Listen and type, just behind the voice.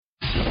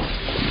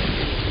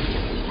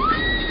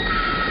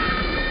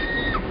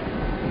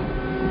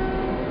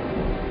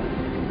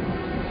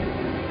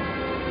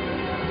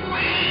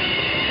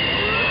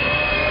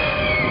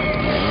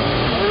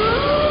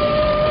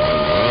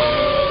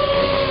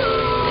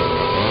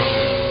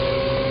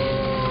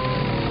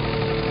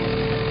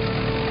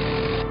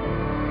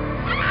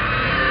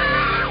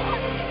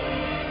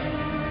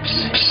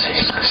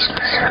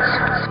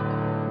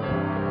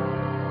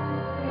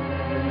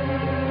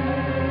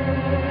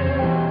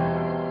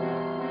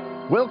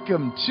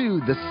Welcome to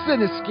the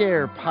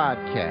Cinescare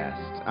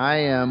podcast. I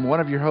am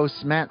one of your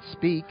hosts, Matt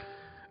Speak.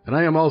 And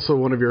I am also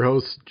one of your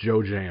hosts,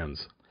 Joe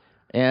Jans.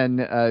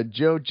 And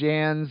Joe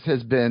Jans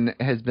has been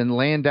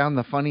laying down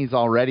the funnies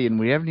already, and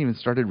we haven't even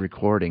started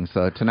recording.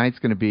 So tonight's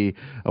going to be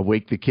a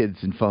Wake the Kids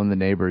and Phone the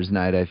Neighbors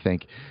night, I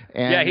think.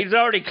 And yeah, he's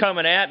already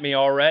coming at me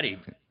already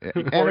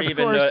before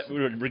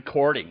even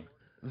recording.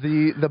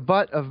 The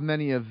butt of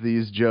many of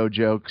these Joe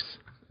jokes,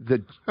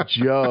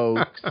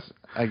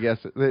 I guess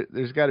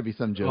there's got to be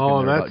some joke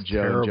in there about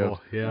Joe terrible.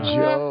 Jokes. Yeah.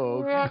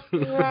 Joke.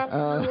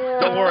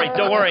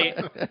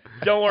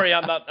 Don't worry.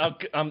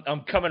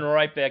 I'm coming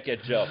right back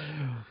at Joe.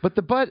 But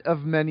the butt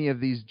of many of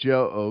these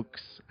Joe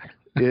Oaks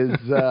is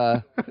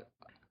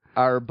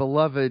our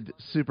beloved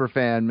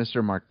superfan,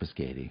 Mr. Mark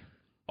Biscati.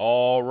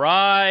 All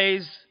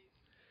rise.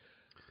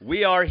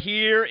 We are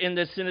here in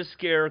the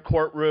Cinescare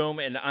courtroom,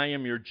 and I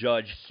am your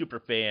judge,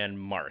 superfan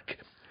Mark.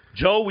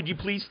 Joe, would you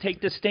please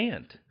take the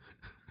stand?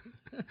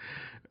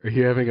 Are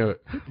you having a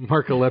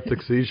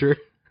narcoleptic seizure?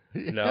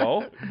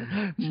 No.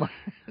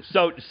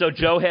 So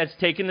Joe has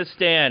taken the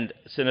stand,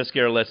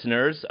 Cinescare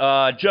listeners.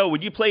 Joe,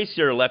 would you place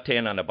your left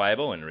hand on the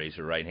Bible and raise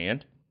your right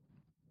hand?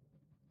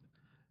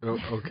 Oh,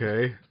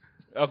 okay.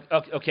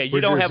 Okay, you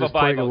We're don't have a just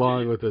playing Bible.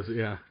 along with this,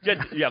 yeah.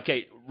 Yeah,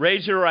 okay,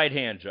 raise your right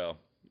hand, Joe.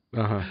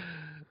 Uh-huh.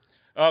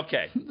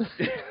 Okay.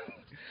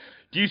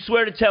 Do you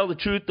swear to tell the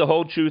truth, the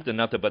whole truth, and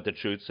nothing but the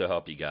truth, so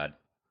help you God?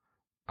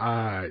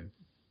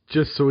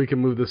 Just so we can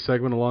move this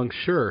segment along,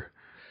 sure.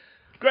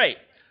 Great.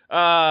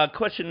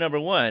 Question number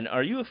one.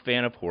 Are you a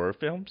fan of horror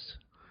films?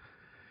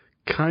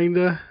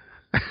 Kinda.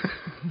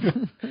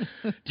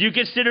 Do you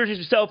consider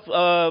yourself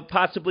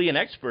possibly an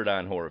expert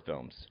on horror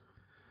films?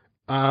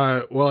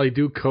 Well, I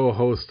do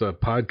co-host a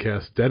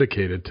podcast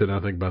dedicated to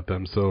nothing but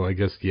them, so I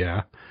guess,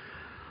 yeah.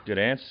 Good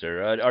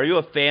answer. Are you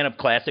a fan of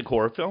classic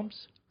horror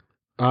films?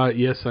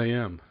 Yes, I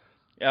am.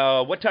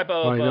 What type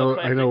of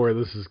I know where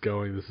this is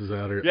going. This is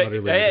utterly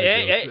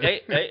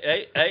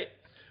Hey.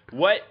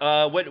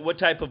 What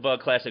type of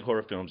classic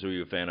horror films are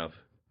you a fan of?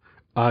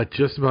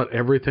 Just about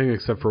everything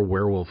except for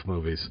werewolf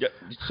movies.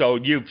 So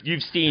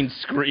you've seen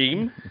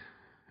Scream?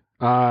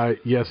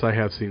 Yes, I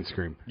have seen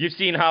Scream. You've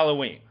seen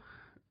Halloween?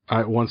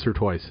 Once or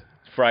twice.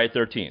 Friday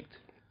 13th?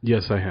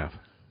 Yes, I have.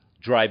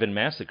 Drive-In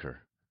Massacre?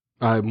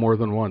 More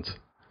than once.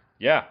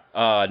 Yeah.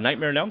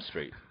 Nightmare on Elm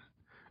Street?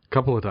 A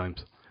couple of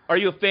times. Are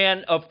you a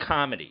fan of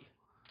comedy?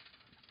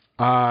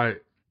 I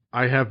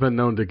have been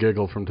known to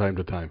giggle from time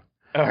to time.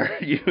 Are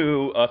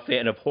you a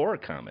fan of horror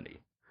comedy?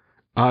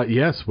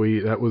 Yes,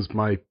 that was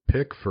my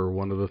pick for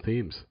one of the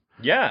themes.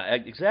 Yeah,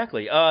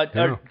 exactly.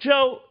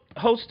 Joe,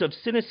 host of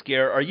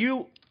Cinescare, are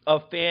you a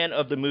fan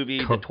of the movie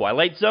The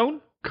Twilight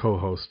Zone?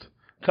 Co-host.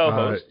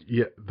 Co-host?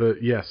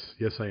 Yes,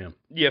 I am.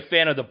 You a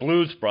fan of the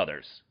Blues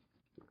Brothers?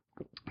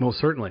 Most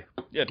certainly.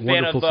 Yeah,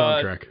 Wonderful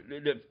soundtrack.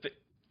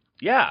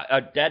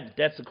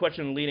 That's the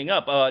question leading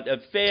up. A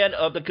fan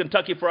of the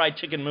Kentucky Fried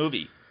Chicken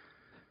movie?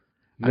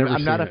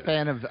 I'm not a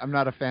fan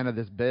of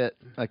this bit.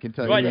 I can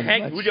tell you.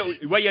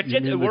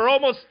 We're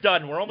almost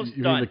done.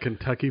 You mean the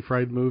Kentucky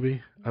Fried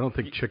movie? I don't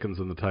think chicken's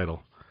in the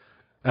title,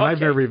 and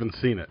I've never even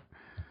seen it.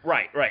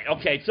 Right.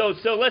 Okay, so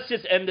let's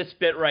just end this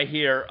bit right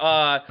here.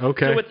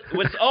 Okay. So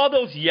with all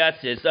those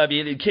yeses, I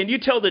mean, can you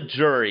tell the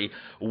jury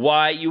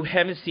why you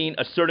haven't seen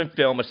a certain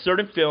film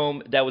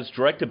that was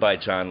directed by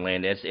John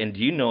Landis, and do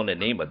you know the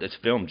name of this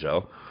film,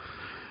 Joe?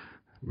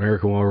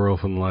 American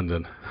Werewolf in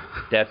London.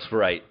 That's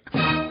right.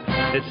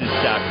 This is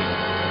shocking.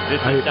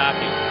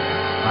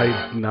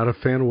 I'm not a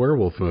fan of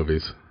werewolf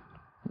movies.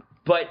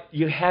 But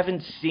you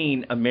haven't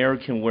seen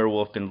American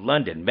Werewolf in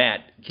London. Matt,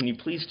 can you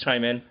please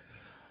chime in?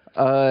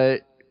 I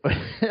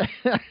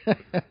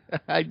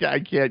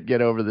can't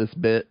get over this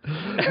bit.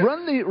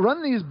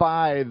 Run these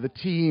by the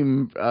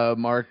team,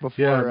 Mark.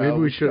 Before maybe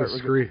we should have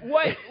screened.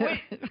 Wait.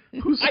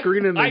 Who's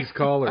screening these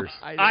callers?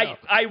 I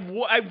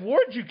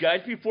warned you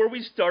guys before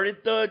we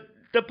started the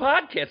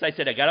podcast. I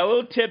said I got a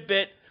little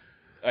tidbit.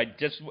 I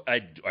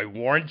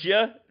warned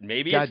you.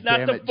 Maybe it's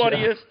not the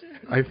funniest.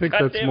 I think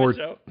that's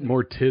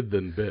more tid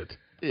than bit.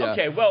 Yeah.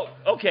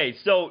 Okay.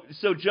 So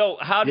Joe,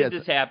 how did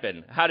this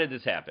happen?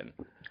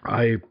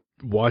 I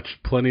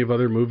watched plenty of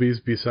other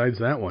movies besides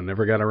that one.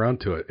 Never got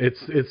around to it.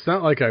 It's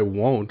not like I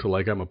won't,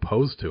 like I'm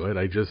opposed to it.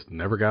 I just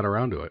never got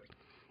around to it.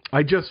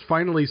 I just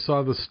finally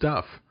saw The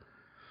Stuff.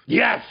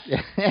 Yes.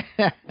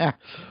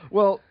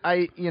 Well,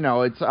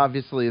 it's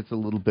obviously a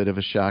little bit of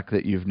a shock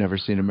that you've never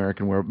seen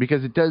American Werewolf,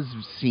 because it does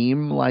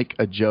seem like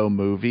a Joe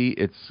movie.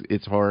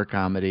 It's horror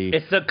comedy.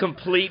 It's a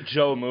complete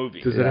Joe movie.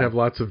 Does it have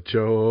lots of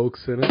Joe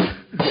Oaks in it?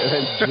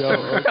 It has Joe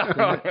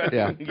Oaks in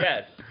it.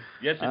 Yeah.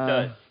 Yes, it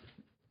does.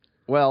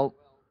 Well,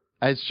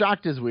 as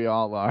shocked as we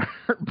all are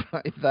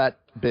by that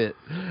bit.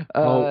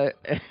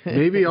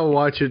 Maybe I'll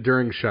watch it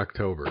during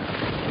Shocktober.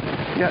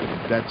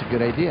 Yeah, that's a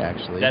good idea,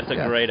 actually. That's a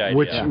great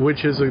idea.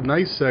 Which is a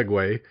nice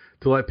segue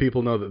to let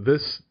people know that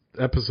this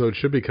episode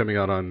should be coming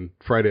out on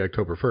Friday,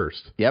 October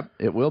 1st. Yep,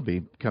 it will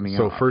be coming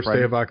out. So first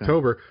day of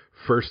October,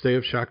 first day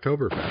of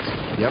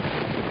Shocktoberfest.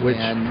 Yep. Which,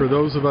 for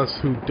those of us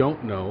who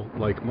don't know,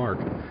 like Mark,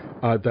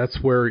 That's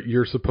where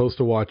you're supposed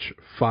to watch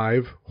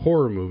 5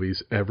 horror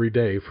movies every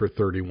day for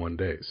 31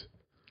 days.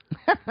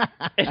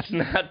 It's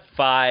not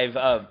 5.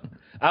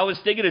 I was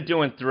thinking of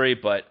doing 3,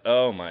 but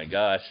oh my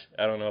gosh,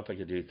 I don't know if I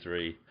could do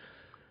 3.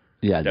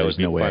 Yeah, that would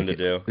be fun to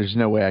do. There's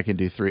no way I can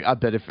do 3. I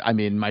bet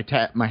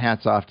my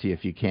hat's off to you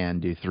if you can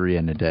do 3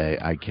 in a day.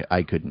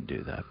 I couldn't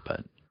do that,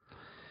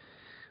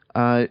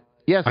 but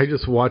yes. I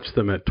just watch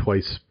them at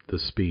twice the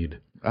speed.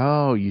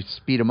 Oh, you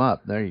speed them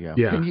up. There you go.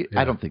 Yeah,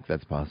 I don't think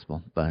that's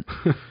possible, but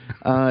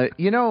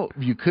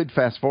you could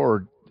fast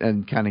forward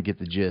and kind of get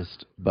the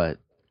gist. But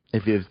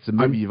if it's a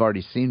movie you've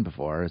already seen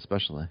before,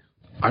 especially.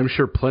 I'm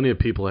sure plenty of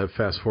people have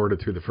fast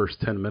forwarded through the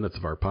first 10 minutes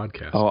of our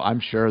podcast. Oh, I'm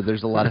sure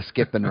there's a lot of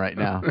skipping right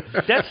now.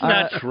 That's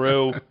not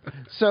true.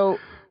 So,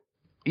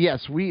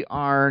 yes, we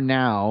are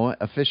now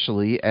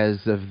officially, as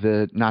of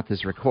not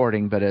this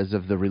recording, but as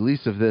of the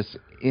release of this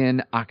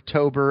in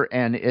October,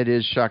 and it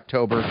is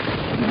Shocktober.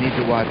 You need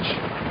to watch,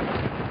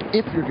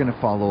 if you're going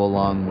to follow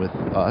along with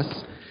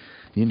us,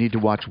 you need to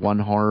watch one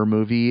horror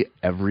movie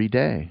every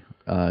day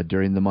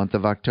during the month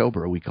of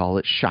October. We call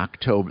it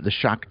Shocktober, the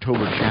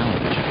Shocktober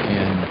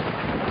Challenge.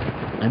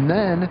 And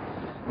then,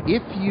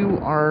 if you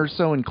are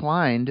so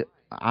inclined,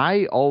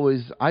 I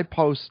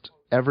post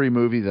every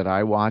movie that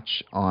I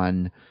watch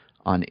on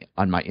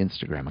my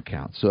Instagram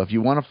account. So if you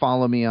want to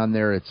follow me on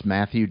there, it's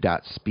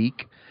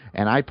Matthew.speak.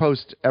 And I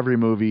post every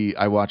movie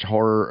I watch,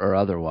 horror or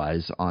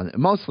otherwise,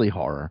 mostly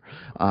horror,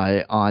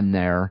 on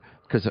there,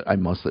 because I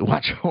mostly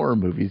watch horror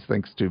movies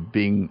thanks to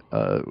being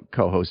a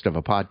co-host of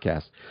a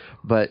podcast.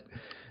 But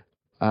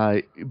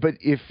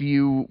if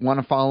you want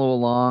to follow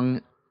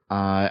along,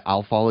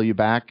 I'll follow you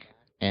back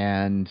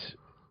and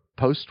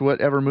post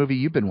whatever movie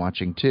you've been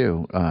watching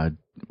too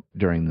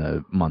during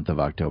the month of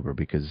October,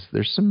 because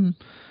there's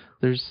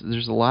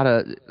a lot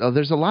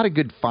of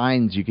good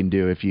finds you can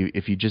do if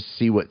you just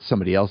see what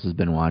somebody else has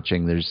been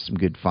watching. There's some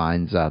good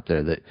finds out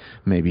there that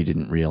maybe you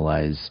didn't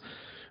realize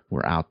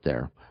were out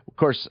there. Of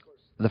course,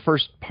 the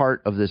first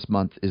part of this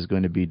month is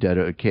going to be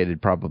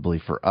dedicated probably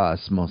for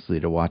us, mostly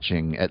to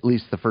watching. At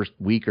least the first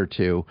week or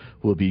two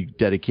will be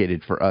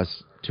dedicated for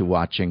us to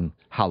watching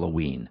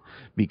Halloween,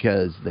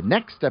 because the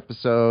next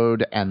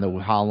episode and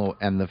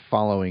the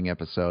following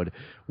episode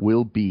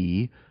will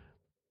be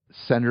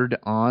centered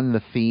on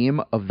the theme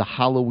of the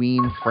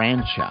Halloween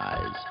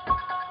franchise.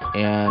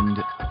 And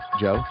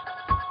Joe?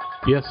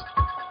 Yes.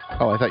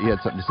 Oh, I thought you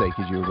had something to say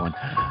because you were going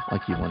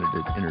like you wanted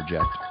to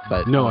interject.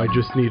 But no, I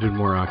just needed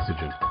more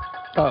oxygen.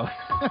 Oh,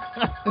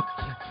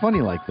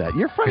 funny like that.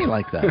 You're funny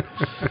like that.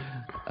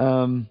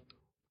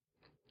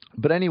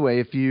 But anyway,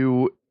 if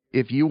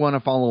you want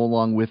to follow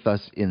along with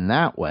us in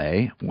that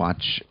way,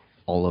 watch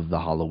all of the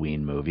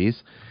Halloween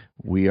movies.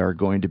 We are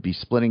going to be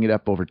splitting it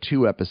up over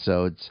 2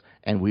 episodes,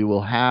 and we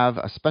will have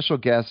a special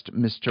guest,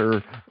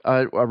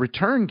 a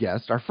return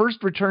guest, our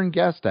first return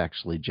guest,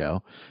 actually,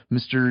 Joe,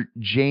 Mr.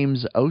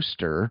 James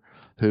Oster,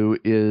 who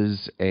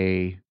is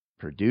a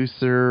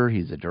producer.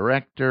 He's a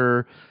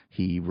director.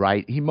 He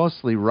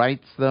mostly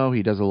writes, though.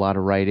 He does a lot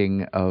of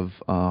writing of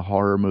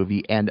horror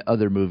movie and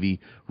other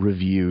movie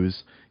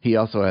reviews. He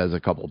also has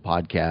a couple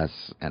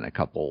podcasts and a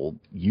couple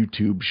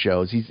YouTube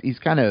shows. He's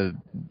kind of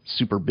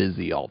super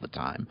busy all the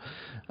time.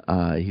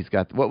 He's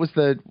got, what was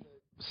the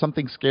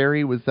Something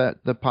Scary? Was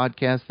that the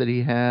podcast that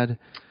he had?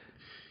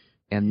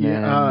 And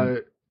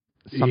then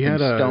Something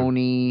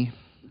Stony.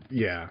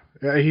 Yeah.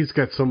 He's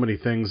got so many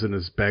things in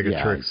his bag of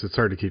tricks. It's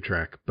hard to keep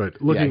track.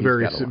 But looking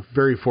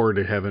very forward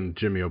to having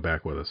Jimmy O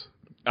back with us.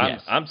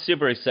 I'm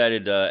super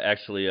excited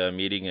actually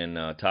meeting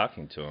and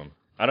talking to him.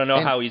 I don't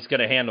know how he's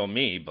going to handle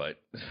me, but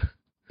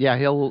yeah,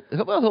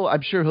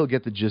 I'm sure he'll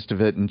get the gist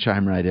of it and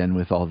chime right in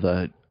with all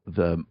the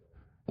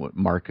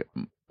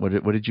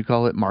what did you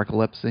call it?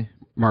 Marcolepsy?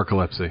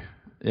 Marcolepsy.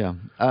 Yeah.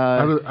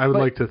 I would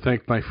like to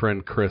thank my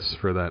friend Chris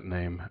for that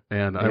name,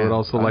 and I would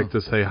also like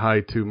to say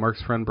hi to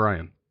Mark's friend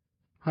Brian.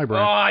 Hi,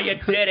 Brian. Oh, you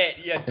did it!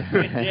 You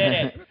did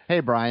it! Hey,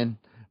 Brian.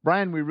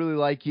 Brian, we really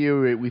like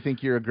you. We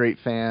think you're a great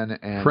fan.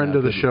 And friend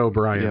of the show,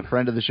 Brian. Yeah,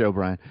 friend of the show,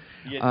 Brian.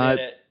 You did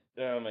it.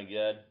 Oh, my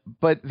God.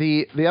 But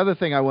the other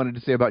thing I wanted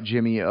to say about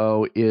Jimmy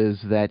O is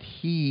that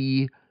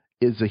he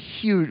is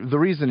the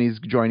reason he's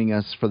joining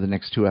us for the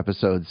next 2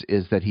 episodes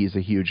is that he's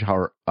a huge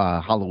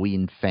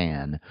Halloween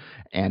fan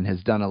and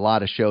has done a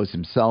lot of shows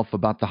himself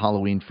about the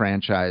Halloween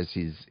franchise.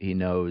 He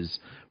knows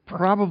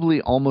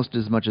probably almost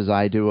as much as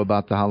I do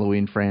about the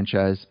Halloween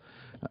franchise.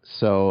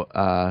 So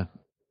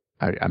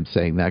I'm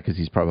saying that because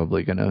he's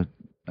probably going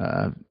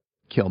to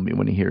kill me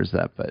when he hears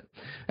that. But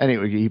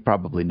anyway, he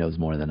probably knows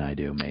more than I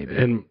do, maybe.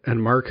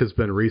 And Mark has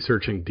been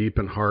researching deep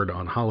and hard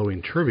on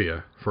Halloween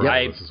trivia for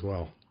all of us as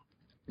well.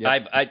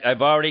 Yep.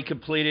 I've already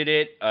completed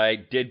it. I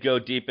did go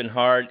deep and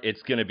hard.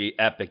 It's going to be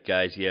epic,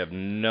 guys. You have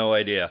no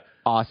idea.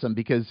 Awesome,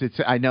 because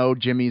I know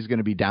Jimmy's going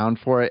to be down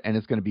for it, and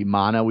it's going to be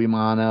mano y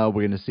mano.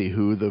 We're going to see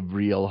who the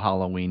real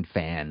Halloween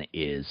fan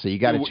is. So you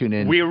got to tune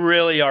in. We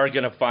really are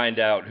going to find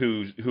out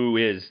who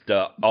is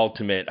the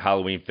ultimate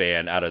Halloween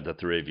fan out of the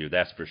 3 of you.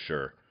 That's for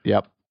sure.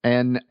 Yep.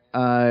 And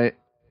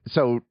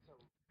so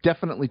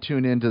definitely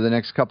tune in to the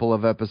next couple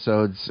of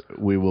episodes.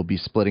 We will be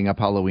splitting up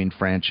Halloween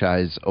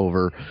franchise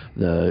over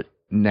the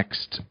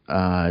next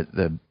I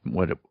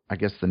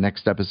guess the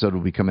next episode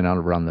will be coming out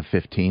around the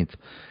 15th,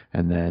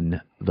 and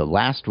then the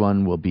last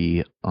one will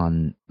be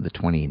on the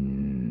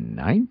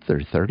 29th or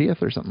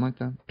 30th or something like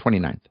that.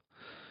 29th.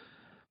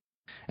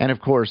 And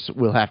of course,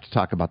 we'll have to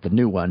talk about the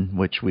new one,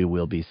 which we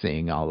will be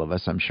seeing, all of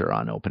us, I'm sure,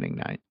 on opening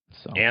night.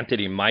 So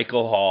Anthony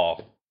Michael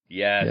Hall.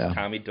 Yes, Yeah.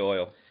 Tommy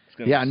Doyle.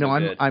 Yeah, no,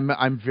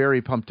 I'm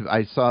very pumped.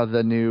 I saw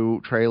the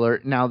new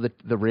trailer. Now the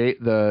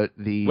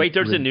Wait,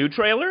 there's a new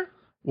trailer?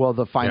 Well,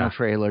 the final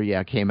trailer,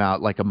 came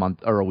out like a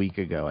month or a week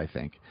ago, I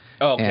think.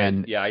 Oh, okay.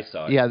 And, yeah, I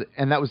saw it. Yeah,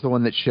 and that was the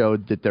one that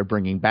showed that they're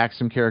bringing back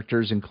some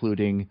characters,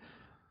 including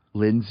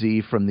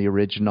Lindsay from the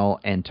original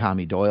and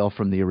Tommy Doyle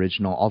from the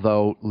original.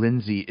 Although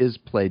Lindsay is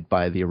played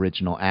by the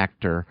original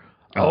actor.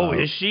 Oh,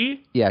 is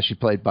she? Yeah, she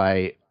played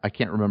by, I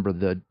can't remember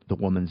the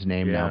woman's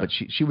name now, but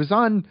she was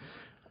on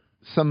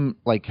some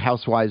like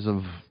Housewives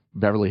of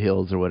Beverly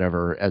Hills or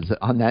whatever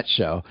on that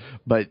show,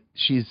 but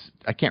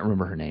I can't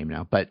remember her name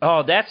now, but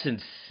oh, that's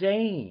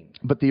insane.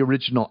 But the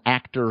original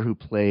actor who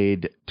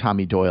played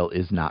Tommy Doyle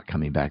is not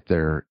coming back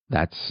there.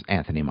 That's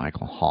Anthony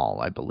Michael Hall,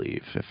 I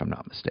believe, if I'm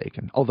not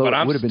mistaken. Although but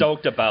I'm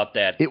stoked about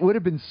that. It would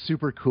have been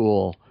super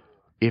cool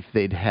if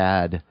they'd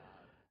had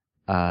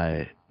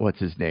what's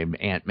his name,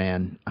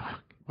 Ant-Man.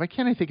 Why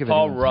can't I think of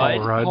Paul it?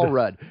 Rudd. Paul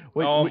Rudd.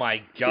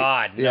 My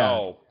God,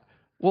 no.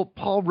 Well,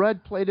 Paul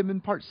Rudd played him in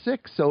part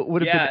 6, so it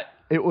would have been.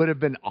 It would have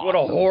been awesome. What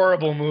a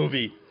horrible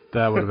movie.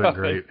 That would have been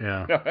great,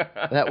 yeah.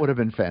 That would have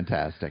been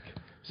fantastic.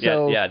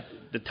 So, yeah,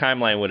 the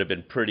timeline would have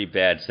been pretty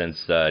bad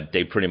since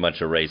they pretty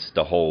much erased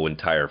the whole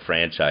entire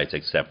franchise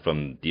except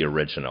from the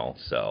original.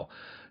 So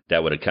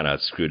that would have kind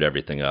of screwed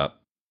everything up.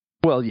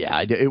 Well,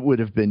 yeah, it would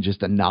have been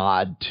just a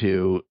nod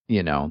to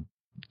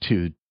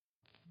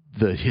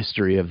the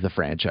history of the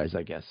franchise,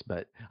 I guess.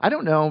 But I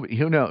don't know.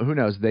 Who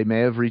knows? They may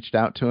have reached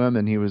out to him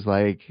and he was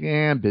like,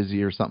 I'm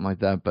busy or something like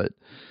that. But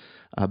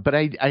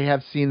I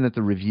have seen that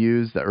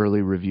the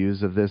early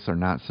reviews of this are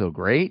not so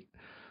great.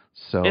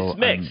 So it's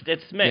mixed.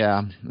 It's mixed.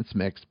 Yeah, it's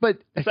mixed. But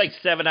it's like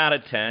 7 out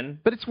of 10.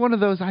 But it's one of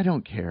those, I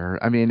don't care.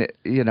 I mean,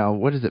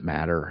 what does it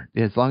matter?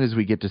 As long as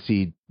we get to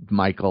see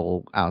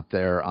Michael out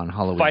there on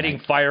Halloween fighting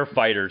night.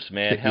 Firefighters,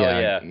 man. Hell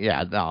yeah.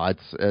 Yeah, no,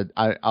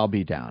 I'll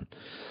be down.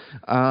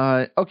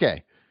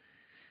 Okay.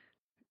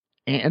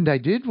 And I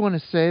did want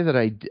to say that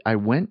I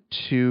went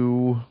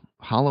to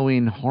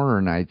Halloween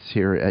Horror Nights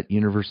here at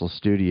Universal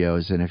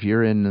Studios, and if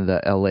you're in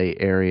the LA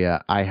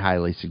area, I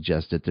highly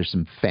suggest it. There's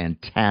some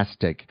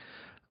fantastic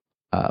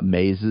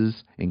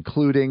mazes,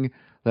 including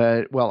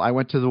I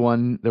went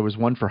to there was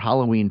one for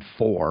Halloween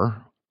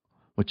 4,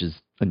 which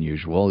is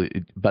unusual,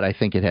 but I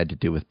think it had to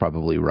do with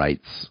probably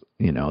rights.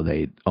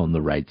 They own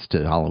the rights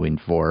to Halloween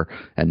 4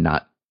 and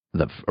not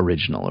the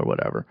original or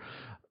whatever.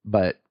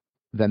 But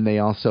then they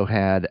also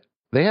had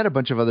a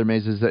bunch of other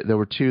mazes. There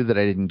were 2 that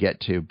I didn't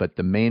get to, but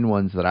the main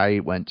ones that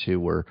I went to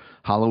were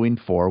Halloween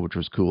 4, which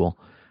was cool,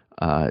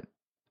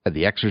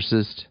 The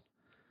Exorcist,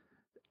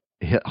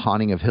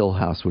 Haunting of Hill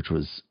House, which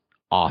was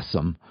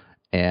awesome,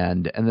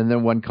 and then there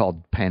was one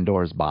called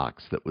Pandora's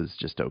Box that was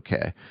just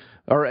okay.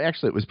 Or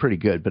actually, it was pretty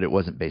good, but it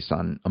wasn't based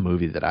on a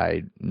movie that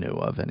I knew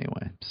of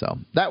anyway. So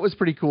that was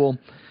pretty cool.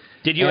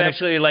 Did you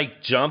actually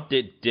jump?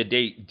 Did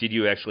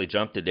you actually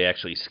jump? Did they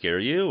actually scare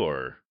you,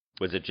 or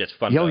was it just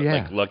fun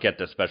to look at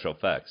the special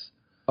effects?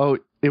 Oh,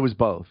 it was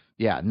both.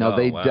 Yeah, no,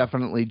 they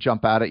definitely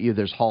jump out at you.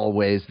 There's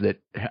hallways that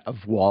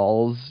have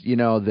walls,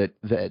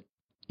 that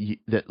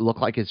look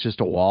like it's just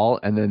a wall,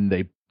 and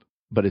then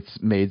but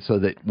it's made so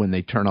that when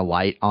they turn a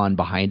light on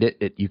behind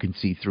it, you can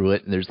see through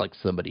it, and there's like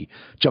somebody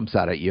jumps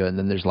out at you, and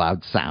then there's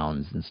loud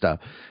sounds and stuff.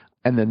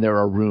 And then there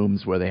are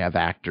rooms where they have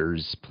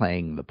actors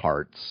playing the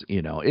parts.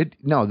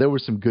 There were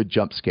some good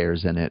jump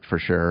scares in it for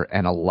sure,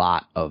 and a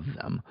lot of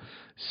them.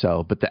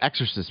 So, but the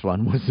Exorcist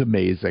one was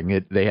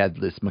amazing. They had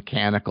this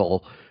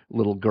mechanical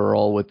little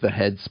girl with the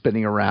head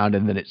spinning around,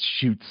 and then it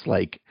shoots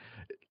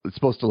it's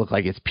supposed to look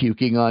like it's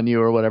puking on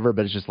you or whatever,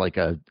 but it's just like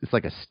a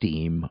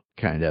steam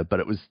kind of.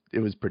 But it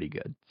was pretty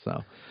good.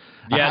 So,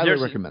 I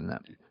highly recommend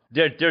that.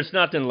 There's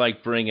nothing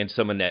like bringing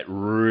someone that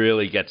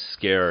really gets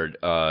scared,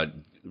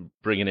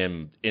 bringing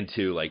him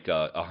into like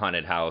a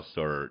haunted house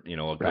or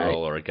a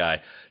girl or a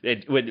guy.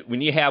 When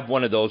you have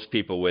one of those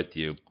people with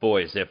you,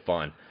 boy, is it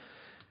fun.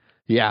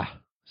 Yeah.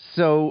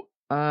 So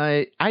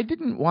I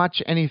didn't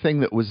watch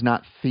anything that was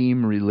not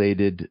theme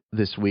related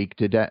this week.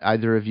 Did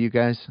either of you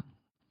guys?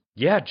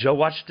 Yeah, Joe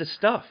watched the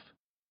stuff.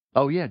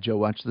 Oh yeah, Joe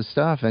watched the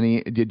stuff.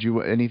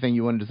 Anything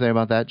you wanted to say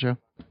about that, Joe?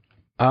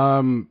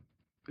 Paul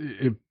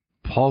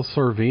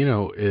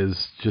Sorvino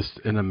is just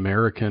an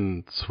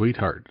American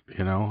sweetheart.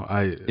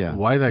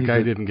 Why that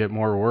guy didn't get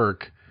more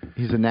work?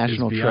 He's a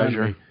national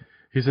treasure. Me.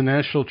 He's a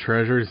national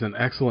treasure. He's an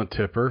excellent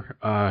tipper.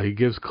 He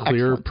gives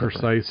clear,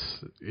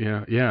 precise.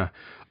 Yeah.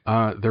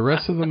 The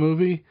rest of the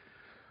movie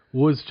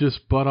was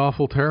just butt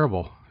awful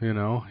terrible.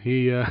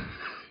 He.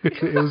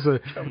 It was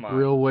a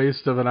real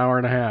waste of an hour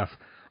and a half.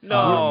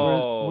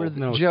 No.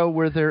 Joe,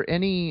 were there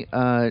any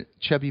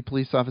chubby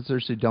police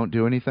officers who don't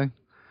do anything?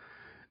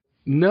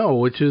 No,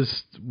 which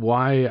is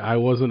why I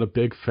wasn't a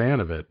big fan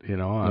of it.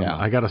 Yeah.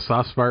 I got a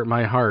soft spot in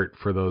my heart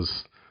for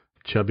those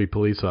chubby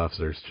police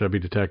officers, chubby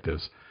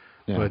detectives.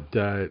 Yeah.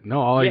 But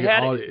no, You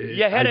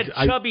had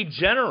a chubby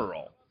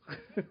general.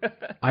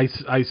 I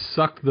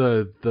sucked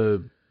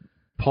the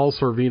Paul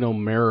Sorvino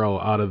marrow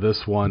out of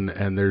this one,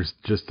 and there's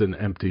just an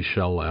empty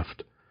shell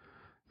left.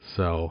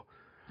 So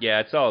yeah,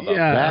 it's all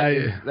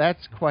about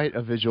that's quite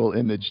a visual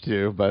image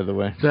too, by the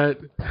way. That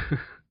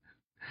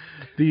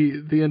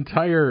the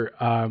entire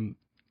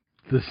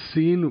the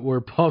scene where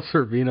Paul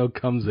Sorvino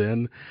comes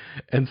in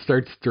and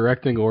starts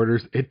directing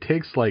orders, it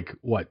takes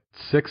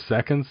 6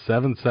 seconds,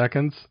 7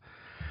 seconds,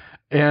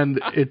 and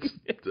it's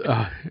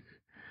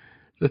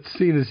that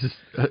scene is just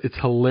it's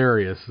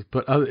hilarious,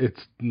 but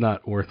it's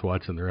not worth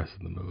watching the rest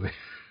of the movie.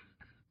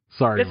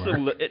 Sorry,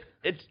 Mark.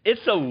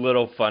 It's a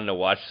little fun to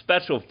watch.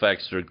 Special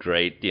effects are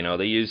great. They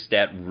use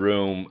that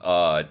room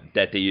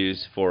that they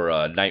use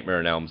for Nightmare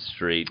on Elm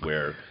Street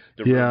where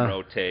the room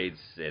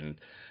rotates, and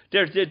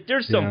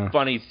there's some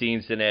funny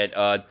scenes in it.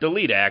 The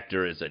lead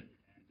actor is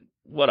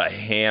what a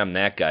ham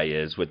that guy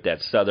is with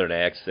that southern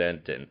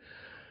accent, and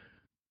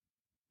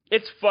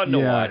it's fun to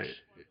watch.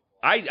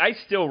 I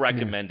still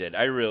recommend it.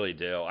 I really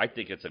do. I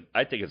think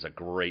it's a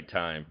great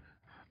time.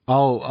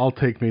 I'll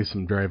take me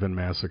some Drive-In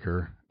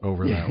Massacre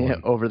over that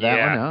one. Over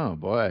that one? Oh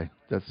boy,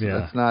 that's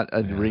not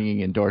a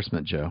ringing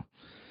endorsement, Joe.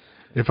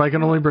 If I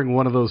can only bring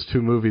one of those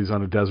two movies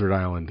on a desert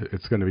island,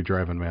 it's going to be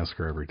Drive-In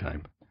Massacre every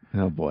time.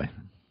 Oh boy,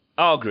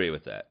 I'll agree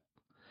with that.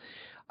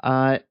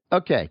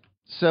 Okay,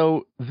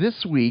 so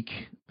this week,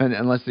 and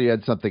unless you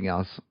had something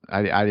else,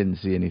 I didn't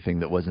see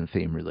anything that wasn't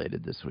theme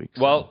related this week.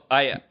 So. Well,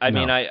 I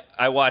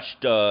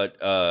watched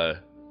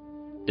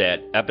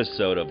that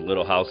episode of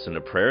Little House on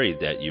the Prairie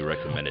that you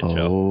recommended,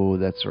 Joe. Oh,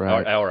 that's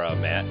right. Or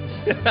Matt.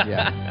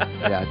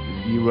 yeah.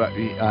 You,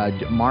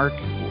 Mark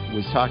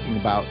was talking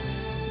about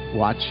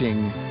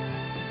watching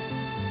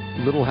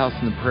Little House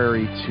on the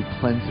Prairie to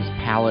cleanse his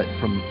palate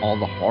from all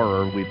the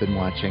horror we've been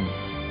watching,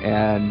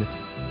 and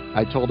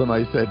I told him,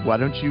 I said, why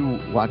don't you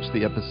watch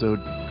the episode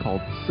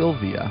called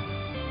Sylvia?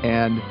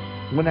 And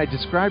when I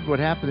described what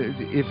happened,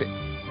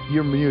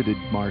 you're muted,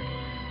 Mark,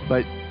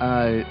 but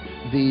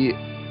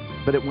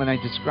when I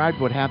described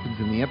what happens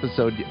in the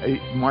episode,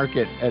 Mark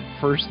at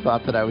first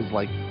thought that I was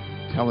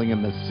telling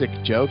him a sick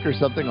joke or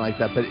something like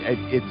that, but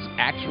it's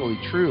actually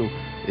true.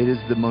 It is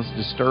the most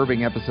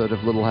disturbing episode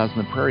of Little House on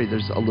the Prairie.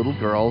 There's a little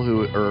girl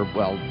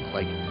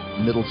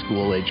middle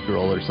school age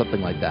girl or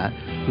something like that,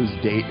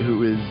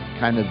 who is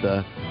kind of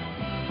the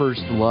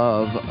first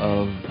love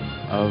of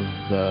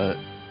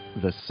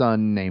the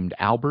son named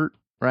Albert,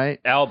 right?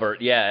 Albert.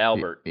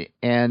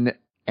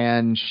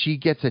 And she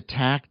gets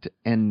attacked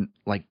and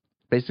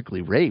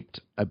basically raped,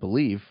 I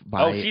believe.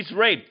 She's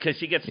raped because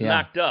she gets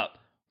knocked up.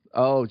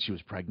 Oh, she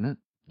was pregnant?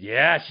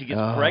 Yeah, she gets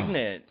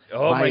pregnant.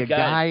 Oh, my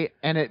God.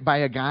 By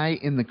a guy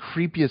in the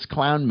creepiest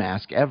clown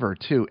mask ever,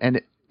 too.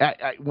 And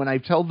when I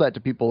told that to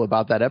people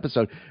about that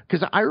episode,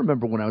 because I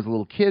remember when I was a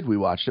little kid, we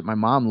watched it. My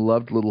mom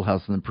loved Little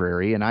House on the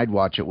Prairie, and I'd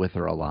watch it with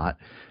her a lot.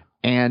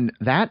 And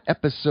that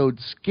episode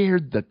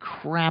scared the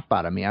crap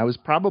out of me. I was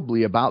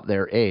probably about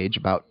their age,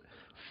 about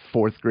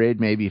 4th grade,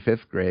 maybe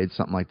 5th grade,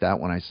 something like that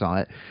when I saw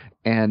it.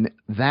 And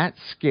that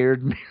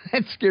scared me.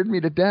 That scared me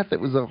to death. It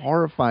was a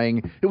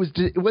horrifying. It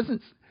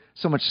wasn't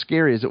so much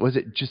scary as it was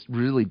just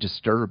really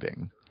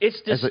disturbing. It's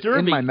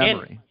disturbing in my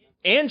memory.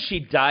 And she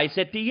dies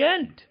at the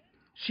end.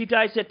 She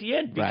dies at the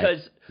end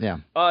because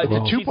it's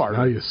a two-parter.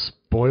 Now you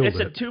spoiled it. It's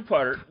a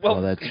two-parter.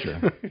 Well, that's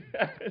true.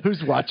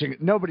 Who's watching?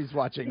 Nobody's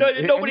watching. No,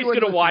 nobody's going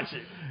to watch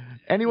it.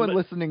 Anyone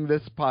listening to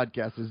this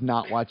podcast is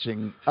not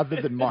watching,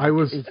 other than Mark. I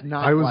was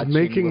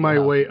making my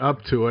way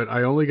up to it.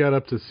 I only got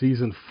up to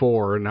season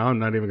 4, and now I'm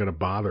not even going to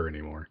bother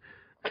anymore.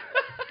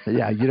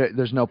 Yeah,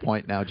 there's no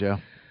point now, Joe.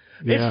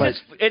 Yeah.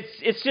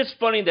 It's just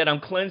funny that I'm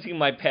cleansing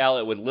my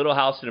palate with Little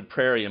House on the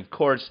Prairie, and of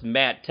course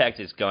Matt Tex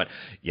is going,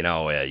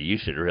 you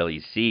should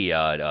really see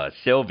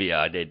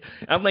Sylvia.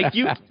 I'm like,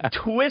 you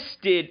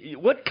twisted.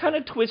 What kind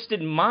of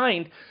twisted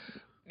mind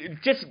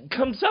just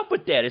comes up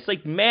with that? It's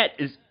like Matt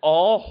is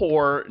all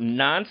horror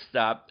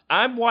nonstop.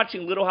 I'm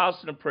watching Little House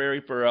on the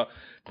Prairie for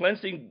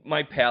cleansing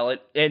my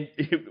palate, and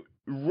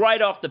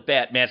right off the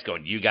bat, Matt's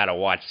going, you got to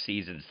watch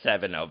season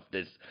 7 of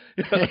this.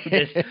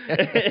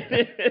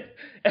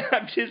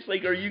 I'm just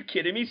like, are you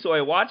kidding me? So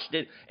I watched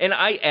it, and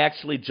I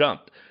actually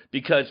jumped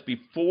because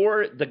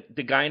before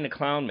the guy in the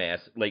clown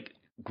mask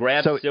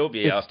grabs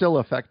Sylvia, it's still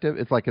effective.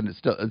 It's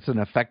it's an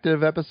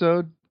effective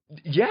episode.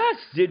 Yes,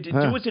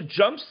 there was a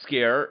jump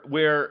scare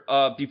where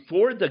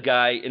before the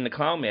guy in the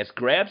clown mask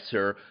grabs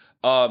her,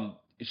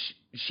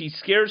 she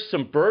scares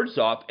some birds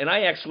off, and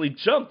I actually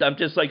jumped. I'm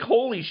just like,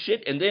 holy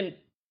shit! And then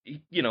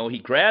he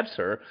grabs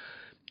her.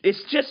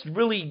 It's just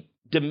really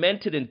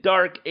demented and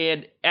dark,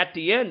 and at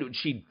the end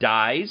she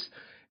dies,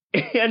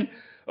 and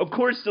of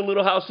course the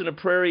Little House on the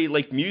Prairie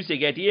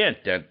music at the end,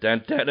 dun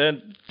dun dun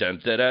dun dun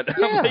dun dun.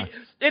 Yeah. I'm like,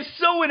 it's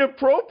so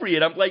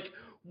inappropriate. I'm like,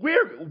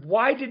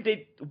 why did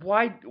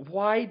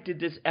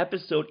this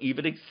episode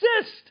even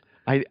exist?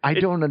 I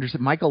don't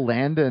understand. Michael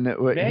Landon.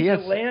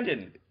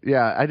 Landon.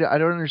 Yeah, I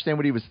don't understand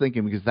what he was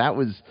thinking, because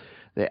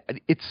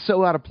it's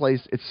so out of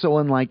place. It's so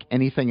unlike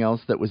anything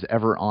else that was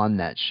ever on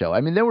that show.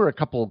 I mean, there were a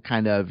couple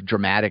kind of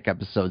dramatic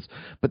episodes,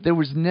 but there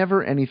was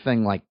never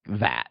anything like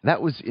that.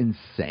 That was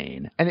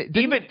insane. And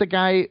didn't the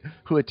guy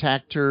who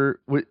attacked her,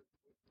 who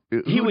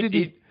did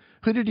he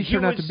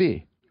turn out to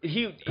be?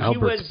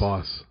 Albert's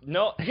boss.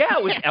 No, yeah,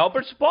 it was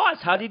Albert's boss.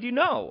 How did you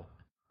know?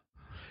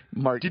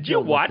 Mark, did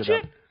you watch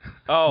it?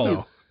 Oh.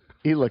 No.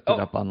 He looked it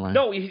up online.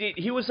 No,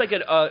 he was like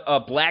a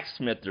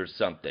blacksmith or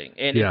something,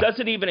 and it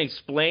doesn't even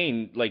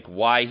explain like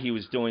why he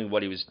was doing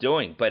what he was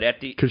doing. But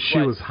because she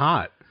was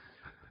hot.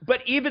 But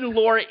even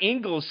Laura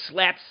Ingalls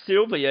slapped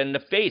Sylvia in the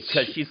face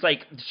because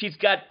she's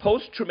got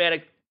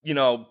post-traumatic,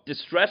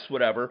 distress,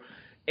 whatever.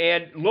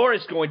 And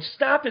Laura's going,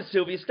 "Stop it,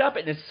 Sylvia, stop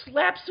it!" and it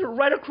slaps her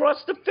right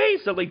across the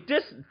face. I'm like,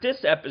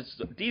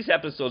 these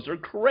episodes are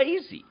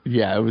crazy.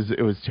 Yeah,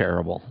 it was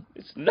terrible.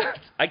 It's nuts.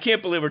 I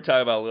can't believe we're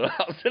talking about Little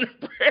House on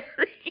the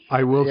Prairie.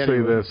 I will say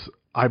this.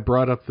 I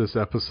brought up this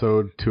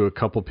episode to a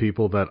couple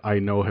people that I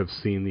know have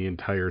seen the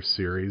entire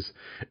series,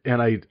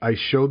 and I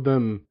showed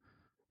them.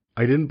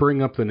 I didn't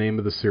bring up the name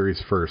of the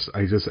series first.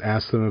 I just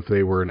asked them if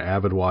they were an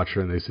avid watcher,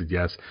 and they said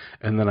yes.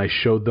 And then I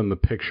showed them a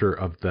picture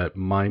of that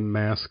mime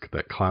mask,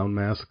 that clown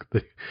mask,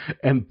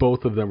 and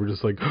both of them were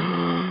just like,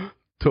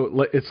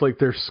 it's like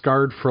they're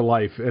scarred for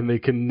life, and they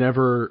can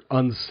never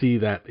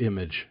unsee that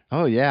image.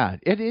 Oh, yeah.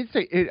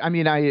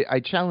 I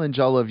challenge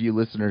all of you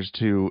listeners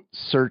to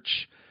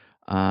search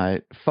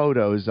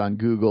photos on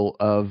Google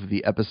of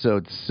the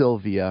episode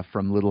Sylvia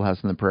from Little House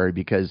on the Prairie,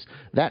 because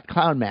that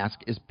clown mask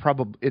is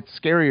it's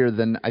scarier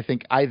than I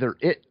think either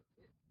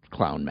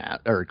clown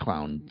mask or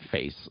clown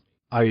face.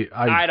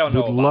 I don't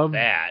know about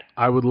that.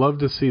 I would love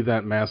to see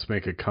that mask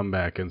make a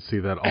comeback and see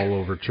that all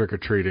over trick or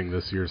treating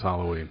this year's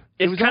Halloween.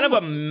 It's kind of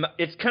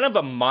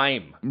a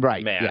mime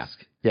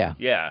mask.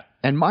 Yeah.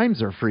 And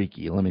mimes are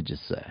freaky. Let me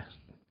just say.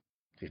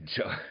 Good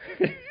job.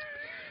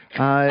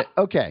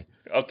 Okay.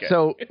 Okay.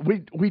 So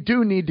we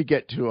do need to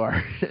get to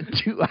our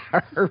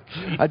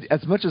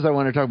as much as I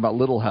want to talk about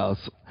Little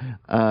House,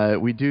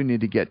 we do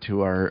need to get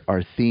to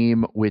our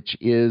theme, which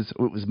it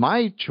was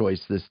my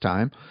choice this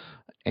time,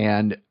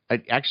 and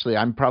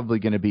I'm probably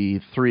going to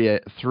be three.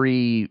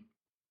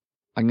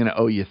 I'm going to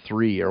owe you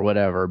 3 or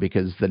whatever,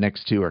 because the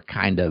next 2 are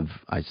kind of,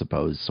 I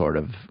suppose, sort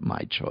of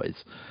my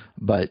choice,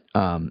 but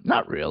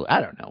not really.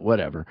 I don't know,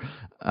 whatever.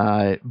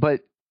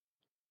 But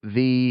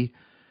the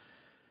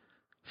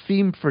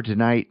theme for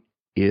tonight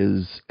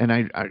is, and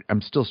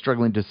I'm still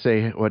struggling to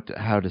say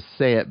how to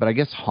say it, but I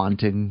guess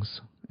hauntings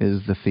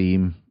is the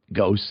theme.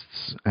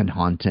 Ghosts and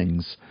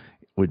hauntings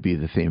would be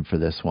the theme for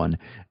this one.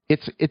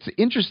 It's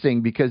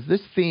interesting because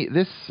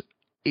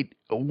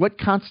what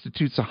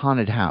constitutes a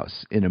haunted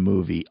house in a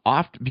movie,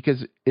 often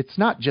because it's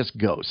not just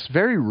ghosts.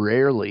 Very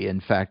rarely, in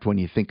fact, when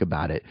you think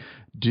about it,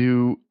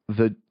 do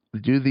the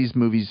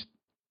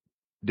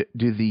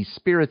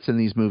spirits in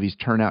these movies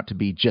turn out to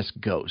be just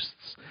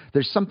ghosts.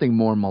 There's something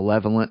more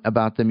malevolent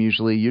about them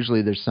usually.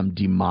 Usually there's some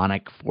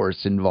demonic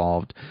force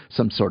involved,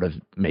 some sort of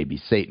maybe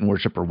Satan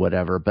worship or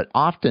whatever, but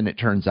often it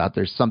turns out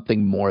there's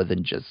something more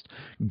than just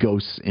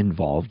ghosts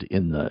involved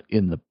in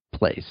the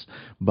place.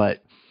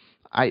 But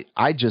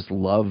I just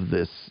love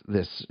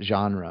this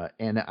genre,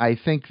 and I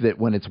think that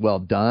when it's well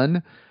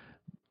done,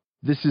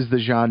 this is the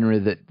genre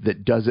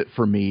that does it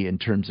for me in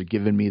terms of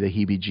giving me the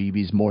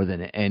heebie-jeebies more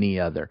than any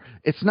other.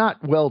 It's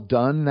not well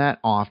done that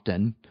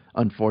often,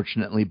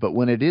 unfortunately, but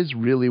when it is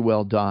really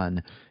well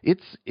done,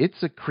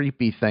 it's a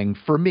creepy thing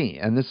for me,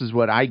 and this is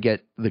what I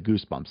get the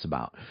goosebumps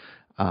about.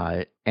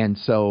 And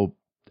so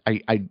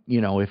I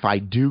if I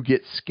do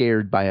get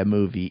scared by a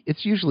movie,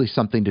 it's usually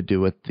something to do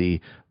with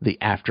the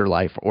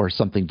afterlife, or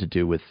something to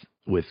do with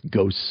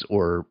ghosts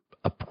or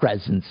a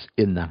presence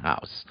in the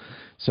house.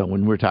 So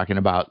when we're talking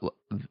about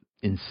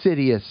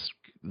Insidious,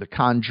 The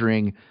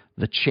Conjuring,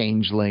 The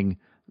Changeling,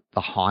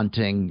 The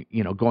Haunting,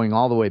 going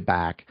all the way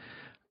back.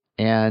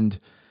 And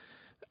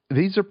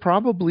these are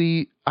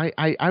probably,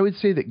 I would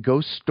say that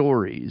ghost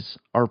stories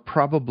are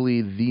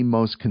probably the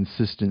most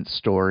consistent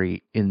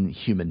story in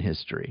human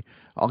history.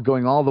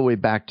 Going all the way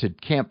back to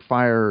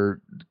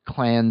campfire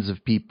clans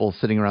of people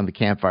sitting around the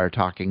campfire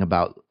talking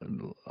about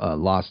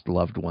lost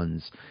loved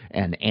ones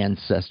and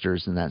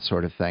ancestors and that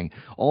sort of thing,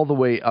 all the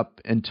way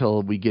up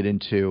until we get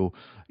into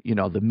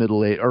the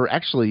Middle Age, or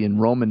actually in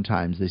Roman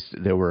times,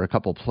 there were a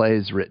couple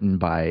plays written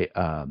by,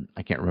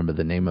 I can't remember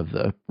the name of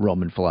the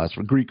Roman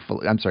philosopher, Greek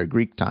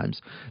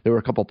times. There were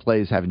a couple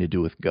plays having to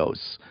do with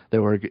ghosts.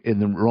 There were, in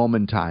the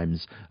Roman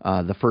times,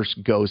 the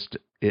first ghost,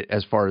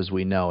 as far as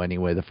we know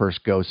anyway, the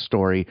first ghost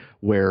story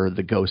where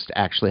the ghost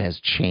actually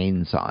has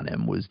chains on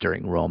him was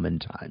during Roman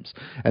times.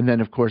 And then,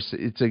 of course,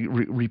 it's a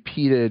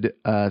repeated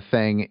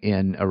thing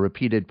in a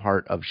repeated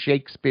part of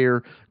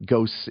Shakespeare,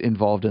 ghosts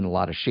involved in a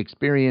lot of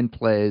Shakespearean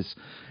plays.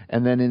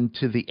 And then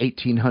into the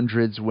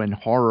 1800s, when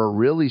horror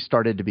really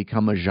started to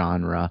become a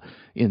genre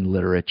in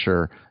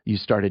literature, you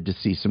started to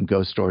see some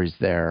ghost stories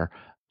there.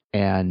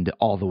 And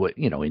all the way,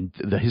 in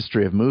the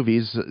history of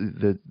movies,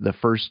 the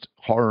first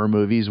horror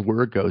movies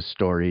were ghost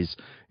stories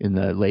in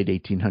the late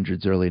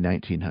 1800s, early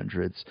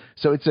 1900s.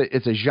 So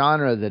it's a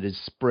genre that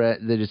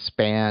is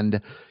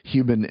spanned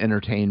human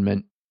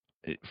entertainment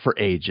for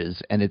ages,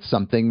 and it's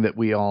something that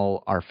we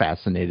all are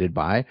fascinated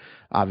by.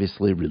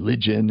 Obviously,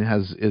 religion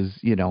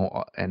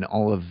and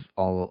all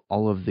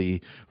of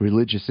the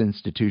religious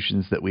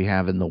institutions that we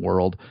have in the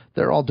world,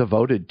 they're all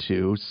devoted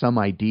to some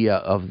idea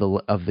of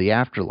the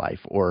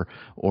afterlife or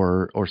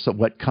so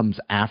what comes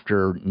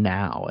after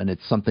now, and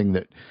it's something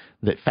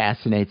that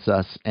fascinates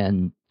us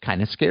and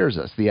kind of scares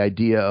us. The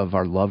idea of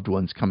our loved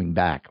ones coming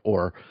back,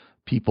 or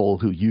people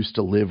who used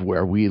to live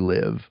where we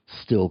live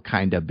still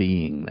kind of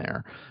being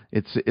there.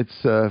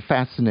 It's a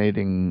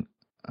fascinating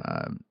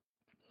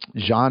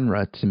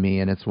genre to me,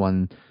 and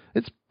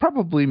it's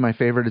probably my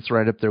favorite. It's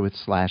right up there with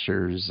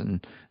slashers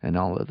and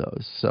all of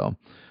those. So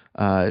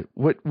who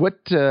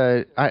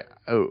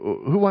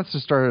wants to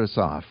start us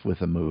off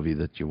with a movie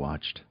that you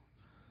watched?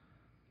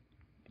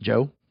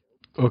 Joe?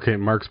 Okay,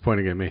 Mark's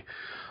pointing at me.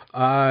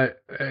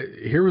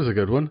 Here was a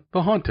good one,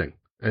 The Haunting.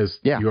 As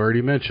you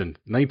already mentioned,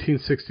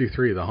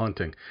 1963, The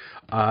Haunting.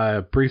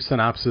 Brief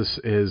synopsis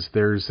is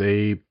there's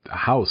a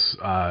house,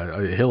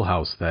 a hill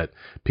house that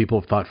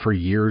people have thought for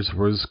years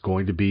was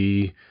going to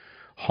be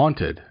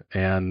haunted.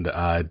 And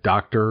a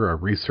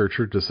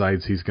researcher,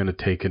 decides he's going to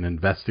take an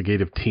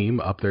investigative team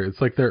up there. It's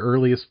like their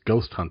earliest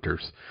ghost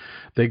hunters.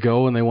 They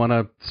go and they want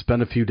to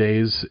spend a few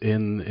days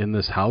in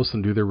this house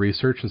and do their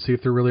research and see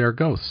if there really are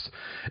ghosts.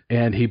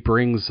 And he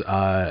brings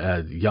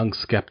a young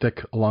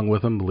skeptic along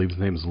with him. I believe his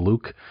name's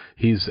Luke.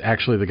 He's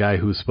actually the guy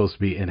who's supposed to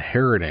be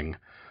inheriting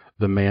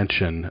the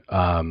mansion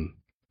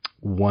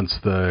once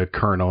the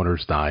current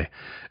owners die.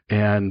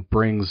 And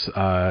brings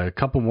a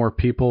couple more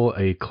people,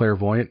 a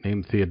clairvoyant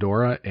named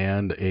Theodora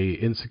and a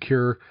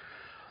insecure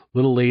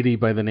little lady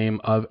by the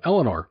name of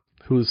Eleanor,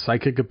 whose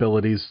psychic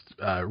abilities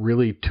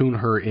really tune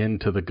her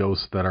into the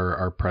ghosts that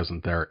are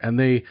present there. And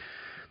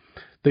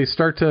they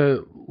start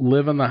to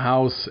live in the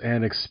house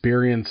and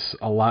experience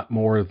a lot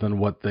more than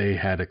what they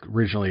had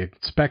originally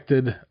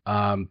expected.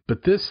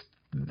 But this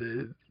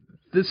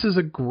is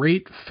a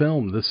great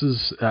film. This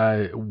is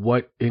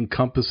what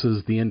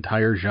encompasses the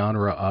entire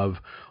genre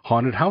of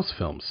haunted house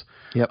films.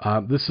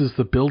 Yep. This is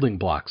the building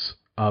blocks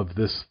of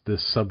this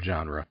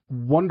subgenre.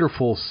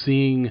 Wonderful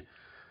seeing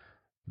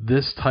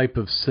this type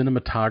of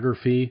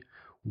cinematography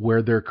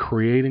where they're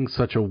creating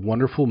such a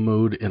wonderful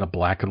mood in a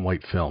black and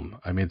white film.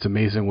 I mean, it's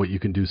amazing what you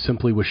can do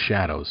simply with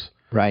shadows.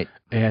 Right.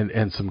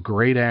 And some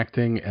great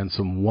acting and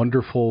some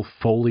wonderful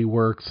Foley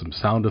work, some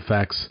sound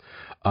effects.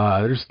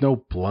 There's no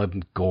blood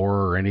and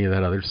gore or any of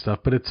that other stuff,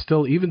 but it's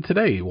still, even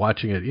today,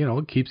 watching it,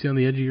 it keeps you on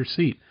the edge of your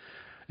seat.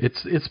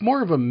 It's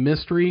more of a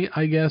mystery,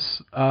 I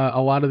guess.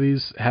 A lot of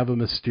these have a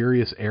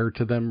mysterious air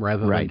to them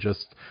rather than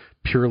just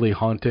purely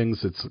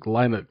hauntings. It's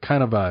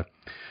kind of a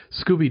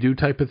Scooby-Doo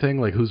type of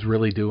thing, like who's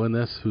really doing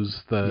this?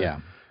 Who's the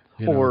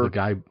the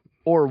guy?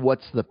 Or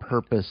what's the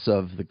purpose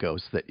of the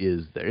ghost that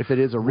is there? If it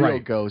is a real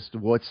ghost,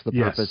 what's the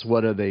purpose?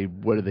 What are they?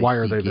 Why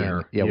are they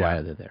there? Yeah, why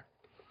are they there?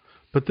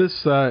 But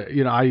this,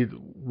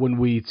 when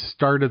we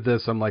started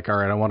this, I'm like, all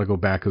right, I want to go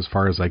back as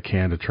far as I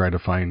can to try to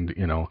find,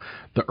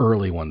 the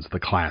early ones, the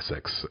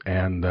classics.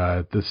 And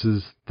this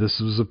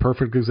was a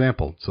perfect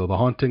example. So The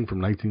Haunting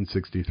from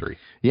 1963.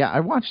 Yeah,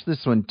 I watched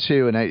this one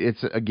too, and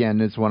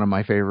it's one of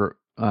my favorite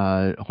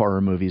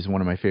horror movies,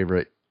 one of my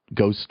favorite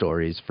ghost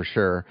stories for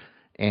sure.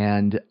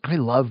 And I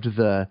loved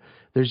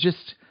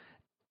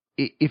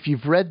if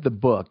you've read the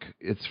book,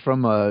 it's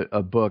from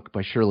a book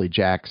by Shirley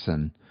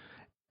Jackson,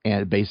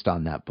 and based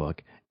on that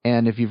book.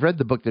 And if you've read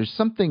the book, there's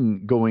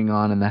something going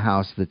on in the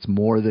house that's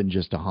more than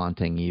just a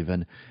haunting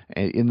even.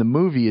 In the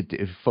movie,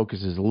 it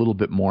focuses a little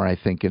bit more, I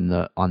think, on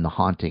the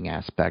haunting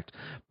aspect.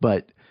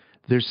 But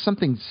there's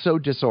something so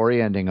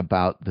disorienting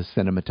about the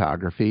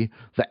cinematography,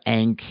 the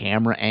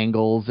camera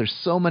angles. There's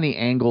so many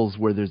angles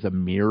where there's a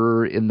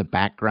mirror in the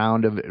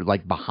background of it,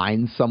 like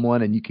behind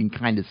someone, and you can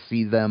kind of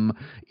see them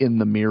in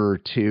the mirror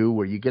too,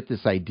 where you get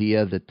this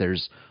idea that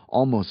there's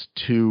almost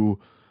two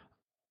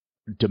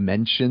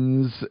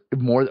dimensions,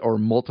 more or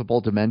multiple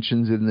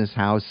dimensions in this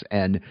house,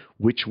 and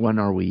which one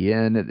are we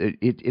in?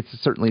 It's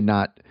certainly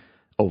not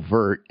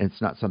overt.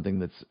 It's not something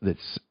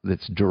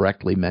that's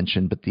directly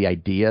mentioned, but the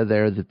idea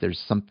there that there's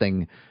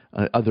something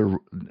other,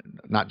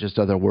 not just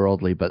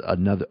otherworldly, but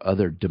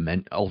other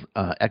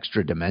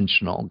extra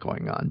dimensional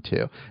going on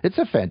too. It's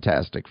a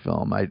fantastic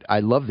film. I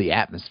love the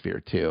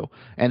atmosphere too,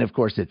 and of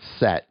course it's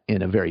set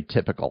in a very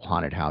typical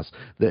haunted house.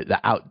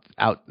 The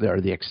out there,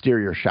 the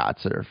exterior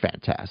shots are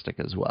fantastic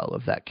as well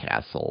of that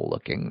castle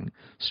looking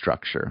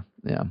structure.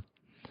 Yeah,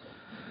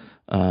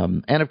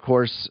 and of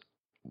course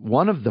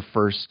one of the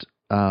first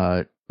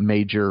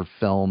major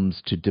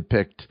films to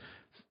depict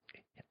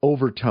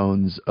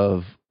overtones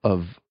of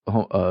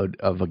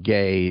a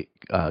gay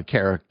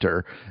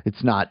character.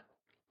 It's not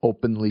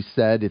openly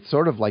said. It's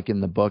sort of like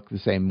in the book, the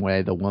same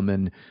way the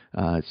woman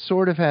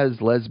sort of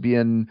has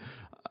lesbian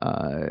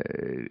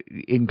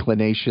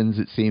inclinations,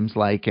 it seems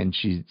like, and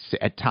she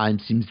at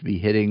times seems to be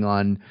hitting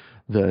on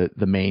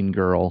the main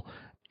girl.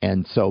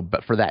 And so,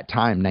 but for that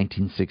time,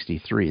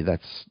 1963,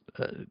 that's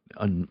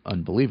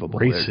unbelievable.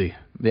 Racy.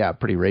 Yeah,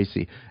 pretty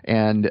racy.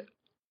 And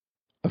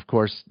of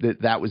course,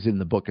 that was in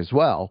the book as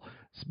well.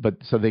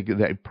 But so they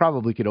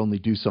probably could only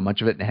do so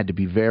much of it, and it had to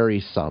be very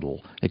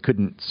subtle. It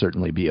couldn't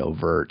certainly be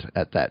overt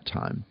at that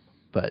time.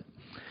 But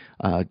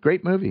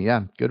great movie.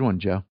 Yeah, good one,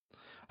 Joe.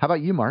 How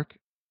about you, Mark?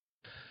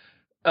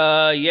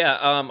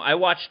 I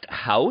watched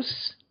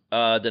House, the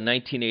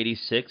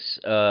 1986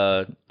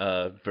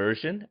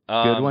 version.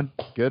 Good one.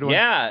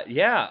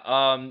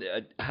 Yeah.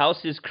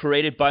 House is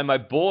created by my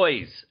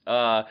boys,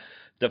 the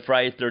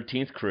Friday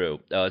 13th crew.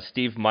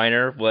 Steve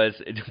Miner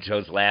was.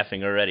 Joe's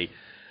laughing already.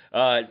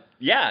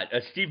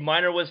 Steve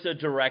Miner was the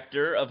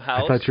director of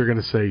House. I thought you were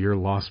going to say your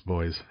Lost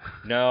Boys.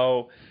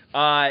 No,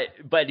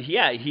 but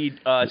yeah, Steve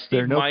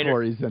there are no Miner.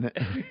 Corys in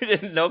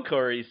it. No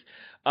Corys.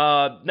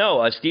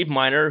 Steve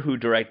Miner, who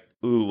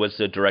was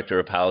the director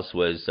of House,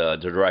 was the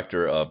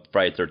director of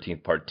Friday the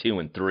 13th Part 2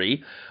 and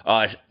 3.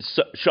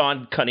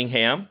 Sean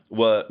Cunningham,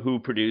 who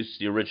produced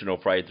the original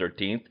Friday the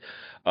 13th,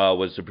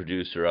 was the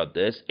producer of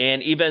this.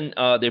 And even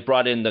they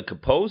brought in the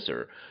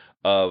composer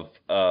of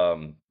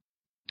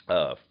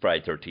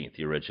Friday the 13th,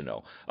 the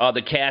original.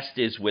 The cast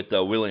is with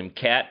William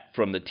Katt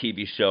from the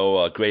TV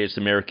show Greatest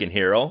American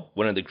Hero,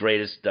 one of the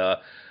greatest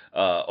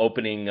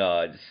opening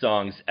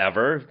songs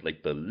ever,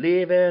 like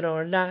Believe It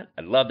or Not.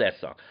 I love that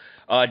song.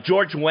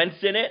 George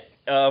Wentz in it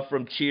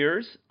from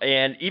Cheers,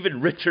 and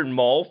even Richard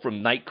Mole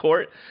from Night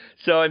Court.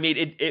 So, I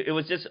mean, it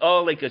was just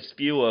all like a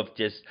spew of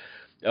just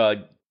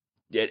at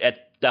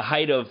the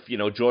height of,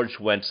 George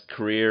Wentz's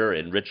career,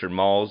 and Richard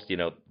Mole's,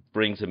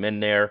 brings him in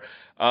there.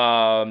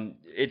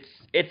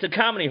 It's a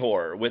comedy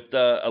horror with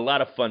a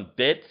lot of fun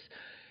bits,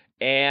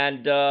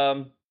 and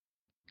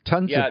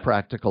tons of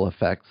practical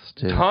effects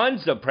too.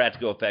 Tons of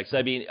practical effects.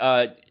 I mean,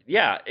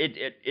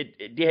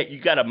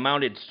 you got a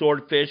mounted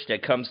swordfish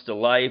that comes to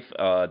life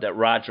that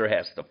Roger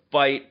has to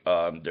fight.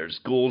 There's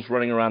ghouls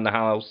running around the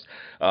house.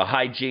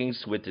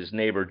 Hijinks with his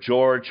neighbor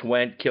George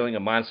Wendt killing a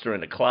monster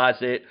in a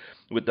closet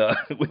with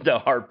the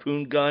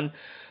harpoon gun.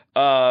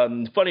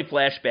 Funny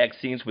flashback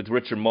scenes with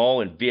Richard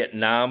Mole in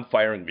Vietnam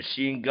firing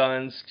machine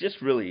guns.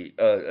 Just really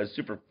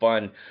super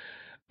fun.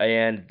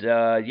 And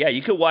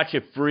you could watch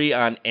it free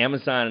on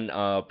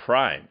Amazon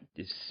Prime.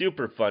 It's a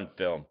super fun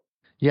film.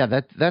 Yeah,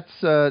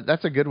 that's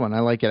a good one.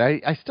 I like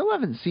it. I still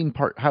haven't seen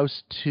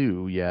House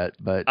 2 yet,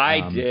 but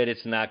I did.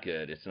 It's not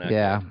good. It's not.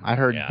 Yeah, good. I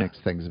heard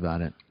mixed things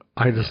about it.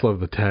 I just love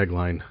the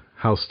tagline: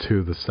 "House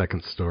 2, the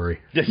second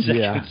story." The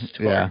second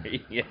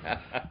story. Yeah.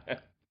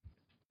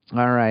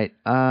 All right.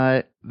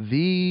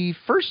 The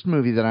first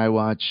movie that I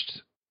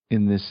watched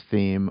in this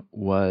theme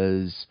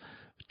was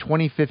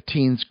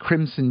 2015's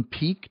Crimson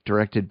Peak,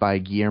 directed by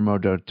Guillermo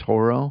del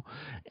Toro,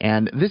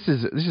 and this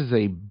is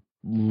a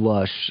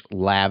lush,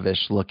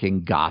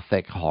 lavish-looking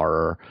gothic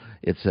horror.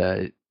 It's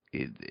the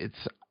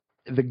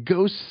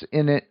ghosts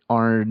in it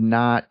are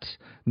not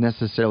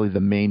necessarily the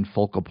main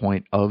focal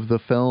point of the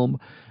film.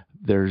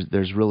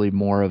 There's really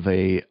more of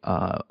a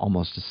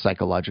almost a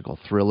psychological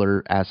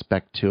thriller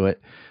aspect to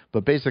it.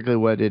 But basically,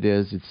 what it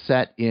is, it's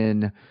set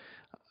in.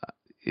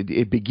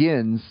 It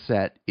begins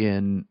set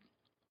in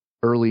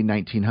early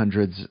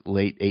 1900s,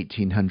 late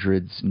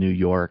 1800s New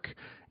York,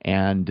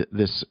 and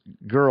this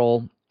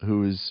girl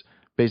who's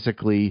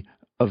basically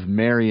of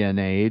Marian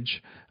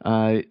age.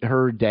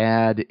 Her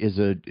dad is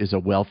a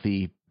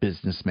wealthy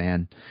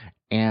businessman,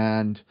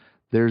 and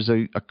there's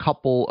a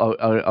couple,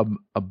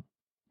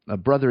 a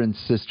brother and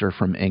sister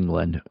from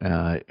England.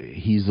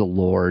 He's a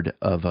lord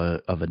of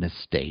an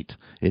estate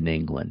in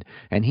England,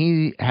 and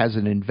he has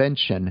an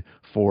invention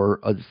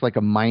it's like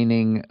a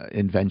mining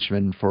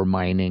invention for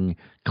mining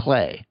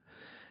clay,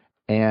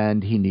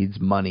 and he needs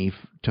money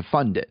to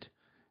fund it.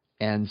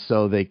 And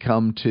so they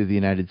come to the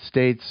United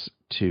States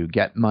to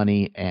get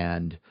money,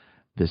 and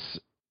this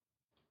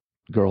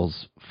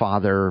girl's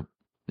father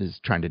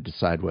is trying to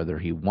decide whether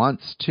he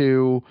wants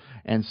to.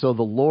 And so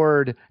the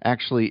Lord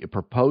actually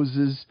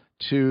proposes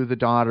to the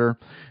daughter.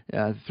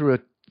 Through a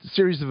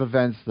series of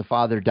events, the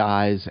father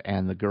dies,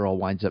 and the girl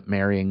winds up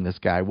marrying this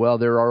guy. Well,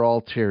 there are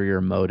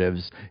ulterior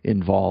motives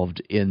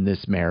involved in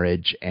this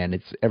marriage, and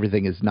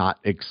everything is not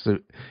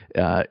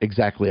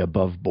exactly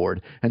above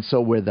board. And so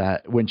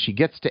when she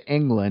gets to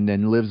England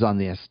and lives on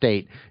the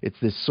estate, it's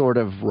this sort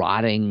of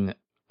rotting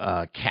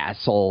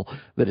castle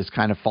that is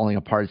kind of falling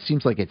apart. It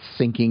seems like it's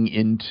sinking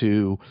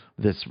into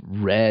this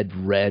red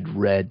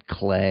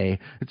clay.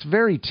 It's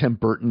very Tim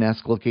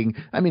Burton-esque looking.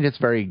 I mean, it's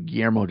very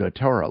Guillermo del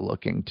Toro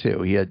looking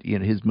too. He had,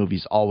 his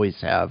movies always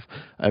have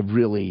a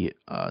really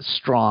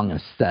strong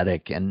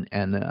aesthetic and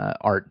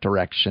art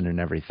direction and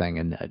everything.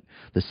 And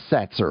the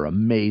sets are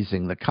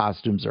amazing. The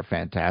costumes are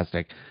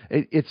fantastic.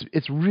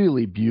 It's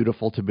really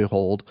beautiful to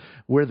behold.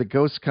 Where the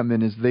ghosts come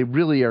in is they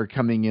really are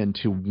coming in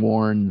to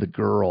warn the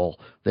girl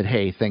that,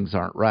 hey, things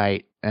aren't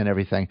right and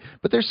everything.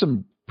 But there's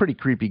some pretty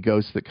creepy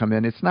ghosts that come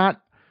in. It's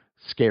not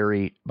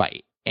scary by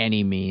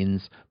any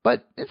means,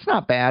 but it's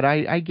not bad.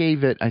 I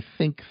gave it, I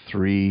think,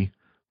 3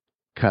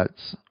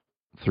 cuts,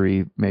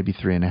 maybe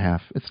 3.5.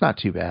 It's not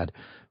too bad.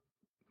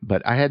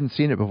 but I hadn't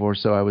seen it before,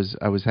 so I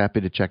was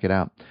happy to check it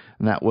out.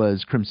 And that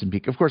was Crimson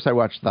Peak. Of course, I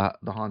watched the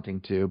Haunting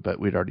too, but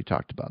we'd already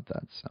talked about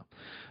that.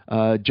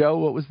 So, Joe,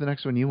 what was the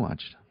next one you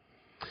watched?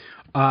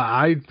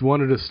 I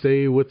wanted to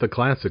stay with the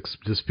classics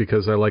just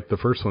because I like the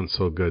first one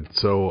so good.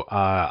 So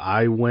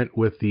I went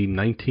with the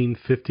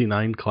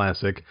 1959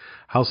 classic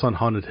House on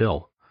Haunted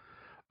Hill.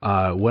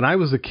 When I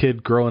was a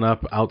kid growing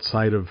up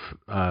outside of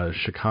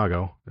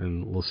Chicago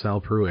in LaSalle,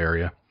 Peru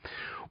area,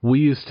 we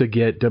used to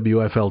get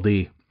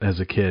WFLD as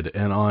a kid.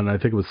 And on, I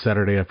think it was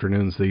Saturday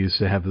afternoons, they used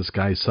to have this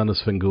guy, Son of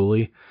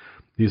Svengoolie.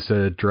 He used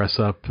to dress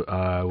up with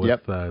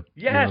hell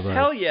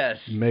yes,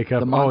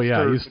 makeup.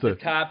 I used to the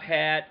top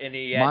hat, and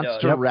he had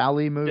Monster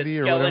Rally movie the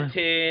or whatever.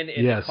 skeleton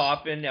in the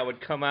coffin that would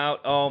come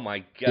out. Oh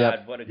my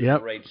God, what a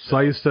great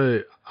show!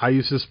 So I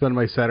used to spend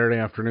my Saturday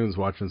afternoons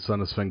watching Son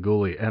of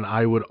Svengoolie, and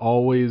I would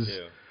always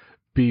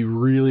be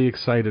really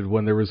excited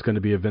when there was going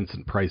to be a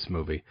Vincent Price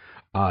movie.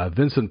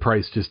 Vincent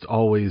Price just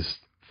always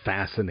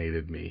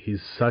fascinated me.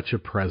 He's such a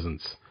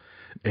presence,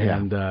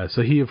 and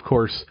so he, of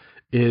course,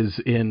 is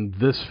in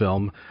this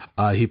film.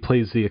 He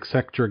plays the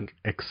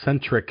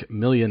eccentric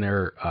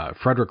millionaire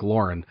Frederick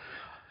Loren.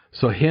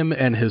 So him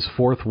and his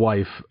fourth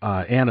wife,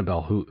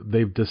 Annabelle, who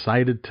they've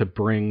decided to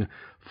bring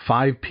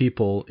 5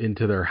 people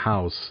into their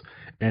house,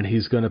 and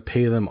he's going to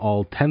pay them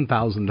all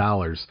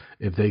 $10,000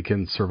 if they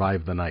can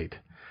survive the night.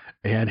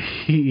 And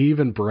he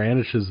even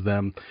brandishes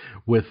them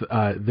with,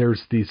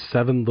 there's these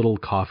 7 little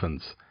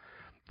coffins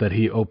that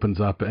he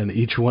opens up, and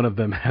each one of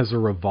them has a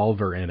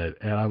revolver in it.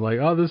 And I'm like,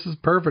 oh, this is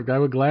perfect. I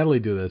would gladly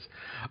do this.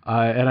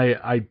 And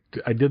I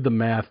did the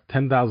math.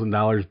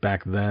 $10,000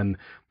 back then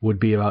would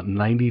be about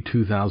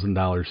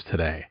 $92,000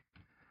 today.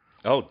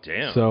 Oh,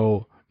 damn.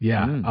 So,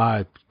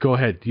 go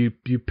ahead. You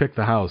pick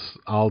the house.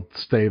 I'll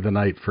stay the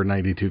night for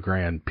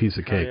 $92,000. Piece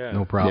of cake.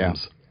 No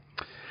problems.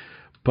 Yeah.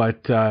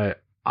 But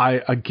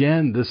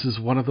again, this is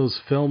one of those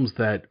films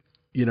that,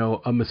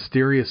 a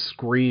mysterious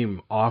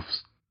scream off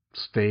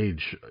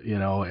stage,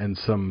 and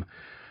some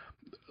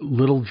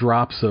little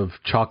drops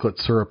of chocolate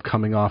syrup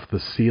coming off the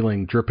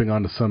ceiling, dripping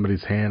onto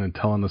somebody's hand and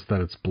telling us that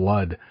it's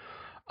blood.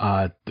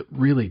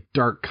 Really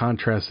dark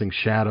contrasting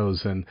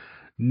shadows and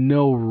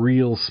no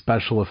real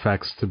special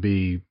effects to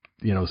be,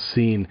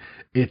 seen.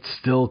 It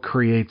still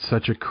creates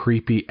such a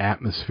creepy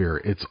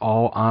atmosphere. It's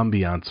all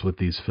ambiance with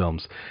these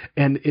films.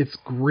 And it's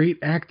great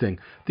acting.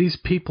 These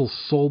people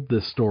sold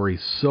this story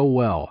so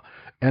well.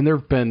 And there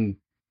have been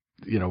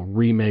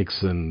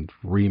remakes and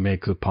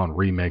remakes upon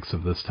remakes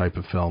of this type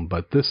of film,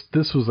 but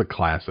this was a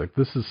classic.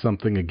 This is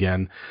something,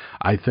 again,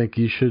 I think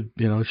you should,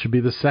 it should be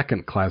the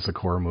second classic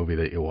horror movie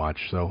that you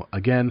watch. So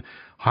again,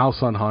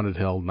 House on Haunted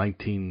Hill,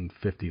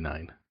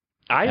 1959.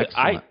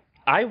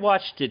 I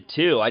watched it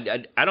too. I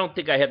don't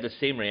think I had the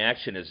same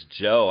reaction as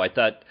Joe.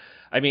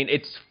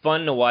 It's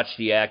fun to watch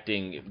the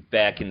acting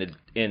back in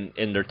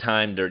their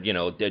time.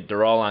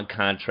 They're all on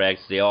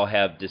contracts. They all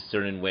have this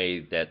certain way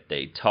that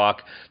they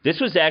talk. This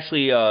was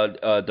actually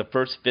the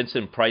first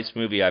Vincent Price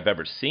movie I've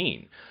ever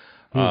seen.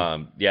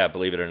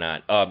 Believe it or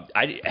not.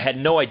 I had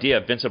no idea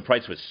Vincent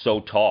Price was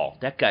so tall.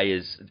 That guy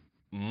is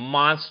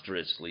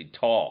monstrously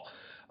tall.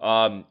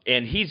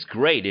 And he's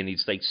great, and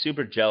he's like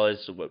super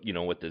jealous,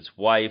 with his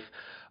wife.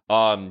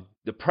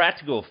 The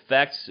practical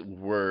effects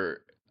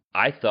were,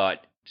 I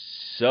thought,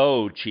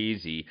 so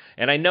cheesy.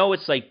 And I know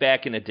it's like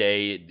back in the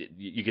day,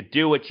 you could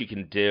do what you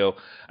can do.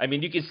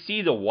 You can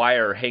see the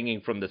wire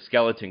hanging from the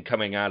skeleton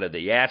coming out of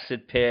the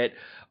acid pit.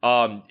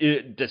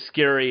 The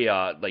scary,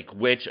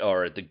 witch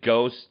or the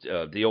ghost,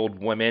 the old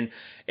woman.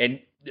 And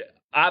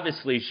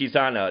obviously she's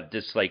on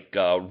this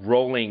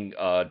rolling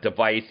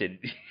device, and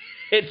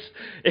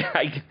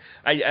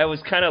I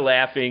was kind of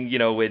laughing,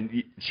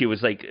 when she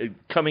was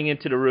coming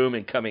into the room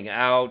and coming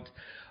out.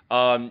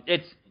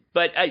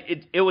 But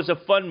it was a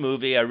fun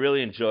movie. I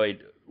really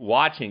enjoyed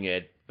watching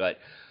it. But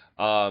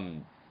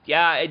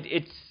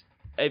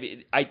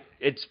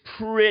it's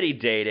pretty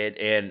dated,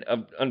 and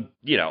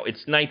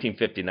it's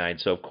 1959,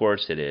 so of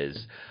course it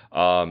is.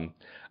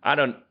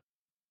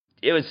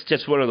 It was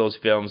just one of those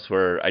films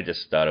where I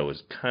just thought it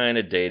was kind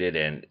of dated,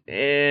 and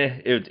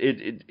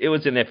it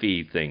was an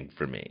iffy thing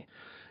for me.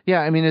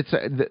 Yeah, it's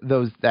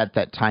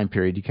that time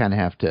period. You kind of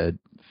have to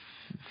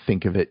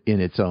think of it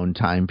in its own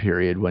time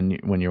period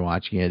when you're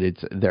watching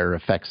it. Their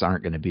effects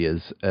aren't going to be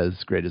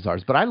as great as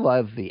ours. But I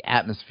love the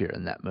atmosphere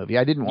in that movie.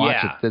 I didn't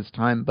watch it this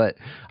time, but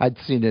I'd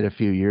seen it a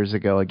few years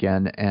ago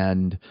again,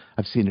 and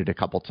I've seen it a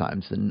couple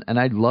times, and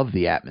I love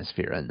the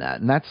atmosphere in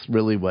that. And that's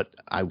really what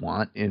I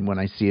want. And when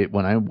I see it,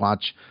 when I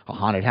watch a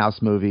haunted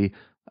house movie,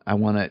 I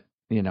want it.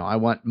 I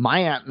want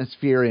my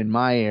atmosphere in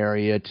my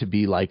area to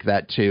be like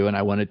that too, and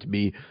I want it to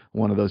be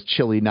one of those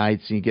chilly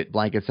nights and you get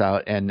blankets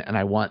out, and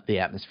I want the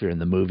atmosphere in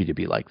the movie to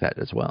be like that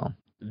as well.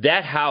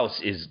 That house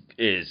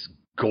is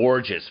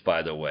gorgeous,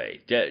 by the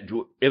way.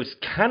 It was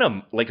kind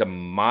of like a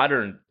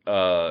modern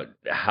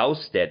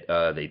house that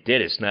they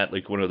did. It's not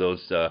like one of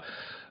those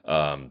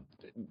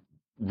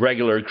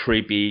regular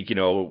creepy,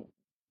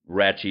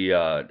 ratchy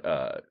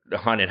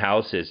haunted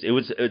houses. It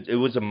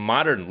was a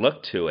modern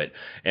look to it,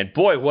 and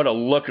boy, what a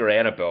looker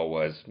Annabelle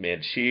was,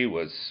 man! She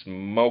was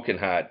smoking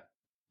hot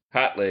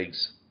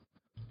legs.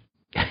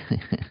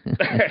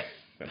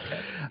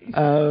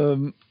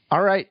 All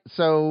right,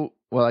 so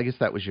well, I guess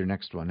that was your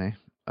next one, eh?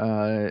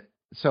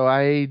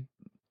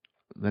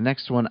 The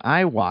next one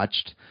I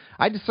watched,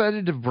 I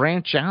decided to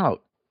branch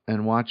out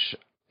and watch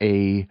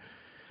a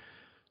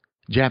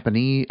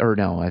Japanese, or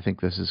no, I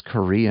think this is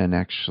Korean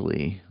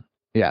actually.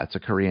 Yeah, it's a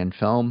Korean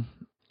film.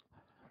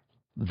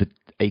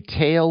 A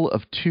Tale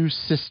of Two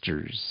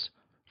Sisters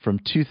from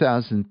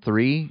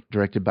 2003,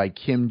 directed by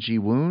Kim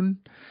Ji-woon.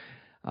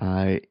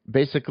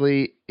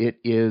 Basically, it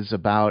is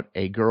about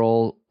a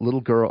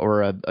little girl,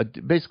 or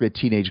basically a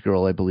teenage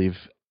girl, I believe.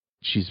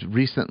 She's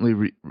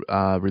recently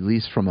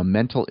released from a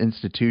mental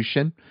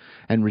institution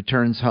and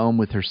returns home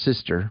with her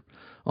sister,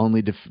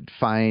 only to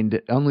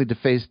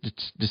face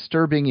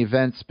disturbing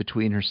events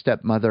between her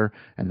stepmother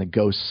and the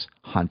ghosts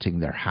haunting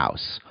their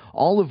house,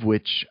 all of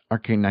which are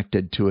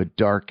connected to a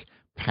dark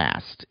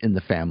past in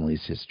the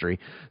family's history.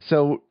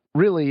 So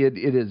really, it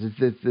is.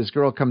 This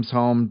girl comes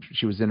home.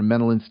 She was in a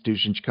mental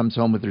institution. She comes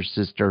home with her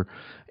sister,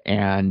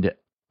 and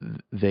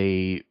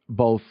they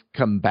both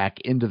come back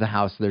into the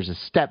house. There's a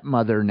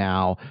stepmother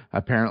now.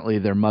 Apparently,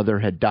 their mother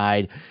had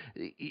died.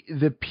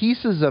 The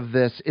pieces of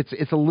this,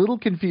 it's a little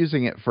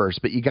confusing at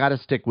first, but you got to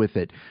stick with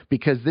it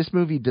because this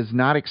movie does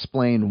not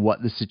explain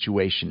what the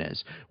situation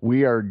is.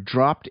 We are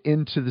dropped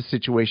into the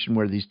situation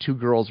where these two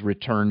girls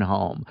return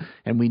home,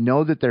 and we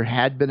know that there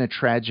had been a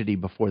tragedy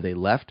before they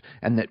left,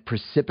 and that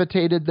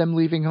precipitated them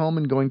leaving home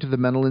and going to the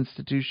mental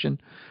institution,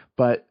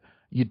 but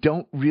you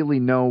don't really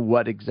know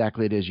what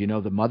exactly it is. You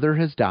know the mother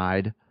has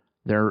died,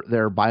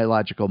 their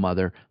biological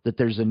mother, that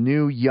there's a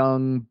new,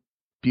 young,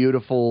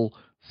 beautiful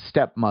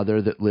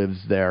stepmother that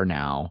lives there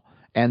now,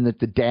 and that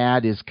the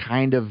dad is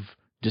kind of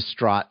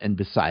distraught and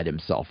beside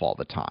himself all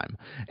the time.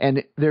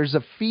 And there's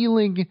a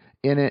feeling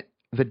in it.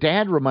 The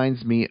dad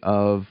reminds me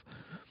of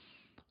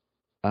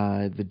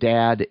the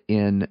dad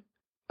in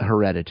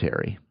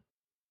Hereditary.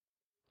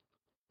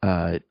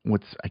 For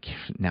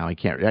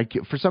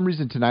some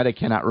reason tonight I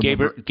cannot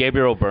remember.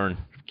 Gabriel Byrne.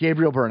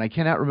 Gabriel Byrne. I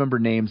cannot remember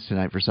names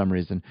tonight for some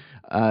reason.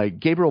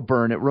 Gabriel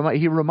Byrne.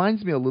 He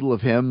reminds me a little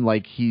of him.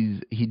 Like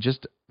he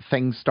just,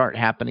 things start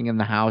happening in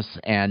the house,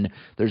 and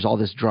there's all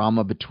this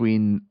drama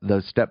between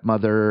the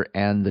stepmother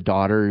and the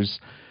daughters,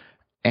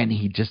 and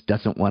he just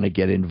doesn't want to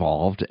get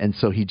involved, and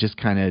so he just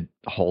kind of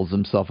holds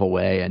himself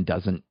away and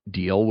doesn't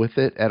deal with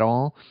it at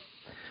all.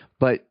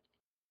 But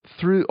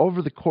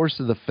over the course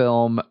of the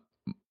film,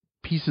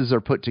 pieces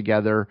are put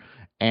together,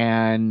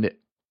 and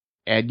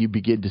you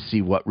begin to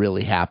see what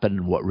really happened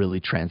and what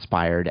really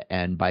transpired.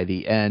 And by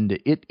the end,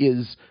 it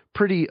is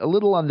a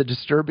little on the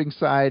disturbing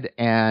side,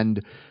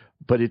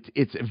 but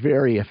it's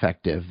very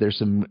effective. There's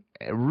some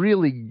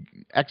really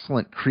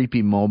excellent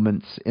creepy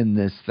moments in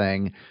this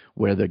thing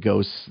where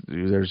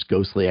there's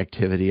ghostly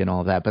activity and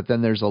all that. But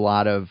then there's a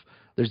lot.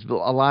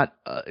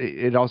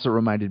 It also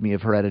reminded me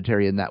of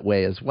Hereditary in that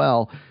way as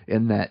well,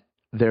 in that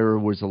there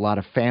was a lot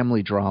of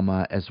family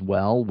drama as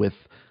well, with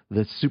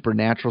the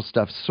supernatural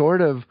stuff sort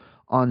of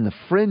on the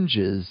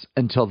fringes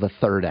until the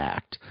third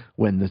act,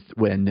 when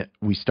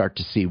we start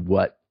to see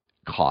what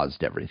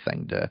caused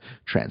everything to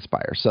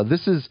transpire. So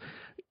this is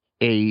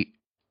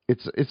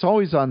it's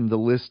always on the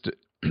list,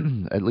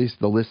 at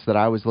least the list that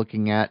I was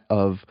looking at,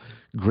 of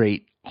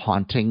great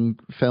haunting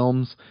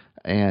films,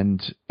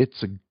 and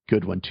it's a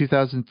good one.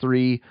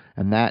 2003,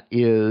 and that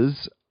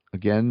is,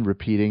 again,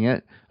 repeating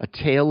it, A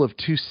Tale of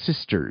Two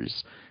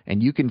Sisters.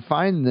 And you can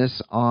find this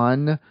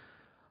on,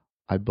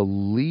 I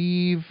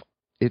believe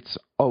it's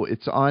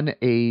on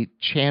a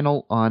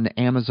channel on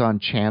Amazon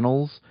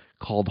Channels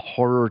called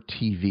Horror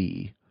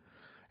TV.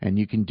 And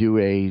you can do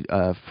a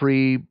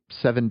free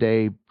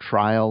 7-day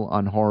trial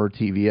on Horror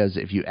TV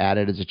if you add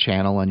it as a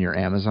channel on your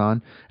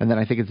Amazon. And then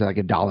I think it's like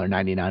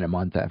 $1.99 a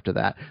month after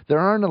that.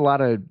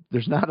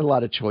 There's not a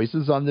lot of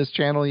choices on this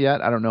channel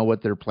yet. I don't know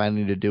what they're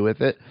planning to do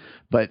with it,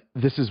 but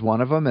this is one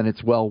of them, and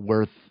it's well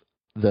worth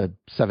the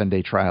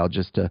 7-day trial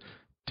just to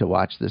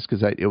watch this,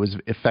 because it was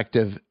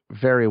effective,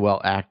 very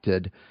well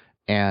acted,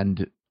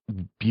 and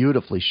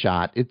beautifully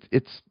shot.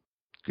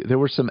 There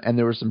were some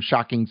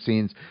shocking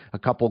scenes, a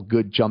couple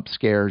good jump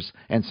scares,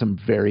 and some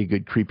very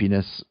good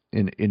creepiness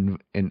in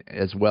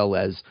as well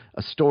as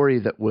a story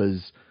that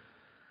was.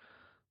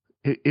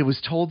 It was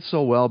told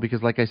so well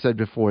because, like I said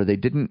before, they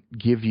didn't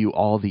give you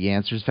all the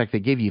answers. In fact, they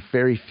gave you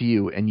very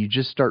few, and you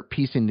just start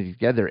piecing it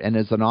together. And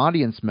as an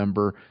audience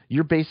member,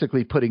 you're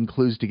basically putting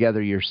clues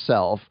together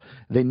yourself.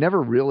 They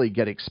never really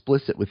get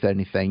explicit with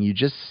anything. You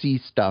just see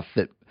stuff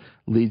that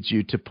leads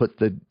you to put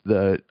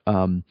to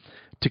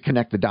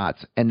connect the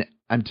dots. And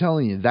I'm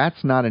telling you,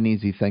 that's not an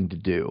easy thing to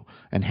do,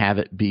 and have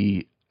it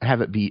be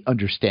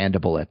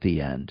understandable at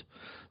the end.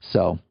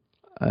 So.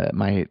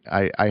 I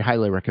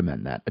highly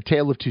recommend that. A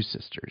Tale of Two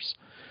Sisters.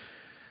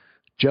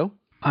 Joe?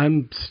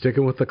 I'm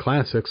sticking with the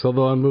classics,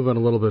 although I'm moving a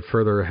little bit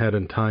further ahead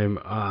in time.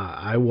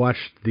 I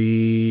watched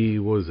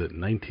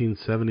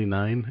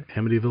 1979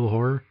 Amityville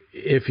Horror?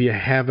 if you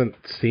haven't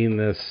seen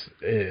this,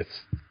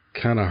 it's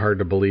kind of hard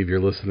to believe you're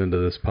listening to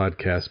this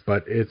podcast,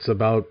 but it's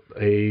about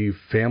a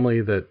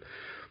family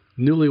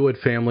newlywed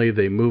family.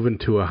 They move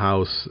into a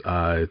house.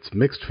 It's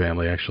mixed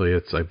family, actually.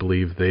 I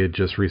believe they had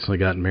just recently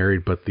gotten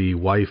married, but the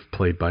wife,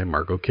 played by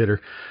Margot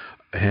Kidder,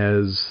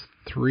 has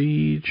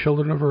 3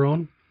 children of her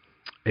own,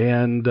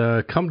 and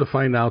come to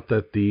find out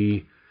that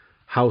the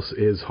house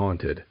is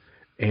haunted.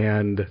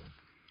 And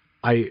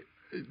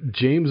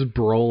James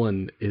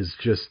Brolin is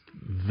just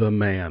the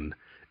man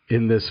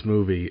in this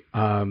movie.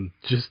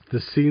 Just the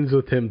scenes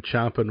with him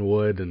chopping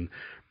wood and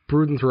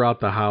brooding throughout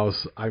the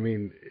house. I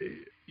mean,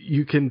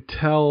 you can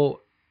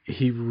tell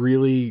he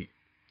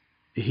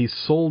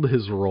sold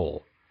his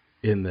role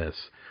in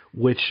this,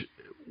 which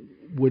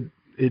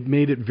it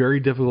made it very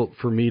difficult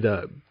for me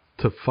to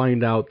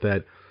find out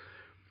that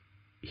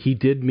he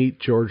did meet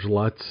George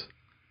Lutz,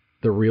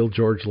 the real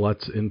George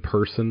Lutz, in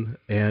person,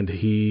 and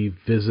he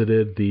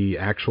visited the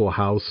actual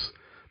house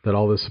that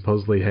all this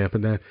supposedly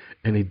happened at,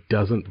 and he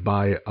doesn't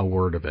buy a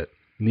word of it.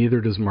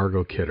 Neither does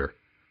Margot Kidder.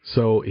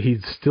 So he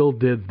still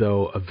did,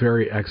 though, a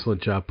very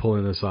excellent job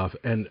pulling this off.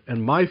 And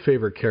my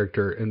favorite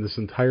character in this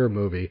entire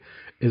movie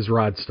is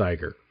Rod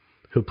Steiger,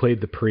 who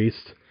played the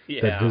priest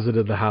that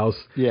visited the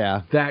house.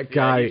 Yeah. That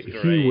guy,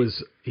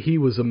 he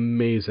was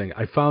amazing.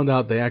 I found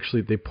out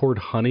they poured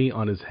honey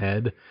on his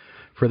head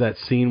for that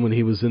scene when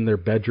he was in their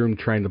bedroom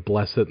trying to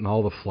bless it and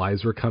all the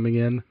flies were coming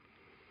in.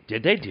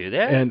 Did they do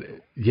that?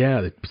 And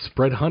yeah, they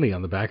spread honey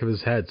on the back of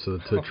his head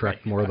to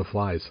attract more of the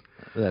flies.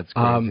 That's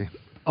crazy.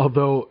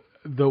 Although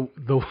the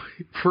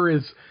for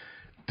his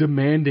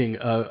demanding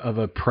of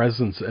a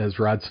presence as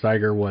Rod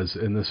Steiger was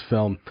in this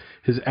film,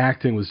 his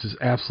acting was just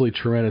absolutely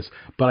tremendous.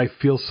 But I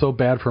feel so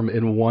bad for him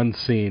in one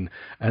scene,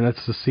 and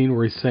that's the scene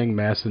where he's saying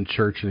mass in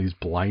church and he's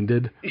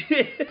blinded.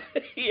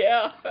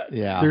 Yeah.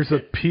 There's a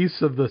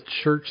piece of the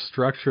church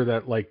structure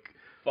that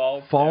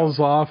falls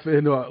off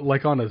into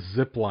on a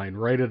zip line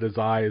right at his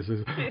eyes.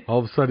 All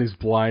of a sudden he's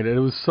blind, and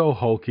it was so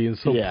hokey and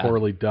so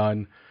poorly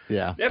done.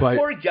 Yeah, that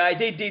poor guy.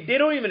 They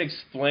don't even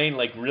explain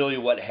really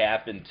what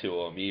happened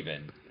to him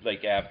even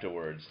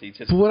afterwards. He's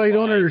just. But what I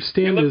don't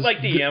understand he looked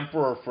like the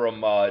Emperor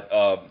from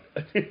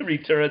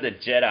Return of the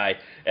Jedi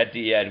at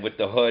the end with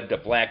the hood, the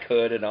black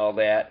hood, and all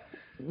that.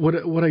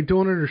 What I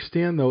don't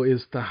understand though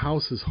is the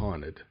house is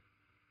haunted.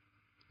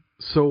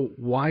 So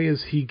why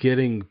is he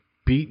getting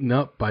beaten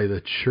up by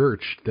the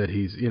church that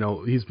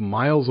he's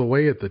miles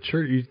away at the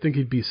church? You'd think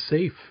he'd be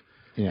safe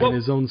in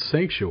his own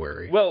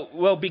sanctuary.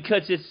 Well,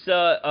 because it's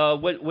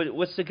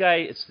what's the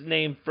guy's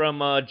name from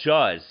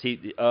Jaws?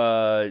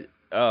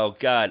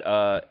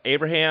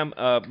 Abraham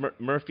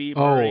Murphy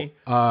Murray.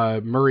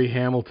 Murray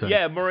Hamilton.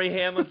 Yeah, Murray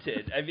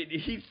Hamilton. I mean,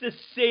 he's the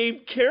same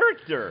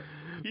character.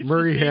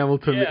 Murray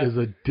Hamilton is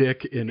a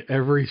dick in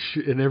every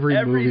movie that he's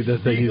in. Every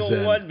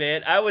single one,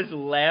 man. I was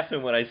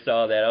laughing when I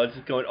saw that. I was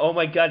just going, "Oh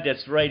my God,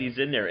 that's right, he's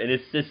in there," and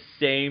it's the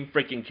same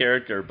freaking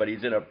character, but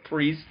he's in a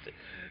priest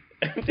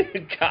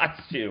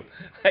costume.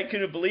 I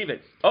couldn't believe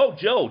it. Oh,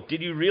 Joe,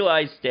 did you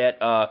realize that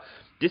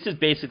this is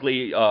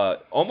basically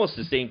almost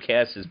the same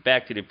cast as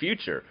Back to the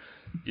Future?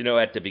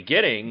 At the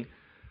beginning,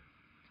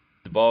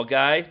 the bald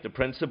guy, the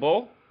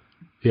principal.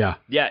 Yeah,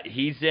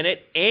 he's in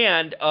it,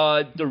 and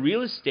the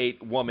real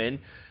estate woman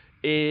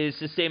is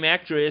the same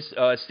actress.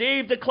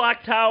 Save the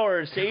clock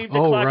tower! Save the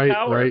clock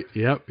tower! Oh, right,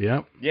 yep.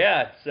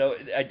 Yeah, so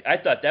I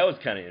thought that was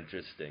kind of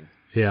interesting.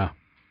 Yeah,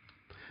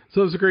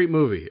 so it was a great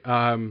movie.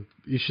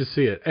 You should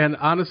see it. And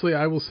honestly,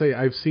 I will say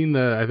I've seen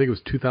I think it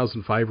was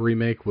 2005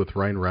 remake with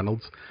Ryan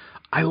Reynolds.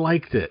 I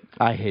liked it.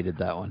 I hated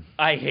that one.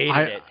 I hated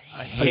it.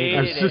 I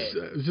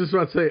was just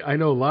about to say, I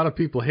know a lot of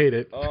people hate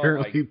it. Oh,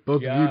 apparently,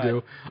 both of you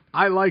do.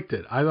 I liked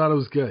it. I thought it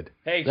was good.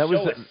 Hey,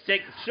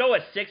 show a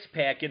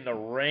six-pack in the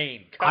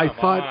rain. Come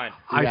on.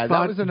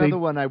 That was another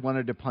one I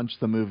wanted to punch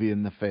the movie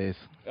in the face.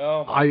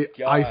 Oh, my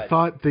God. I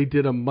thought they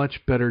did a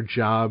much better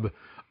job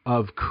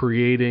of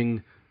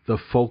creating the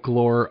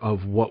folklore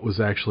of what was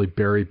actually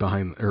buried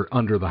behind or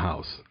under the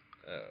house.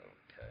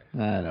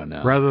 Okay. I don't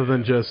know. Rather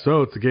than just,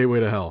 it's a gateway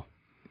to hell.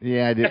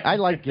 Yeah, I did. I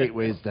like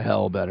Gateways to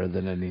Hell better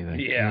than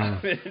anything.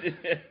 Yeah.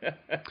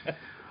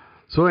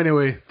 So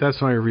anyway, that's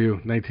my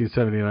review.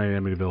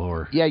 1979 Amityville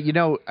Horror. Yeah,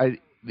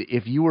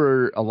 if you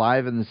were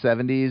alive in the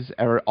 70s,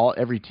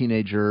 every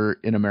teenager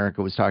in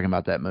America was talking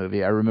about that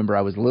movie. I remember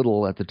I was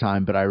little at the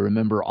time, but I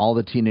remember all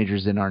the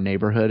teenagers in our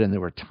neighborhood, and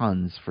there were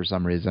tons for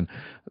some reason.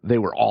 They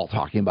were all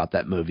talking about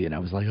that movie, and I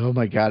was like, oh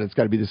my God, it's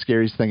got to be the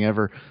scariest thing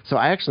ever. So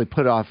I actually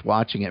put off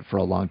watching it for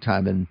a long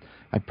time, and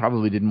I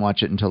probably didn't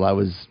watch it until I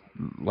was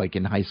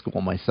in high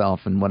school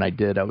myself, and when I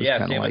did, I was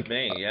kind of like,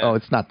 oh,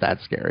 it's not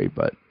that scary,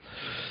 but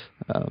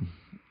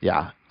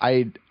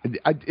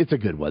it's a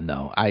good one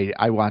though.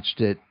 I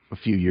watched it a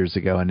few years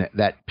ago, and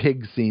that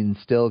pig scene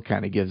still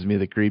kind of gives me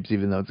the creeps,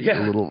 even though it's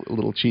a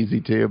little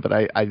cheesy too. But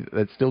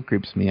that still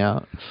creeps me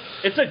out.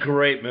 It's a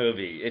great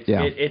movie.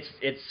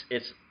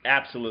 It's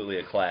absolutely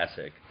a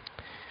classic.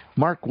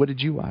 Mark, what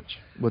did you watch?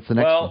 What's the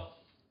next one?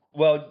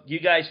 Well, you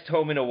guys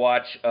told me to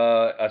watch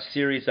a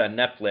series on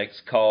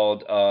Netflix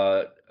called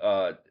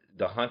The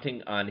The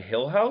Haunting on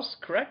Hill House,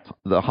 correct?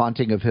 The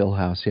Haunting of Hill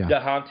House, yeah.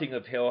 The Haunting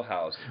of Hill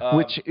House,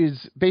 which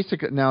is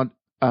basically now.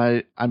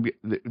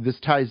 This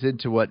ties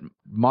into what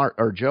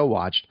Joe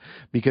watched,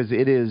 because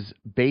it is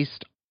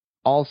based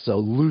also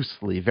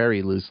loosely,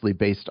 very loosely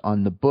based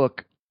on the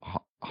book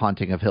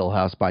Haunting of Hill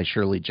House by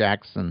Shirley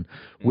Jackson,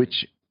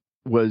 which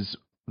was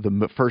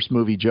the first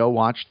movie Joe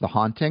watched. The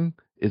Haunting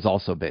is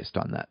also based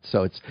on that.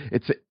 So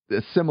it's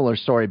a similar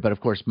story, but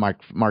of course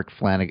Mike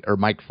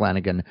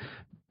Flanagan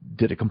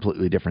did a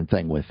completely different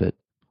thing with it.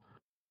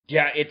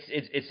 Yeah,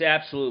 it's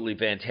absolutely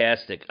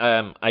fantastic.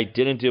 I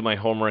didn't do my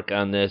homework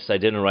on this. I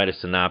didn't write a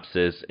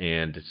synopsis,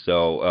 and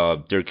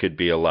so there could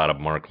be a lot of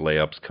Mark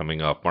layups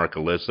coming up.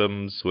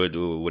 Markalisms, what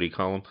do you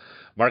call them?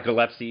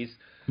 Markalepsies.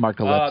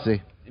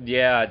 Markalepsy.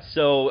 Yeah.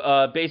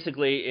 So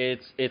basically,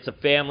 it's a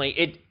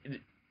family.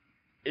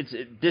 It's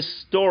this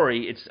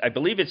story. I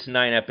believe it's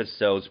 9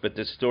 episodes, but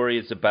this story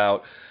is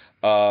about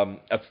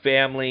a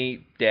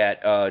family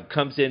that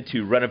comes in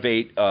to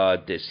renovate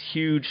this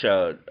huge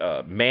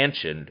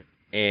mansion.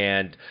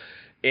 And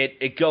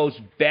it goes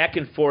back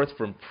and forth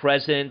from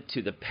present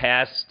to the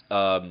past.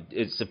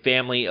 It's a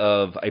family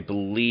of, I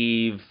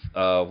believe,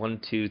 4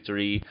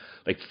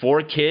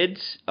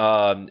 kids. 2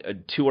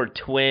 are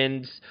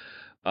twins.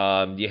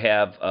 You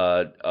have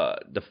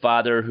the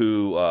father,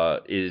 who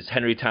is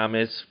Henry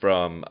Thomas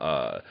from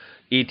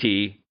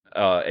E.T.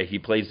 He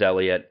plays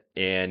Elliot.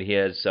 And he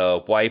has a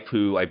wife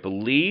who I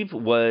believe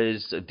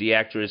was the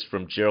actress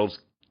from Gerald's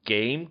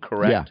Game,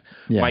 correct?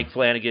 Yeah. Mike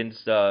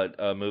Flanagan's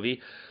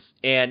movie.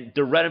 And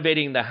they're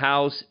renovating the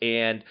house,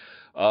 and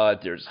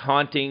there's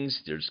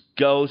hauntings, there's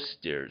ghosts,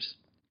 there's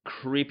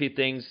creepy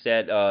things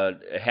that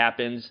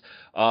happens,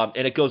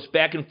 and it goes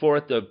back and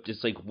forth of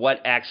just like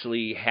what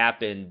actually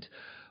happened.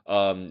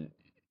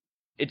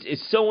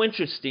 It's so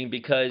interesting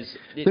because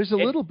there's a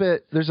little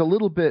bit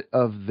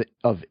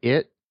of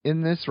it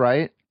in this,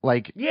 right?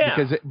 Like, yeah.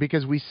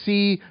 because we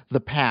see the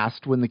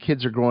past when the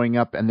kids are growing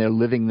up and they're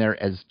living there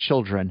as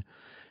children,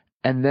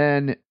 and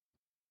then.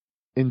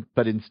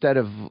 But instead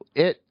of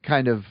it,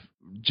 kind of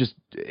just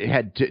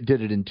did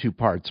it in 2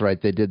 parts,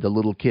 right? They did the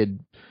little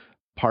kid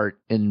part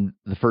in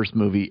the first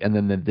movie, and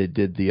then they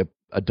did the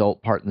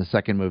adult part in the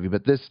second movie.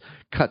 But this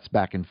cuts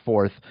back and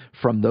forth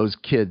from those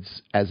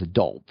kids as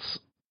adults.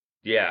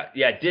 Yeah.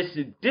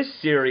 This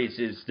series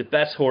is the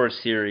best horror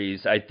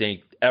series I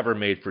think ever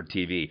made for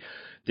TV.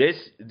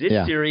 This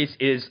series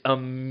is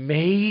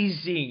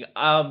amazing.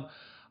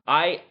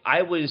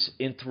 I was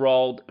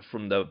enthralled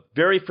from the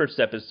very first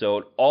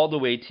episode all the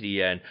way to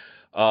the end.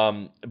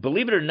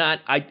 Believe it or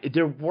not,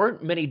 there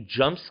weren't many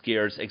jump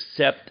scares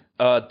except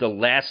the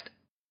last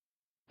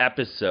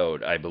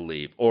episode, I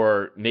believe,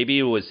 or maybe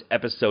it was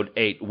episode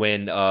 8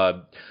 when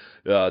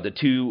the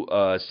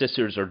 2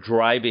 sisters are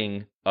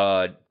driving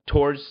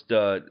towards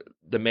the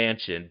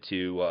mansion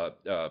to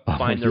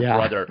find their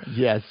brother.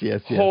 Yes.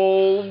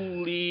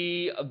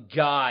 Holy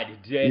God,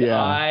 did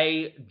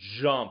I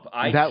jump.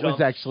 That was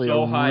actually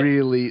so a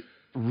really,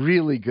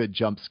 really good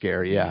jump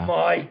scare, yeah.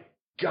 My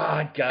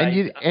God,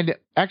 guys. And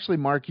actually,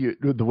 Mark,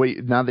 the way,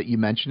 now that you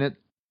mention it,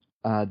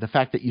 the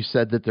fact that you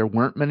said that there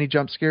weren't many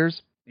jump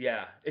scares,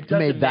 yeah, it doesn't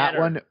made that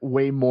matter. one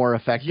way more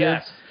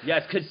effective.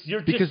 Yes, because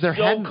you're just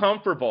so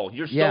comfortable.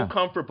 You're so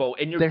comfortable,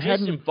 and you're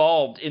just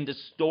involved in the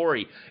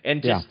story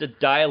and just the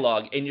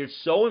dialogue, and you're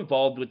so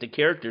involved with the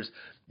characters,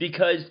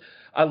 because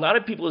a lot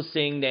of people are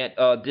saying that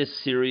this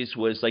series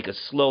was like a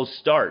slow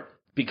start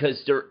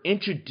because they're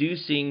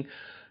introducing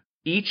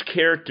each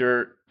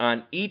character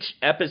on each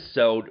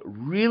episode,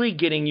 really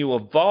getting you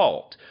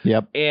involved.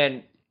 Yep.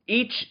 And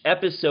each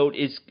episode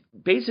is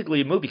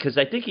basically a movie, because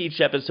I think each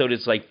episode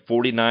is like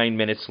 49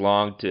 minutes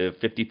long to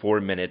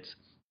 54 minutes.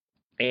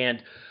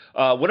 And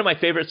one of my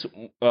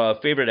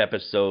favorite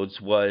episodes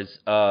was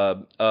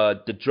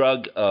the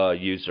drug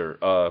user.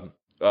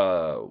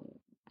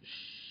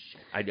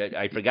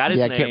 I forgot his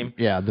name.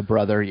 The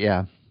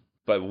brother,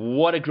 But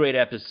what a great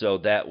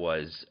episode that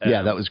was.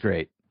 That was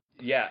great.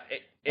 Yeah.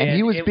 And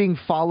he was being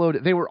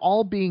followed. They were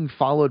all being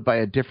followed by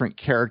a different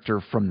character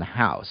from the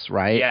house,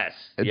 right? Yes.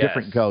 A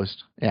different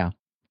ghost. Yeah.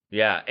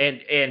 Yeah.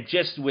 And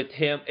just with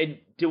him, and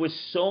there was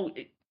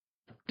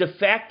the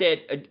fact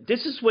that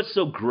this is what's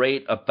so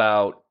great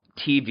about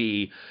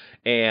TV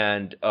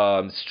and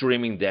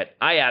streaming that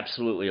I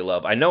absolutely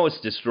love. I know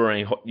it's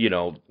destroying,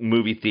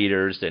 movie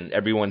theaters and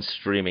everyone's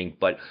streaming,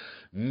 but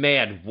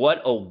man,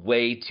 what a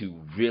way to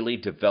really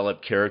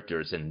develop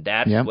characters. And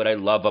that's what I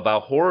love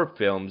about horror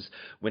films,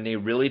 when they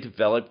really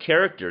develop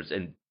characters.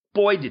 And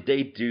boy, did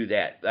they do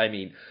that. I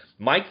mean,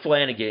 Mike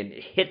Flanagan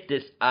hit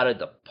this out of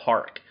the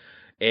park.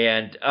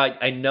 And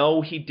I know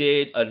he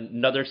did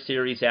another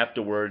series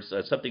afterwards,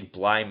 something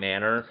Bly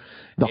Manor.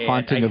 The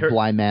Haunting of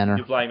Bly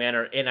Manor. Bly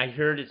Manor. And I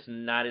heard it's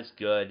not as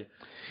good.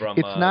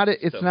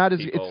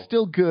 It's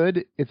still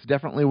good. It's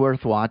definitely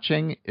worth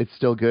watching. It's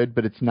still good,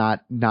 but it's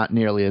not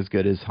nearly as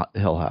good as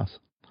Hill House.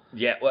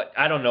 Yeah, well,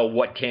 I don't know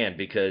what can,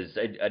 because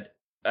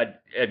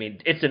I mean,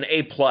 it's an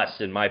A+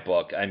 in my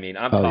book. I mean,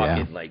 I'm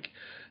talking like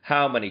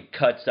how many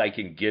cuts I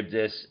can give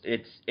this.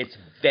 It's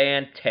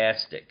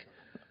fantastic.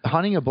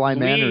 Haunting of Bly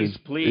Manor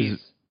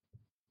Please.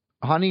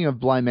 Haunting of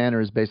Bly Manor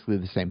is basically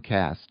the same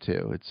cast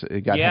too.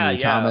 It got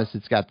Henry Thomas.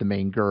 It's got the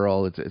main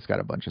girl. It's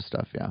got a bunch of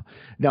stuff. Yeah.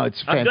 No, it's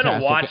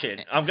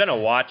fantastic. I'm gonna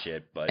watch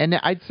it. But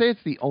I'd say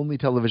it's the only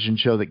television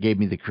show that gave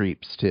me the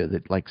creeps too.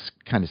 That like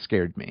kind of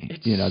scared me.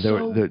 It's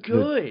so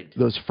good.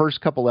 Those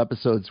first couple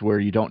episodes where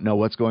you don't know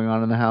what's going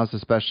on in the house,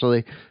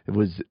 especially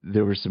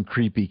there were some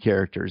creepy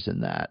characters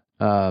in that.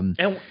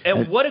 And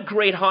what a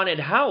great haunted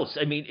house.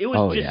 I mean, it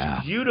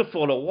was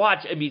beautiful to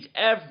watch. I mean,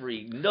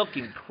 every nook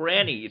and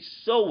cranny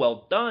is so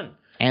well done.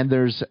 And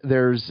there's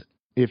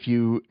if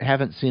you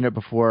haven't seen it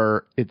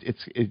before,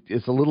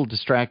 it's a little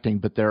distracting,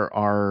 but there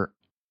are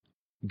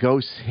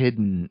ghosts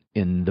hidden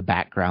in the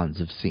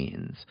backgrounds of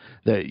scenes.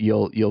 That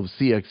you'll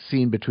see a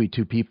scene between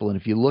two people, and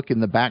if you look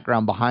in the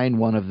background behind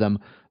one of them,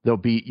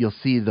 you'll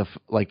see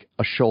like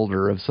a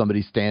shoulder of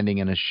somebody standing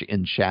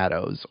in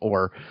shadows,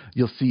 or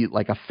you'll see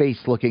like a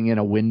face looking in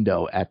a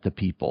window at the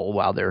people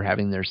while they're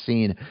having their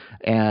scene.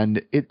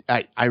 And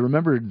I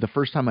remember the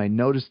first time I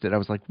noticed it, I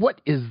was like,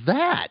 "What is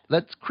that?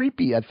 That's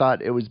creepy." I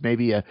thought it was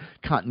maybe a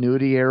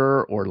continuity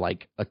error or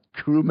like a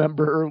crew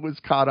member was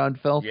caught on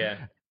film. Yeah.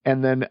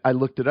 And then I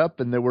looked it up,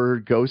 and there were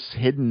ghosts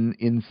hidden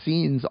in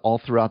scenes all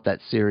throughout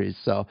that series.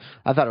 So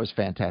I thought it was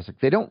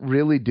fantastic. They don't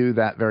really do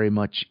that very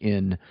much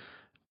in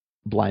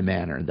Bly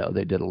Manor, though.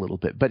 They did a little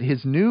bit. But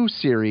his new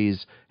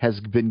series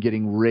has been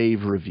getting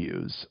rave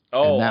reviews.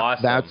 Oh,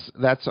 awesome.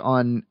 That's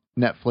on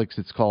Netflix.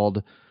 It's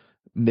called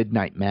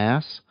Midnight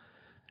Mass.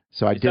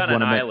 So it's on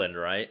an island,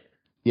 right?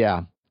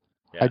 Yeah.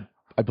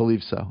 I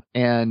believe so.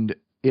 And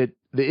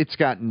it's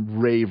gotten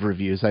rave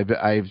reviews. I've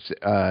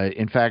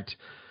in fact,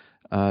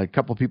 a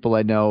couple of people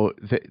I know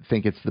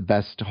think it's the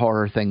best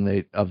horror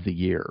thing of the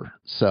year.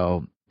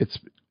 So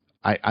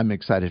I'm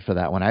excited for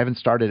that one. I haven't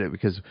started it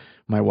because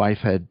my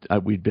wife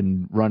we'd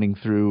been running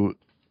through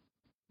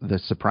The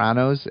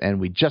Sopranos, and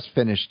we just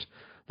finished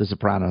The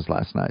Sopranos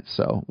last night.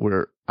 So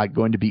we're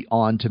going to be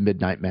on to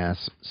Midnight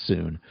Mass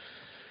soon.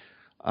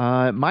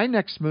 My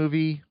next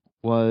movie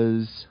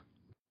was...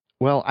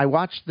 Well, I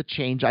watched The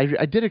Change. I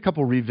did a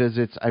couple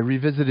revisits. I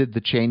revisited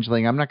The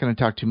Changeling. I'm not going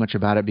to talk too much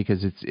about it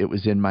because it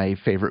was in my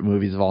favorite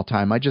movies of all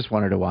time. I just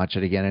wanted to watch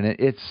it again, and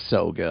it's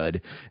so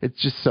good.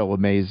 It's just so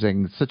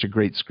amazing. It's such a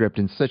great script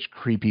and such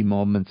creepy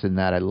moments in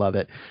that. I love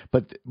it.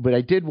 But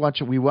I did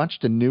watch it. We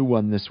watched a new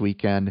one this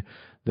weekend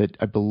that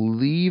I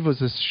believe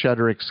was a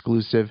Shudder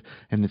exclusive,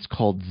 and it's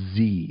called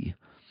Z.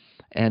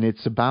 And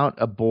it's about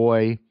a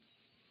boy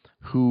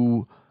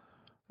who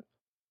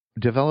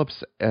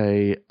develops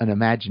an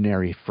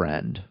imaginary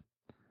friend,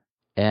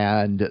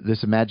 and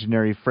this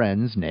imaginary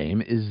friend's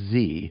name is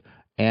Z.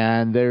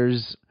 And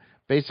there's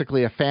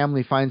basically a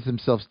family finds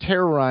themselves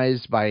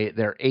terrorized by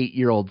their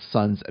 8-year-old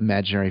son's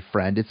imaginary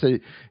friend.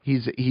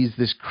 He's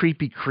this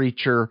creepy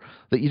creature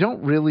that you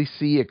don't really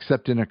see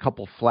except in a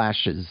couple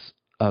flashes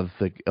of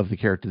the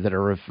character that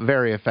are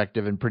very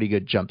effective and pretty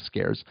good jump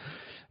scares.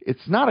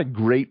 It's not a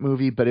great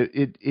movie, but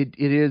it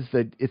is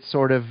that it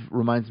sort of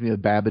reminds me of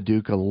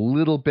Babadook a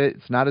little bit.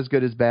 It's not as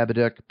good as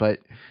Babadook, but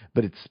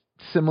it's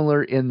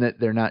similar in that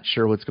they're not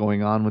sure what's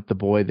going on with the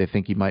boy. They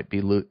think he might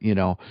be,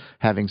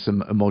 having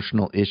some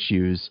emotional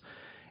issues.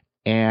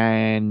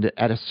 And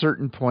at a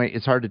certain point,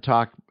 it's hard to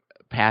talk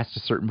past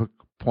a certain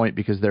point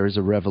because there is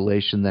a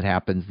revelation that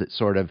happens that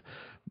sort of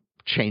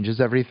changes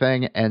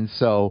everything. And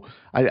so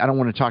I don't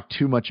want to talk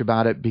too much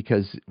about it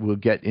because we'll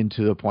get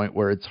into the point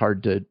where it's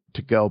hard to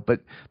go.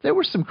 But there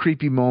were some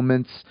creepy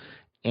moments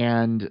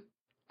and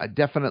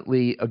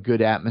definitely a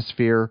good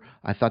atmosphere.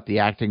 I thought the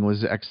acting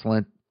was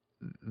excellent.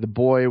 The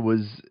boy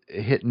was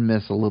hit and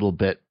miss a little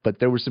bit, but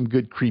there were some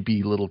good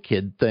creepy little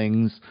kid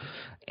things.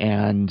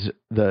 And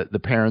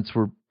the parents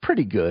were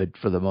pretty good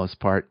for the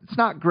most part. It's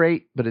not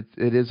great, but it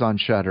is on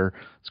Shudder.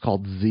 It's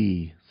called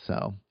Z.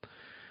 So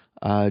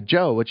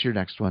Joe, what's your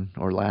next one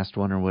or last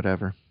one or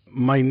whatever?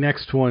 My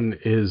next one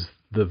is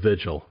The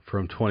Vigil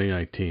from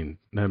 2019.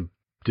 Now,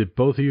 did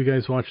both of you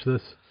guys watch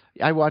this?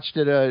 I watched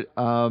it a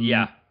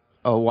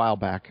while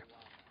back.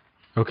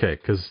 Okay,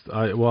 because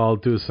I'll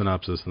do a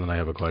synopsis and then I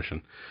have a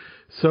question.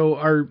 So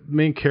our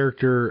main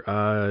character,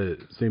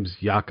 his name's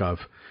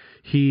Yakov.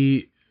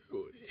 He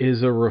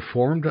is a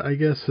reformed, I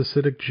guess,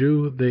 Hasidic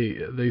Jew.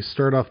 They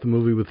start off the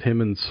movie with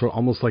him in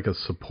almost like a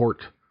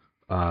support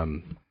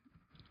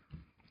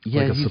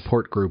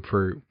support group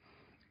for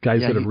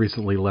guys that have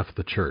recently left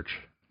the church.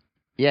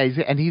 Yeah,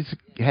 he's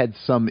had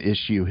some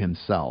issue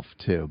himself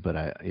too,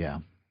 but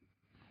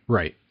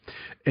right.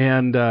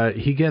 And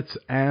he gets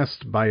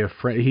asked by a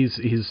friend.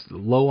 He's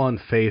low on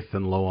faith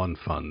and low on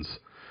funds,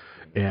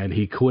 and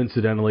he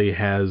coincidentally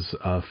has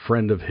a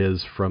friend of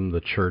his from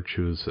the church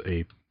who's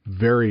a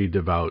very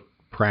devout,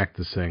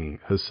 practicing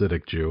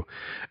Hasidic Jew.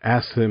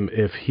 Asks him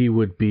if he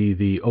would be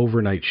the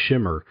overnight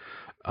shimmer.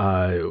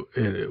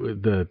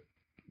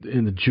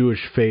 In the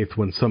Jewish faith,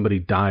 when somebody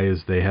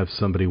dies, they have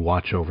somebody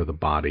watch over the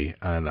body,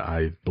 and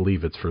I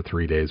believe it's for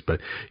 3 days, but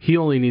he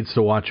only needs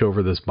to watch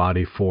over this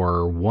body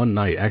for one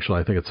night. Actually,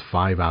 I think it's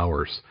 5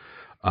 hours,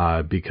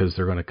 because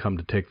they're going to come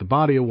to take the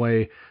body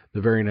away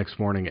the very next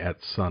morning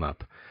at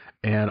sunup.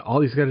 and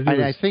all he's got to do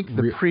And is... I think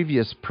the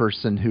previous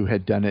person who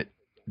had done it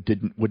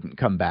wouldn't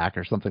come back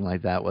or something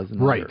like that,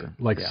 wasn't it? Right,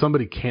 like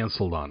somebody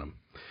canceled on him.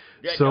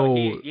 Yeah, so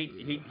no,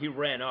 he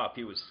ran off.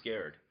 He was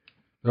scared.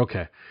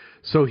 Okay,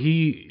 so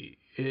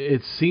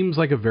it seems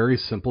like a very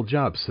simple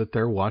job. Sit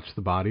there, watch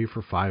the body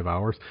for 5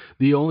 hours.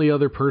 The only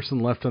other person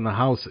left in the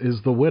house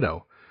is the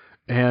widow.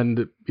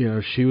 And,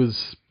 she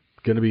was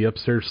going to be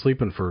upstairs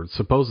sleeping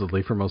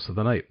supposedly for most of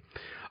the night.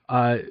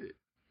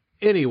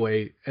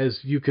 Anyway,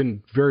 as you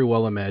can very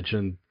well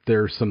imagine,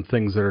 there's some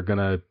things that are going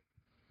to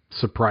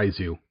surprise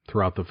you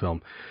throughout the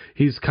film.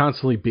 He's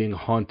constantly being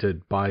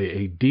haunted by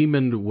a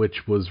demon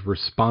which was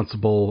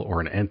responsible,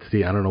 or an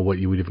entity, I don't know what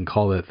you would even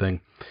call that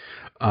thing,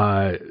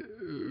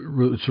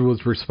 which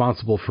was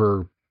responsible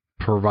for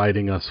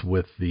providing us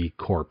with the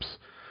corpse,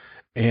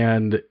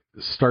 and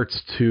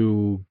starts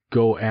to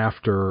go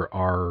after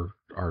our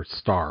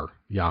star,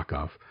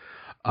 Yakov.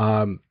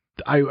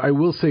 I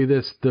will say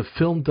this, the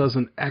film does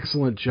an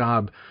excellent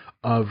job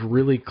of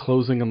really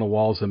closing on the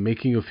walls and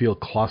making you feel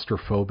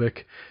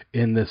claustrophobic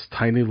in this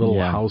tiny little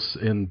house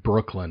in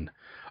Brooklyn.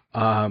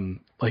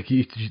 Like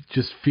you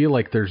just feel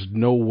like there's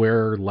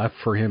nowhere left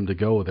for him to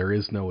go. There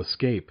is no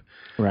escape.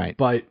 Right.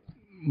 But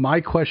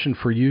my question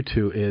for you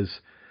two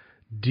is,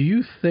 do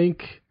you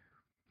think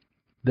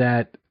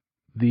that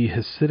the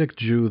Hasidic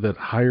Jew that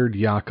hired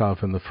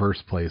Yakov in the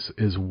first place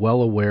is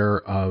well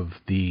aware of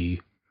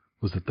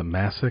was it the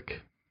Masik?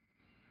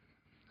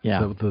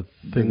 Yeah. The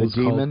thing the was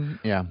demon? called?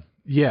 Yeah.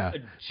 Yeah.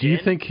 Do you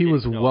think he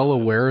was well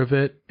aware of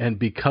it? And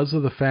because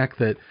of the fact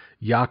that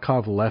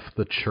Yakov left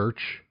the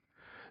church,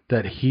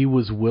 that he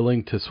was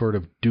willing to sort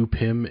of dupe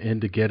him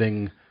into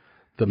getting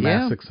the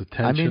Masik's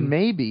attention? I mean,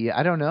 maybe.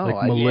 I don't know.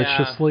 Like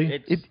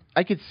maliciously?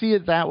 I could see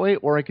it that way,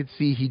 or I could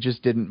see he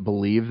just didn't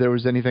believe there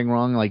was anything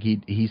wrong. Like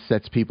he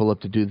sets people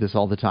up to do this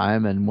all the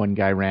time, and one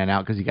guy ran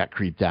out because he got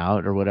creeped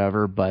out or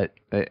whatever. But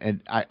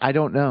I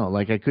don't know.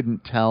 Like I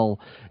couldn't tell.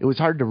 It was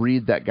hard to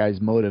read that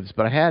guy's motives.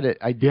 But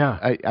I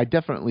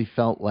definitely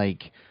felt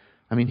like,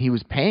 I mean, he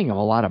was paying him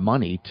a lot of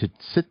money to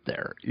sit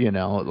there.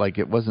 Like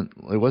it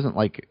wasn't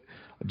like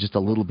just a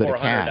little bit of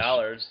cash.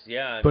 $400,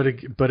 yeah.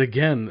 But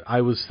again,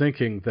 I was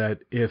thinking that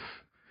if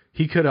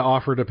he could have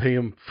offered to pay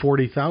him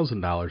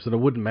 $40,000, and it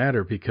wouldn't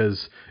matter,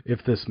 because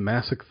if this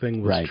Masik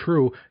thing was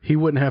true, he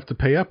wouldn't have to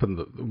pay up by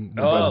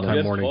the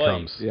time morning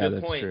comes. Yeah, good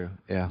that's point. true.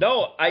 Yeah.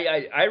 No,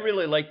 I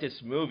really like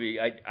this movie.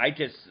 I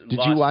just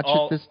did you watch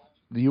it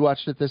You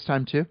watched it this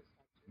time too?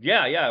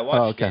 Yeah, I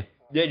watched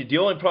it. The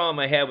only problem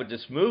I had with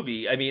this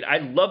movie, I mean, I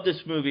love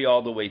this movie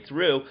all the way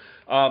through.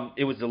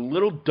 It was a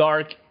little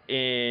dark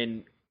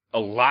in a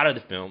lot of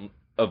the film,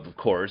 of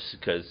course,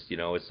 because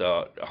it's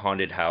a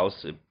haunted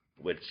house,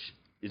 which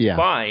is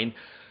fine.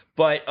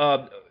 But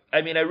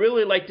I mean, I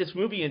really liked this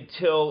movie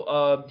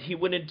until he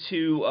went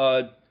into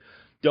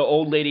the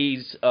old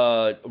lady's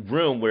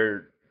room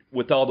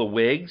with all the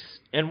wigs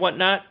and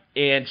whatnot,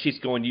 and she's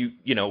going,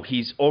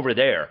 he's over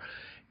there,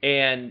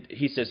 and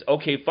he says,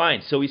 okay,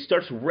 fine. So he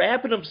starts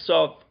wrapping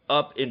himself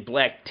up in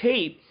black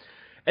tape,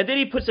 and then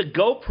he puts a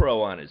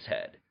GoPro on his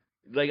head.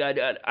 Like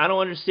I don't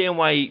understand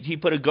why he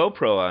put a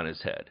GoPro on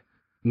his head.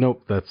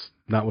 Nope, that's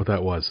not what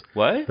that was.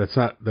 What? That's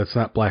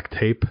not black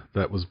tape.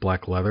 That was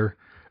black leather,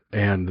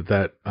 and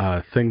that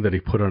thing that he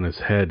put on his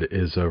head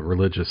is a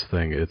religious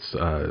thing. It's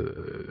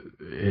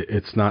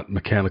not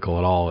mechanical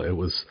at all.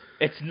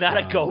 It's not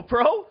a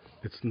GoPro.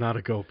 It's not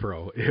a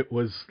GoPro. It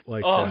was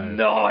like. Oh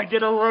no! I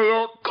did a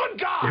layout.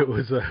 Good God! It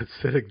was a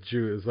Hasidic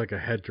Jew. It was like a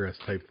headdress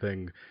type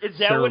thing. Is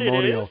that what it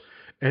is?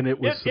 And it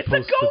was supposed to.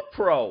 It's a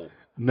GoPro.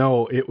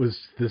 No, it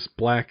was this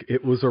black.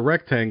 It was a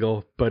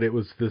rectangle, but it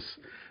was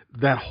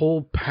that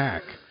whole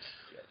pack.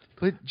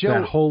 But Joe,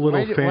 that whole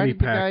little fanny why did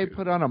the pack. guy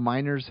put on a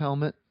miner's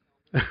helmet?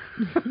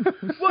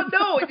 Well,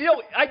 no,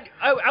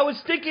 I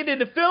was thinking in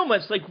the film,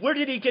 it's like, where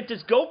did he get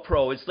this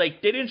GoPro? It's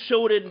like they didn't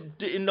show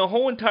it in the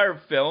whole entire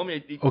film.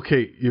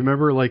 Okay, you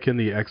remember like in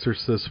The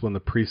Exorcist when the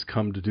priests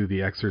come to do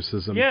the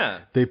exorcism? Yeah.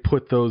 They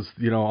put those,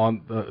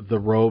 on the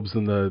robes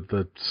and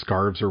the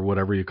scarves or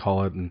whatever you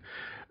call it, and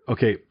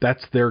okay,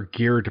 that's their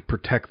gear to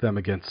protect them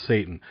against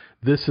Satan.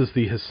 This is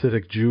the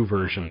Hasidic Jew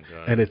version,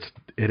 and it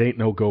ain't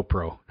no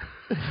GoPro.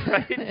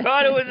 I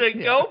thought it was a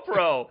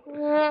GoPro.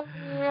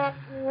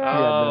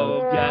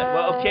 Oh, God.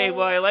 Well, okay,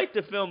 I like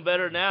the film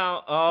better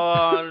now.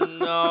 Oh,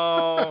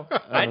 no.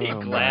 I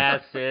need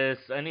glasses.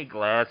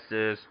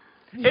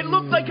 It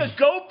looked like a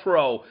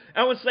GoPro.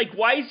 I was like,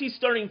 why is he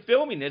starting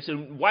filming this?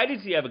 And why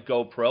does he have a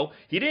GoPro?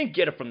 He didn't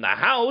get it from the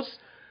house.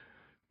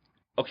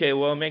 Okay,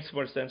 well, it makes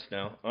more sense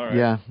now. All right.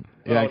 Yeah,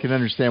 I can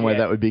understand why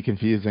that would be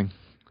confusing.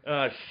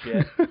 Oh,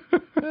 shit.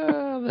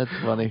 That's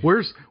funny.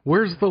 Where's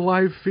the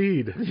live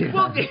feed? Yeah.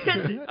 Well,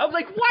 I'm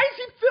like, why is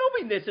he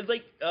filming this? It's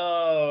like,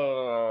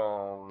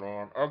 oh,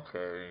 man.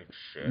 Okay,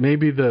 shit.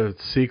 Maybe the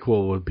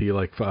sequel would be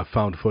like a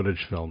found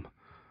footage film.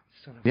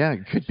 Yeah,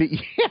 it could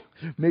be.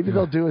 Yeah. Maybe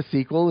they'll do a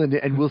sequel,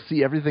 and we'll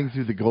see everything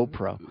through the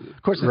GoPro.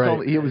 Of course,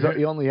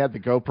 he only had the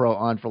GoPro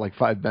on for like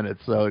 5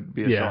 minutes, so it'd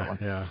be a short one.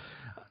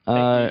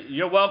 Yeah.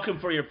 You're welcome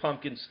for your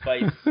pumpkin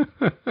spice.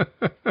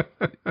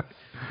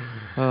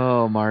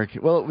 Oh, Mark.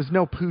 Well, it was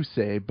no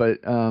Poussey, but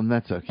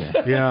that's okay.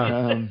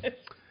 Yeah.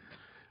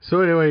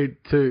 So anyway,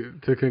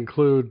 to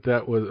conclude,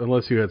 that was,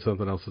 unless you had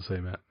something else to say,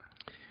 Matt.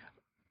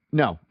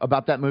 No,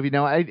 about that movie.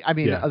 No, I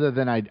mean, Yeah. other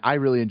than I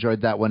really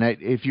enjoyed that one.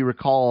 If you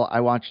recall,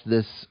 I watched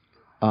this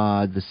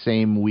the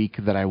same week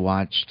that I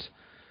watched,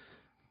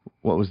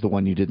 what was the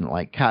one you didn't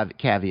like?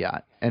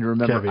 Caveat. And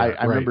remember,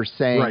 Caveat, I remember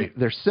saying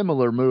they're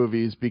similar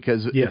movies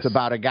because Yes. it's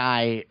about a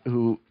guy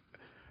who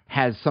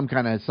has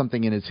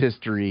something in his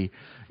history.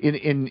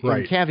 In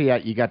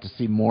Caveat, you got to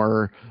see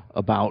more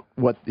about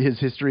what his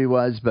history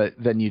was, but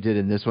than you did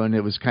in this one.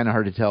 It was kind of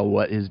hard to tell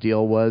what his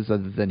deal was,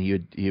 other than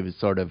he was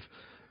sort of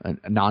a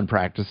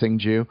non-practicing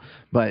Jew.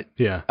 But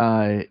Yeah.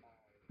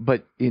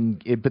 but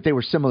they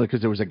were similar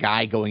because there was a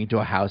guy going into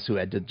a house who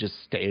had to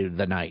just stay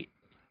the night.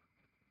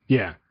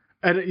 Yeah.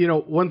 And, you know,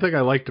 one thing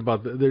I liked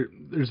about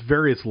there's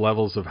various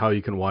levels of how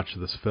you can watch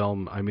this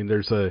film. I mean,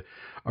 there's a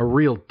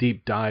real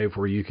deep dive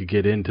where you could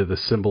get into the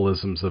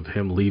symbolisms of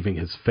him leaving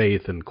his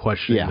faith and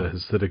questioning the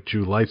Hasidic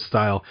Jew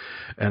lifestyle,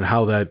 and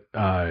how that,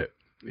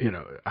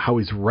 how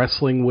he's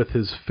wrestling with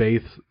his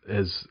faith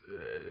as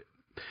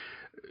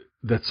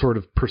that's sort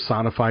of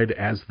personified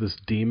as this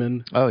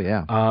demon. Oh,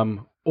 yeah.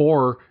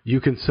 Or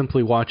you can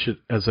simply watch it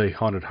as a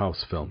haunted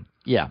house film.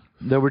 Yeah,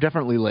 there were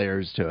definitely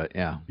layers to it.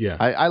 Yeah, Yeah.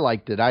 I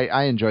liked it.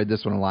 I enjoyed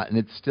this one a lot, and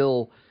it's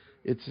still,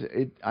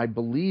 I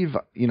believe,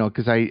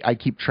 because I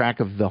keep track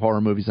of the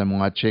horror movies I'm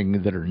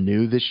watching that are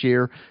new this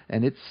year,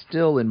 and it's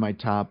still in my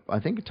top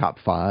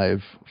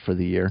 5 for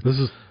the year.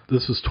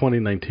 This was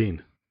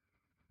 2019.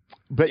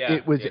 But Yeah,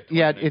 it was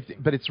yeah,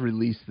 but it's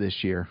released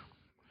this year.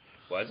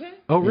 Was it?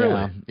 Oh,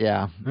 really?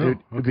 Yeah. Oh,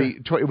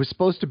 It was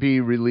supposed to be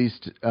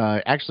released.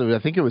 Actually, I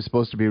think it was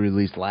supposed to be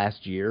released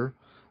last year.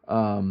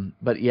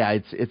 But yeah,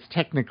 it's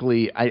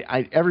technically.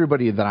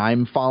 Everybody that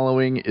I'm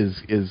following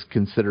is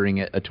considering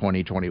it a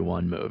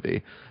 2021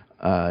 movie.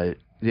 I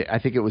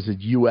think it was a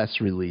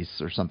U.S. release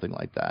or something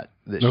like that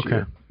this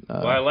year.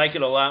 Well, I like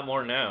it a lot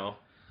more now.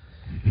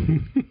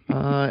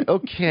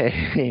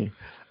 Okay.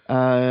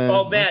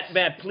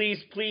 Matt,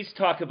 please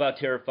talk about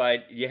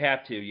Terrified. You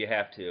have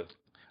to.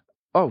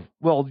 Oh,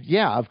 well,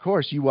 yeah, of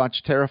course. You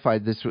watched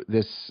Terrified this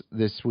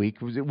week.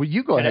 Well,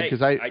 you go ahead,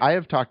 because I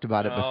have talked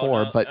about it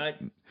before.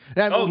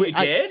 You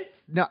did?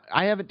 No,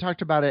 I haven't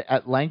talked about it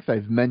at length.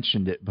 I've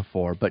mentioned it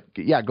before, but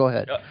yeah, go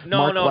ahead.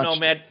 No,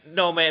 Matt.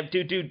 No, Matt.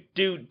 Do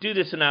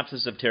the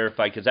synopsis of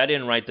Terrified, because I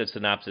didn't write the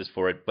synopsis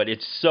for it, but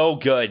it's so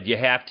good. You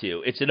have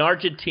to. It's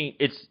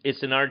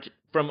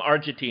from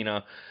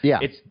Argentina. Yeah.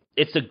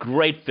 It's a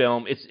great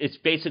film. It's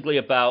basically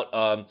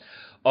about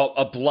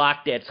a block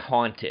that's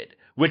haunted,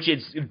 which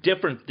is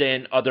different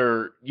than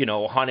other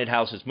haunted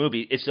houses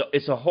movie.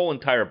 It's a whole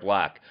entire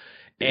block,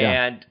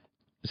 and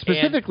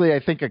specifically, I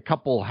think a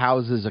couple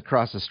houses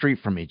across the street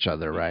from each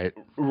other, right?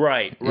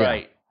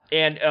 Right.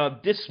 And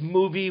this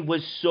movie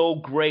was so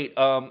great.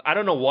 I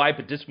don't know why,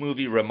 but this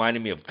movie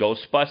reminded me of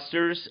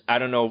Ghostbusters. I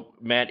don't know,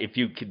 Matt, if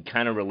you could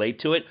kind of relate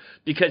to it,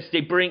 because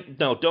they bring.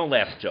 No, don't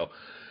laugh, Joe.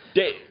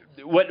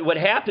 What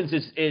happens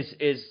is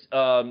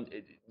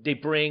they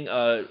bring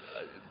a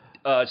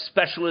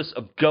specialist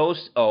of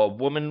ghosts, a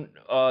woman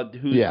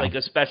who's like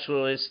a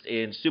specialist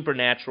in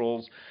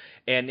supernaturals,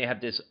 and they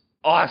have this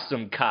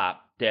awesome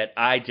cop that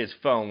I just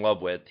fell in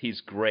love with. He's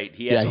great.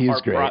 He has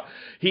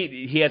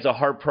he has a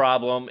heart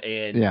problem,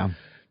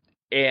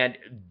 and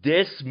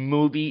this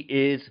movie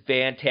is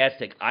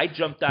fantastic. I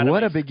jumped out of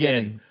my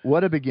skin.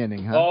 What a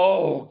beginning, huh?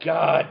 Oh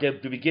God,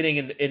 the beginning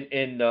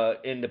in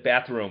the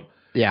bathroom.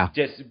 Yeah,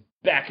 just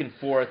back and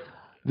forth.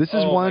 This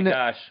is one. My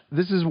gosh.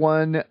 This is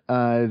one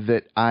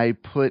that I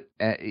put.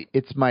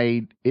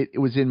 It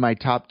was in my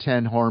top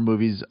 10 horror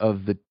movies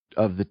of the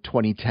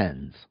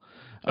 2010s.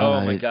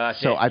 Oh my gosh!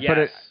 So I put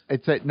it.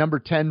 It's at number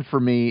 10 for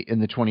me in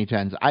the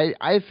 2010s.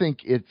 I think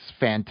it's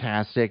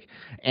fantastic,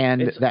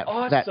 and it's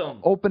awesome. That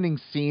opening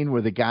scene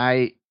where the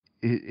guy,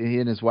 he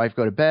and his wife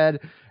go to bed,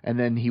 and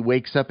then he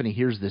wakes up and he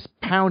hears this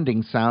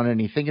pounding sound,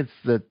 and he thinks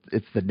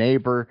it's the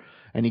neighbor.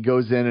 And he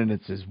goes in, and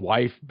it's his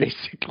wife.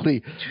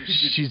 Basically,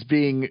 she's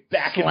being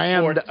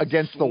slammed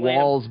against the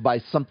walls by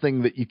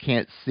something that you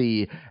can't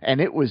see.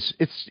 And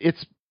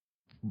it's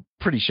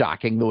pretty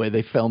shocking the way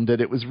they filmed it.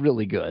 It was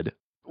really good.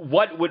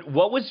 What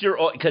was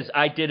your? Because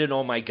I did an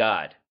oh my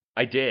God.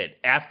 I did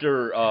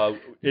after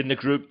in the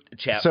group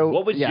chat. So,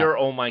 what was your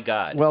oh my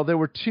God? Well, there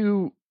were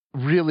two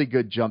really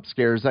good jump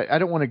scares. I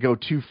don't want to go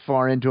too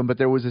far into them, but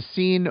there was a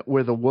scene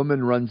where the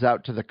woman runs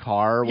out to the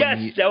car.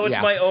 Yes, that was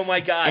my oh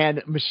my God.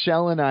 And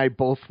Michelle and I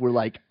both were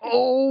like,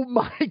 oh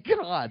my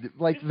God.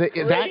 Like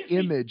that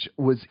image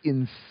was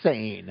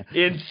insane.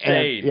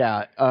 Insane.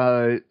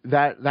 And,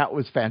 that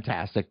was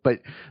fantastic. But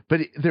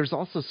there's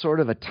also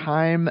sort of a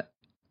time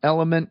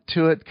element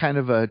to it, kind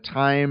of a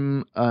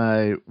time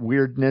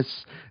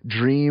weirdness,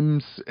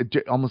 dreams,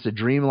 almost a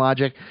dream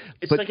logic.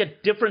 It's like a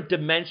different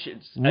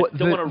dimensions. I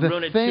don't want to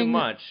ruin it too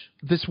much.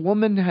 This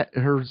woman,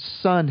 her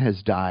son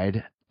has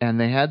died, and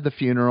they had the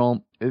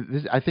funeral.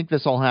 I think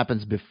this all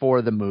happens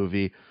before the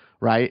movie,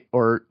 right?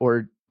 Or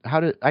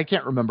I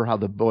can't remember how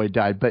the boy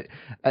died, but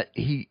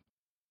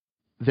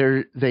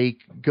they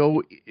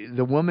go.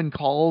 The woman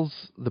calls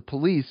the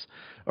police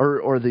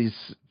or these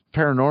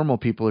paranormal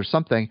people or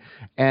something,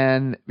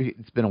 and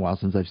it's been a while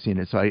since I've seen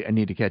it, so I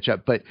need to catch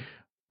up. But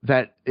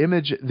that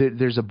image,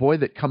 there's a boy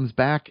that comes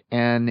back,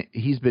 and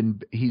he's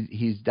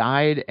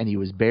died, and he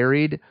was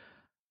buried.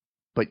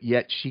 But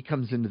yet she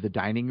comes into the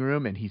dining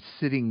room, and he's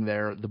sitting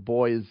there. The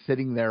boy is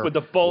sitting there with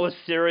a bowl of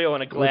cereal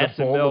and a glass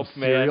of milk,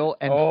 man.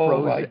 And oh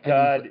frozen, my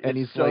God, and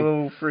he's so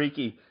like,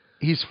 freaky.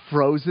 He's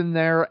frozen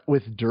there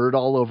with dirt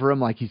all over him,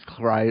 like he's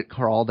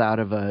crawled out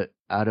of his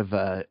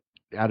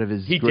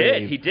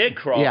grave. He did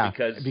crawl,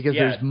 because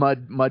there's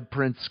mud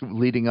prints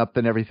leading up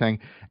and everything,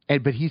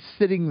 but he's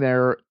sitting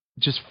there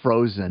just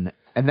frozen.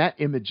 And that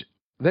image,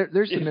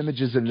 there's some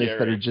images in this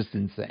that are just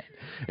insane.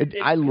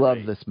 I love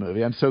this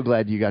movie. I'm so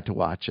glad you got to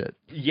watch it.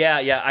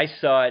 Yeah, I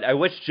saw it. I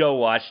wish Joe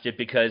watched it,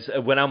 because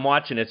when I'm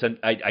watching it,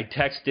 I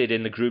texted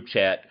in the group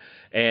chat,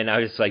 and I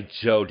was like,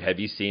 Joe, have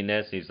you seen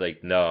this? And he's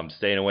like, no, I'm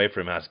staying away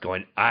from it. I was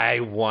going, I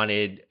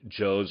wanted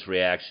Joe's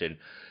reaction,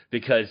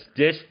 because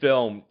this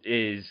film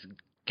is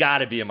got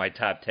to be in my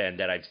top 10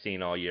 that I've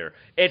seen all year.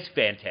 It's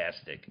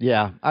fantastic.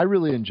 Yeah, I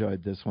really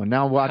enjoyed this one.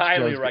 Now watch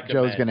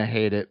Joe's going to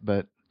hate it,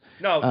 but...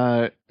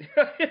 No. He's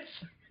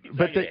not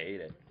going to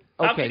hate it.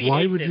 Okay.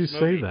 Why would you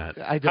say that?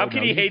 I don't know. How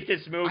can he hate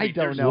this movie? I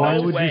don't know. Why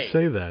would you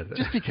say that?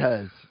 Just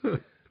because.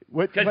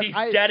 Because he's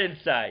dead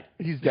inside.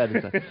 He's dead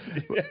inside.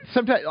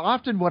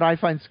 Often what I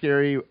find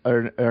scary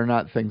are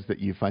not things that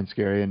you find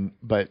scary.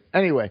 But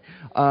anyway,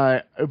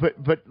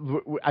 but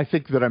I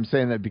think that I'm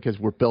saying that because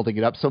we're building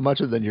it up so much,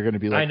 and then you're going to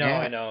be like,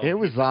 I know. It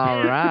was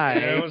all right.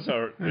 It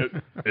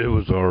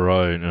was all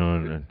right.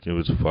 No, it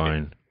was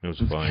fine. It was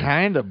fine.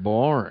 Kind of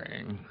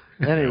boring.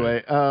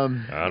 Anyway, I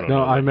don't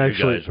know. You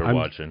guys are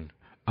watching.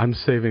 I'm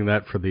saving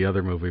that for the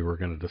other movie we're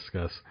going to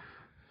discuss.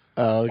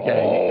 Okay.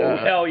 Oh,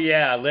 hell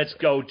yeah. Let's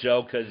go,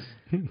 Joe, because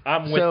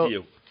I'm with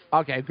you.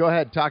 Okay, go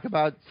ahead. Talk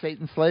about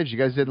Satan's Slaves. You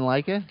guys didn't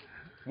like it?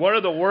 One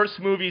of the worst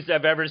movies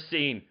I've ever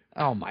seen.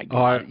 Oh, my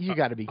God. You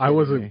got to be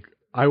kidding me.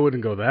 I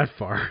wouldn't go that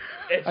far.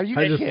 Are you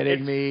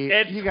kidding me?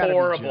 It's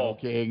horrible.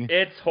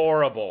 It's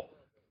horrible.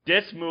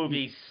 This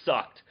movie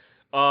sucked.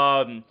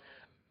 I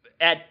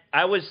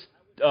was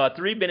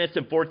 3 minutes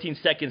and 14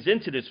 seconds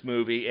into this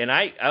movie, and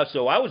I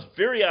was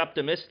very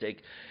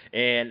optimistic,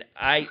 and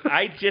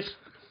I just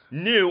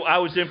knew I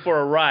was in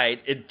for a ride.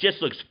 It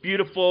just looks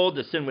beautiful,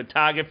 the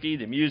cinematography,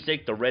 the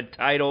music, the red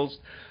titles,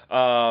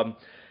 and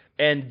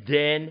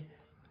then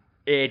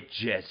it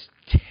just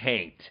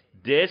tanked.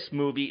 This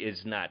movie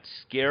is not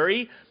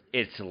scary.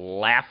 It's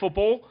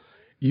laughable.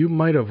 You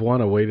might have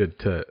want to waited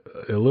to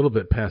a little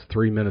bit past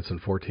 3 minutes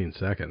and 14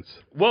 seconds.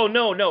 Well,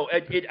 no.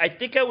 I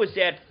think I was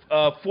at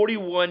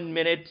 41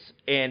 minutes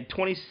and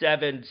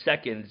 27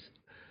 seconds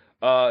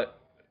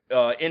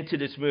into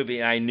this movie,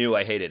 and I knew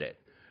I hated it.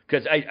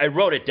 Because I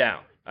wrote it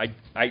down. I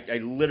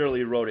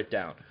literally wrote it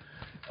down.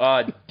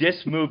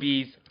 This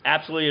movie's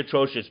absolutely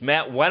atrocious.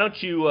 Matt, why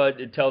don't you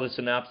tell the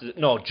synopsis?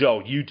 No,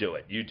 Joe, you do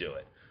it. You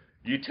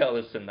tell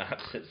the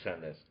synopsis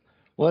on this.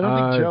 Well, I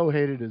don't think Joe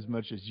hated as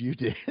much as you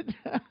did.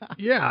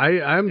 Yeah,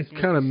 I'm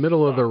kind of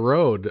middle of the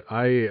road.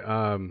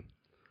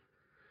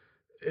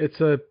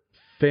 It's a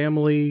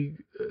family.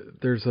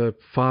 There's a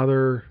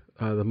father.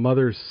 The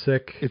mother's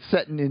sick. It's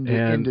set in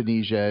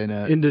Indonesia.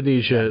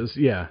 Indonesia is,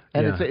 yeah.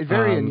 And it's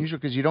very unusual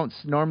because you don't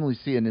normally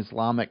see an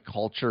Islamic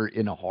culture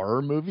in a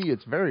horror movie.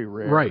 It's very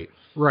rare.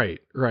 Right.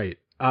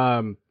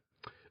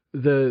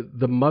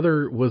 The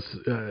mother was,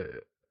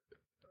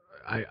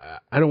 I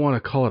don't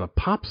want to call it a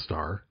pop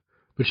star,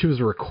 but she was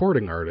a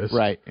recording artist.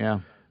 Right, yeah.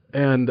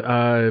 And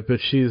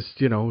but she's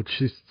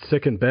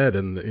sick in bed,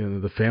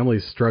 and the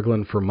family's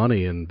struggling for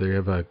money, and they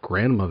have a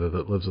grandmother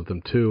that lives with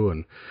them too,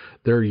 and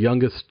their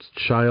youngest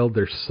child,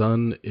 their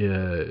son,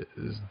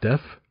 is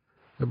deaf,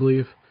 I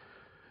believe,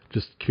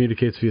 just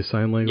communicates via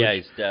sign language. Yeah,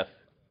 he's deaf.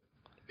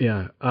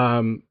 Yeah.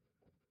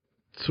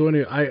 So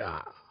anyway,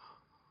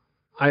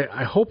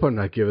 I hope I'm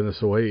not giving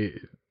this away.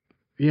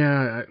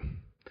 Yeah.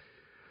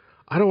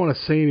 I don't want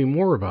to say any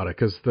more about it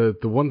because the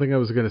one thing I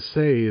was going to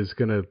say is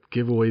going to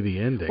give away the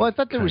ending. Well, I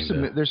thought there's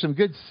some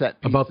good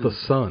set pieces. About the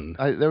son.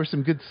 There were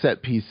some good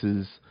set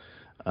pieces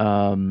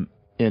in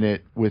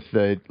it with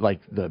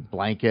the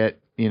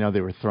blanket.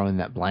 They were throwing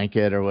that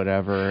blanket or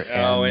whatever.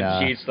 Oh,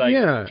 and she's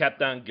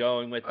kept on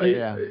going with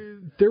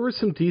it. There were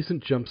some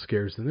decent jump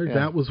scares in there. Yeah.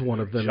 That was one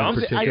of them in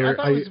particular.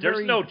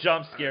 There's no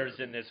jump scares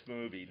in this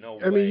movie. No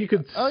way. I mean, you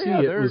could see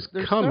it was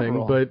coming,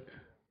 several. But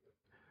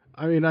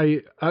I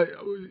mean,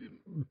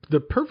 the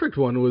perfect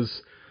one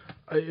was,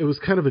 it was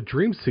kind of a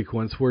dream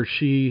sequence where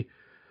the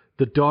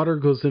daughter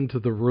goes into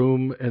the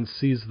room and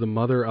sees the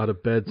mother out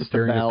of bed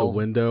staring at the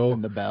window.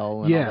 And the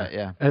bell and all that,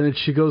 yeah. And then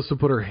she goes to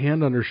put her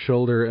hand on her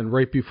shoulder, and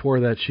right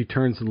before that she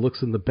turns and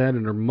looks in the bed,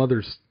 and her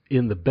mother's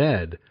in the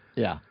bed.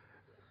 Yeah.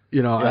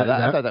 You know,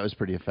 I thought that was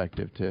pretty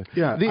effective too.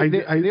 Yeah,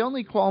 the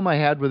only qualm I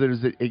had with it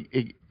is that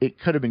it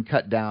could have been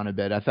cut down a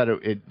bit. I thought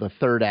the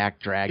third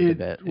act dragged a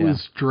bit. It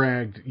was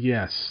dragged,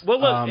 yes. Well,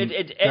 look,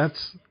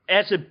 that's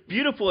as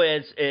beautiful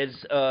as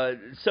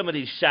some of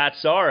these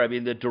shots are. I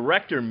mean, the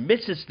director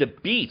misses the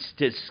beats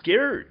to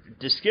scare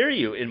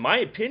you, in my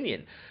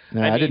opinion.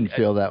 No, I didn't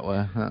feel that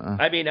way.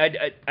 I mean,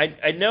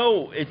 I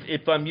know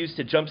if I'm used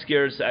to jump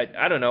scares,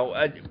 I don't know.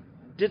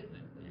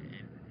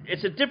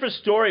 It's a different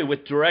story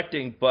with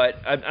directing, but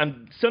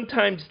I'm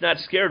sometimes not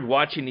scared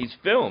watching these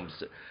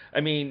films.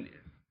 I mean,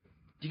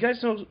 do you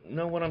guys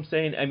know what I'm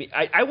saying? I mean,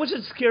 I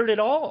wasn't scared at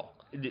all.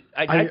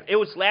 It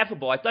was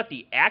laughable. I thought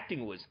the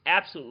acting was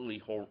absolutely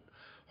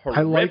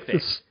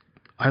horrific.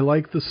 I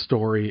like the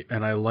story,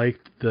 and I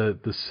liked the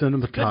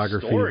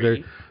cinematography.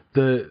 Story.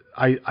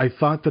 I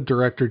thought the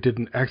director did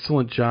an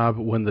excellent job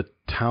when the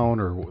town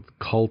or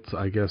cult,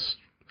 I guess,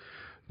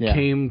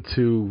 came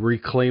to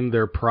reclaim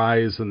their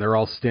prize, and they're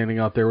all standing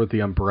out there with the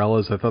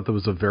umbrellas. I thought that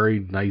was a very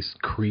nice,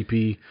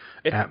 creepy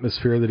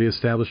atmosphere that he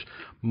established.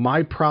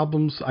 I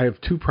have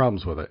two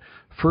problems with it.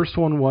 First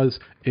one was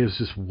it was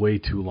just way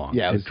too long.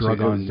 Yeah, it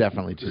was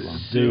definitely too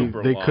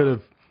long.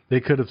 They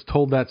could have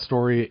told that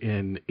story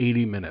in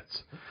 80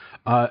 minutes.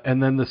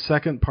 And then the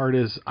second part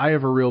is I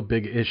have a real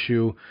big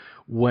issue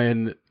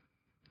when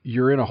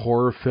you're in a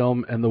horror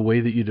film and the way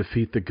that you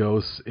defeat the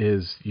ghosts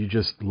is you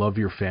just love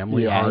your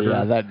family harder.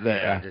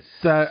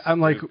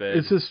 I'm like,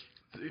 is this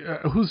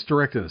who's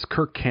directing this?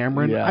 Kirk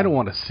Cameron? I don't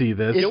want to see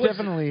this. It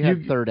definitely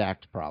had third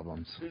act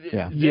problems.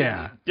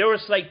 Yeah. There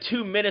was like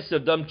 2 minutes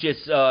of them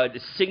just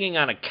singing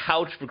on a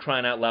couch, for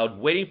crying out loud,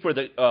 waiting for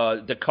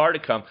the car to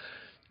come.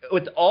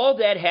 With all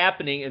that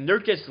happening, and they're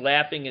just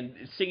laughing and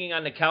singing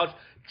on the couch.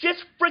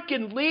 Just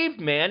freaking leave,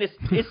 man. It's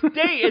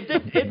day, and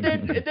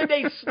then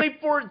they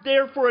sleep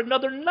there for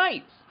another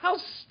night. How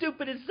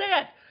stupid is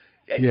that?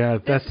 Yeah,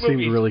 that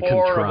seemed really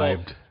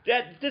contrived.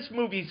 This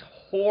movie's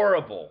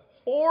horrible.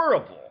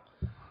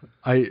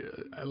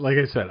 Like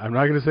I said, I'm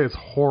not going to say it's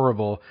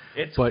horrible.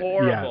 It's but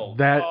horrible.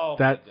 Yeah,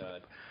 that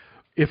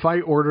if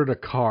I ordered a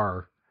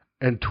car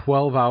and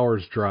 12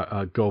 hours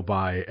go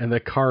by and the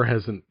car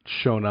hasn't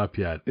shown up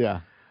yet.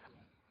 Yeah.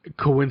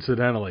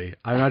 Coincidentally,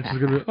 I'm not just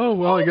going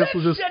to. I guess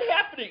we'll just. Shit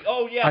happening.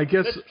 Oh yeah. I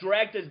guess let's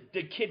drag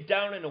the kid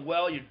down in a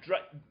well. You're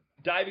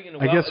diving in a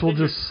well. I guess we'll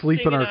just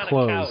sleep in our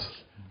clothes.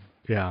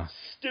 Yeah.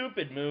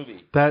 Stupid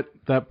movie.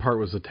 That part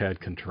was a tad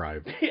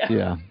contrived.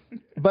 Yeah.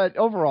 But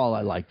overall,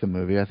 I like the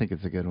movie. I think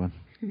it's a good one.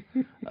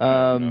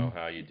 I don't know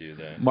how you do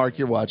that. Mark,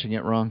 you're watching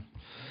it wrong.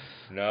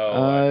 No,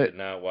 I did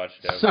not watch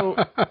that.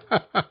 So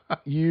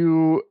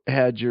you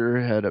had your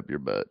head up your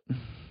butt.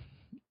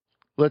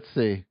 Let's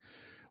see.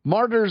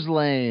 Martyr's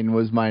Lane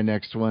was my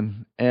next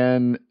one,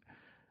 and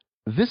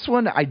this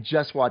one I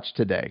just watched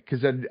today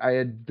because I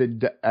had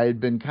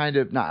been kind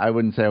of I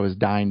wouldn't say I was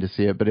dying to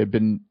see it, but it had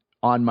been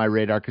on my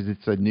radar because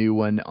it's a new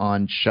one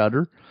on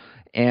Shudder,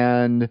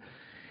 and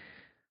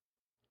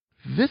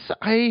this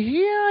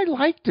I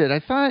liked it. I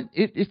thought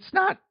it's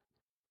not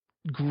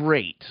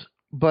great,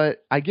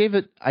 but I did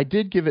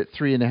give it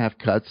 3.5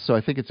 cuts, so I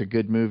think it's a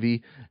good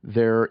movie.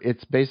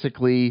 It's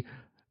basically.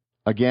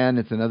 Again,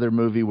 it's another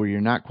movie where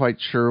you're not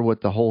quite sure what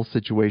the whole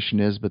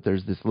situation is, but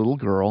there's this little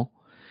girl,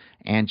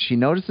 and she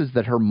notices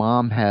that her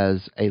mom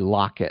has a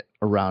locket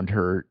around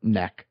her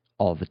neck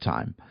all the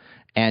time.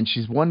 And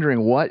she's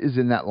wondering what is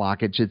in that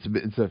locket.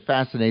 It's a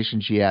fascination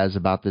she has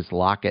about this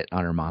locket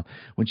on her mom.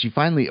 When she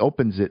finally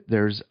opens it,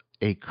 there's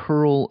a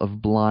curl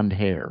of blonde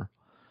hair.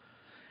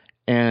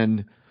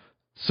 And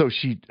so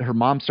her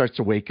mom starts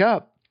to wake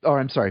up,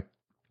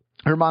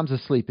 her mom's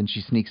asleep, and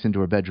she sneaks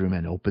into her bedroom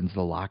and opens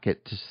the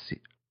locket to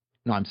see.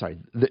 No, I'm sorry.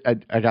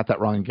 I got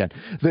that wrong again.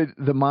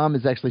 The mom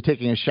is actually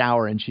taking a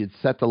shower, and she had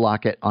set the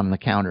locket on the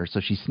counter. So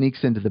she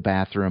sneaks into the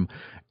bathroom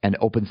and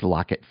opens the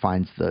locket,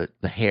 finds the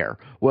hair.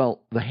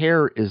 Well, the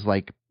hair is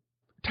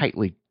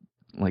tightly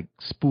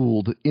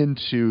spooled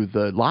into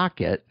the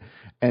locket.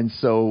 And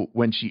so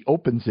when she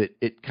opens it,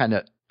 it kind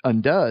of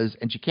undoes,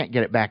 and she can't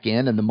get it back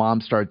in. And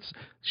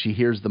she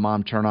hears the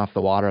mom turn off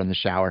the water in the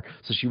shower.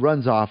 So she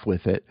runs off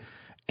with it.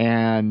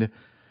 And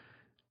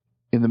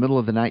in the middle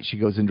of the night, she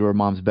goes into her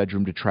mom's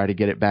bedroom to try to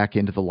get it back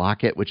into the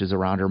locket, which is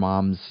around her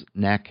mom's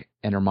neck,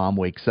 and her mom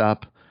wakes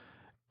up.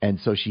 And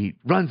so she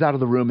runs out of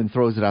the room and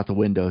throws it out the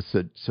window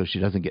so she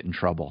doesn't get in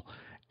trouble.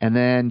 And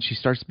then she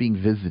starts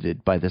being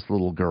visited by this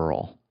little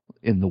girl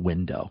in the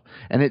window.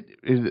 And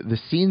the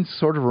scene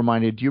sort of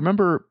reminded,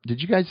 have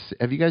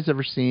you guys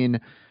ever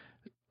seen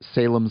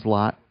Salem's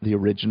Lot, the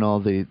original,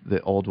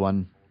 the old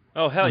one?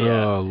 Oh, hell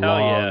yeah. Long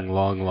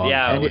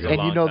yeah, time ago.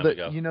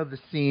 And you know the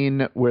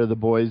scene where the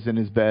boy's in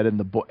his bed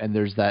and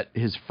there's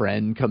his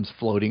friend comes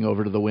floating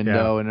over to the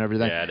window and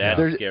everything. Yeah,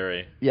 that's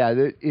scary. Yeah,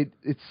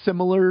 it's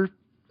similar,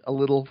 a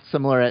little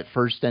similar at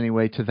first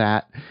anyway to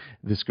that.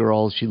 This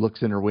girl, she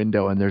looks in her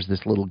window and there's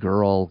this little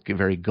girl, a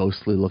very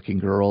ghostly looking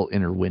girl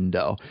in her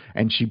window,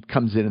 and she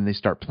comes in and they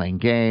start playing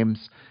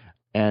games,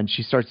 and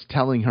she starts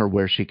telling her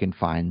where she can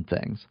find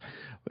things.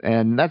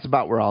 And that's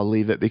about where I'll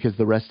leave it because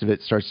the rest of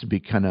it starts to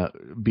be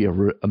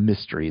a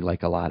mystery,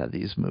 like a lot of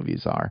these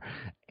movies are.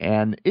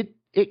 and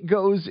it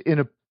goes in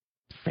a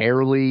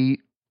fairly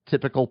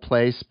typical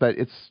place, but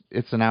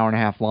it's an hour and a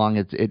half long.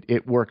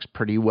 It works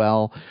pretty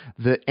well.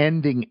 The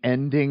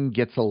ending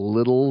gets a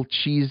little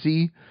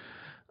cheesy,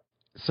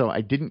 so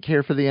I didn't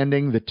care for the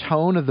ending. The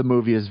tone of the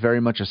movie is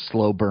very much a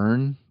slow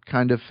burn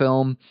kind of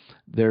film.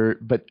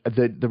 But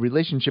the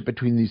relationship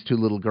between these two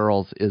little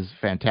girls is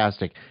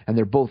fantastic, and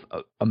they're both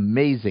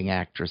amazing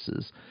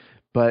actresses.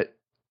 But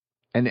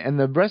and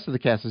the rest of the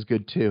cast is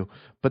good too.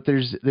 But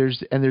there's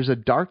a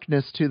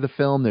darkness to the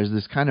film. There's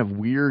this kind of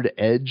weird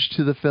edge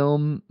to the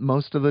film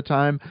most of the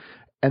time,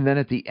 and then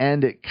at the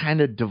end it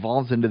kind of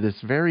devolves into this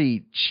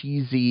very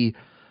cheesy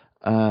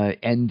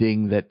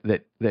ending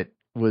that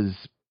was.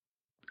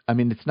 I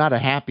mean, it's not a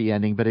happy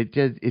ending, but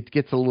it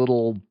gets a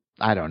little.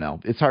 I don't know.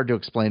 It's hard to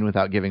explain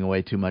without giving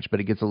away too much, but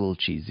it gets a little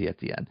cheesy at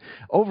the end.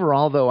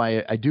 Overall, though,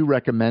 I do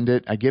recommend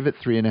it. I give it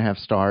 3.5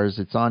 stars.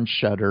 It's on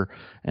Shudder,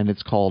 and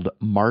it's called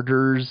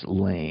Martyrs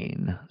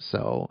Lane.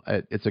 So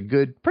it's a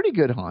pretty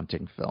good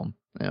haunting film.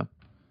 Yeah.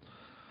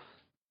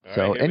 All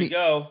So right, here we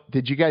go.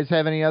 Did you guys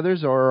have any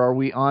others, or are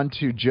we on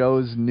to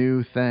Joe's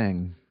new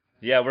thing?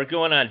 Yeah, we're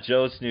going on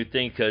Joe's new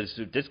thing because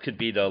this could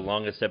be the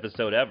longest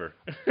episode ever.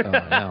 Oh,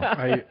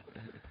 no.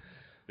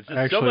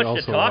 There's so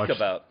much to talk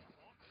about.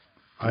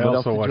 I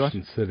also watched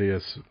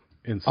Insidious.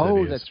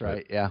 Oh, that's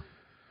right. Yeah.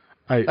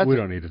 We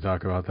don't need to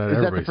talk about that.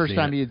 Is that the first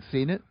time you'd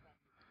seen it?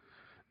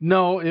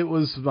 No, it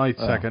was my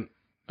second.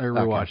 I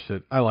rewatched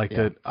it. I liked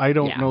it. I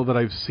don't know that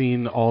I've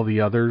seen all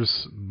the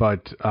others,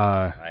 but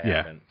I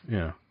haven't.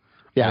 Yeah.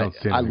 Yeah,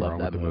 I love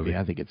that movie.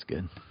 I think it's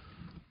good.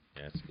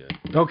 Yeah, it's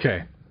good.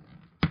 Okay.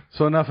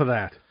 So enough of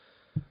that.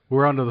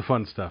 We're on to the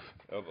fun stuff.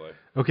 Oh, boy.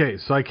 Okay,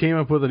 so I came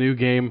up with a new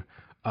game.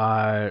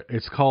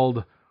 It's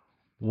called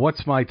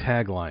What's My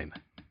Tagline?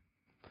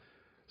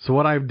 So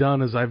what I've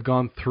done is I've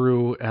gone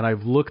through and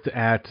I've looked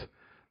at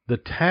the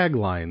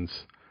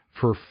taglines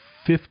for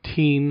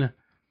 15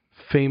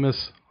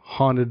 famous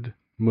haunted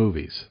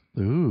movies.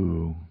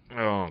 Ooh.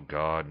 Oh,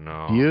 God,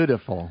 no.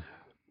 Beautiful.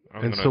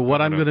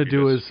 What I'm going to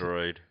do is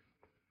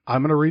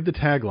I'm going to read the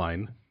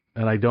tagline,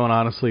 and I don't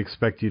honestly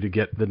expect you to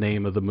get the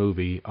name of the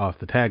movie off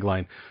the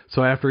tagline.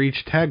 So after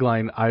each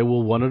tagline, I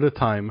will one at a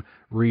time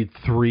read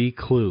 3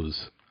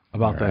 clues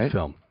about that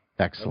film.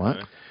 Excellent.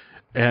 Okay.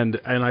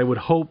 And I would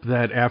hope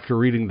that after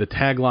reading the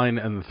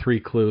tagline and the 3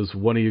 clues,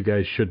 one of you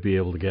guys should be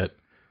able to get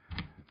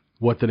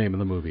what the name of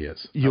the movie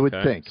is. You would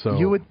think. So,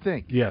 you would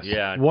think. Yes.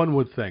 Yeah. One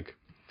would think.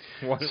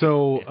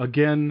 So,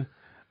 again,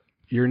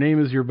 your name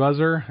is your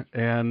buzzer,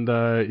 and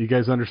you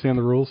guys understand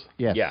the rules?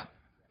 Yes. Yeah.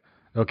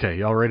 Okay,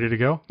 y'all ready to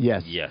go?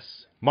 Yes.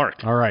 Yes.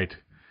 Mark. All right.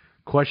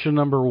 Question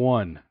number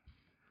 1.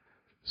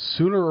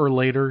 Sooner or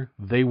later,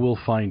 they will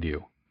find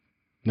you.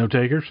 No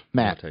takers?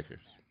 Matt. No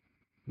takers.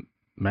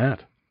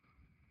 Matt.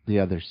 The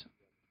others.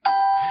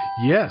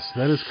 Yes,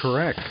 that is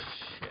correct.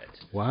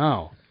 Shit.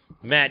 Wow.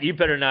 Matt, you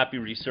better not be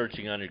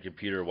researching on your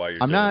computer while you're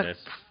doing this.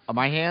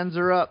 My hands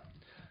are up.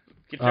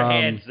 Get your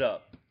hands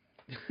up.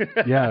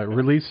 Yeah,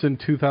 released in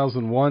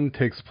 2001,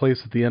 takes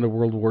place at the end of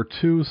World War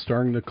II,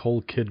 starring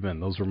Nicole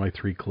Kidman. Those were my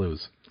 3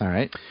 clues. All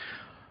right.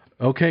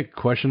 Okay,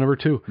 question number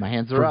 2. My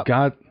hands are up.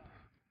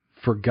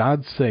 For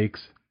God's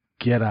sakes,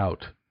 get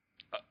out.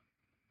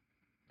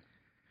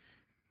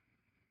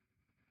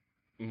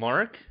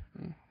 Mark?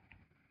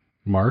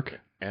 Mark?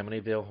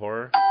 Amityville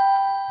Horror?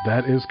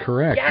 That is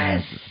correct.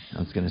 Yes! I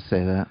was going to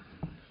say that.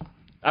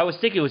 I was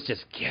thinking it was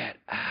just Get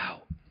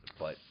Out.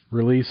 But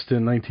Released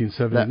in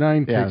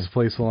 1979, takes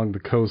place along the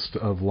coast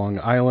of Long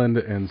Island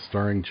and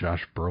starring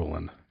Josh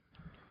Brolin.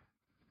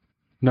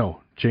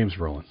 No, James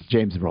Brolin.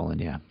 James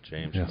Brolin, yeah.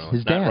 James Yes. Brolin.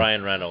 His Not dad.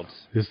 Ryan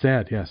Reynolds. His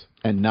dad, yes.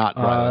 And not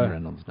Ryan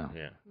Reynolds, no.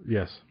 Yeah.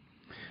 Yes.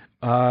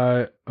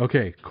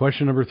 Okay,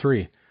 question number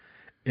 3.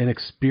 An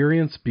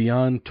experience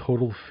beyond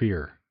total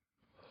fear.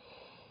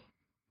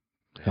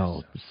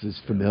 Oh, this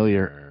is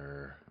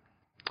familiar.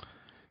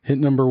 Hint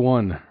number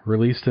 1,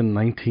 released in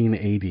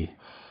 1980.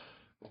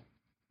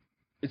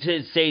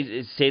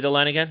 Say the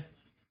line again.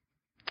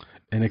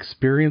 An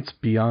experience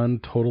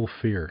beyond total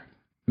fear.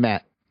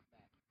 Matt.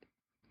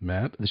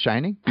 Matt? The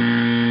Shining?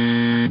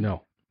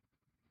 No.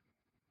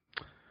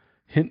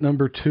 Hint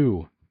number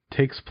 2,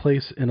 takes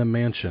place in a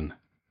mansion.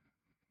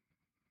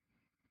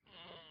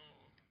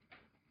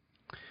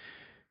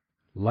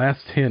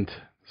 Last hint,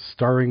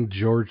 starring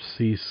George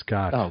C.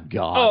 Scott. Oh,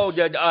 God.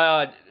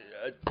 Oh,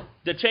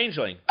 the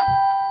Changeling.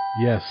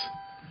 Yes.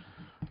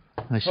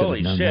 I should Holy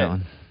have known shit. that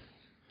one.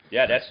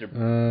 Yeah, that's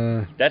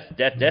their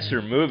that's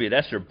their movie.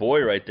 That's their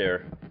boy right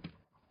there.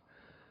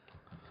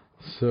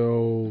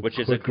 So, Which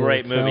is a quick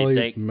great little movie.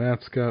 tally.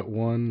 Matt's got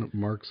 1,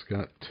 Mark's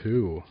got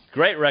 2.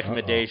 Great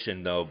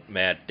recommendation, though,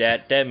 Matt.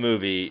 That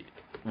movie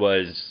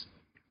was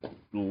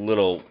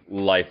little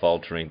life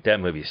altering.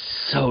 That movie is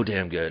so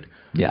damn good.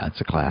 Yeah,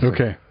 it's a classic.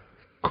 Okay.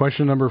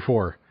 Question number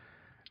 4.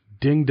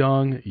 Ding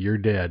dong, you're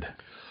dead.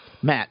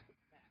 Matt.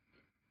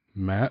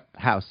 Matt,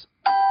 House.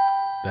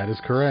 that is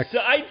correct.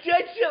 I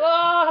did.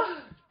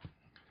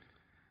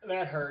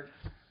 That hurt.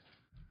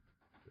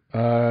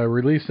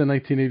 Released in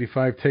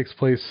 1985, takes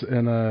place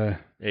in a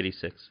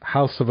 86.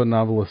 house of a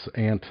novelist's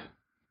aunt.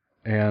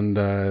 and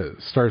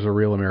stars a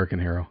real American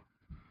hero.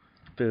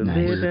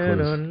 Nice.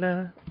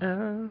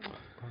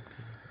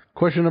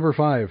 Question number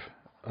 5.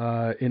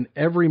 In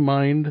every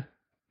mind,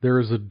 there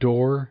is a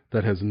door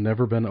that has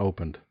never been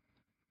opened.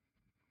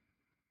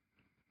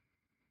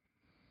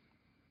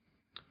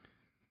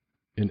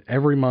 In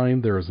every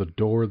mind, there is a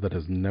door that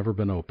has never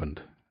been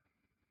opened.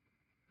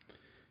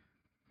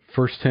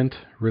 First hint,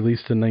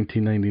 released in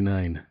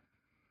 1999.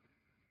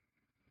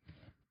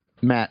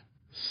 Matt.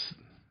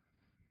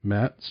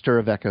 Matt? Stir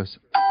of Echoes.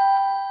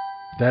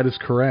 That is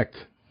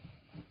correct.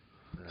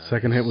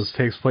 Second hint was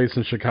takes place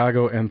in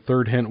Chicago, and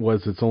third hint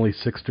was it's only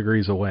 6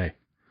 degrees away.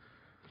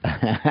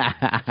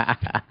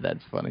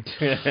 That's funny.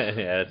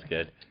 Yeah, that's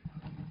good.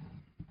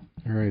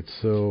 All right,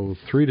 so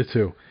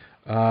 3-2.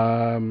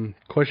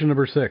 Question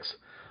number 6.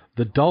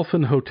 The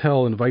Dolphin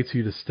Hotel invites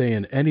you to stay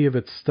in any of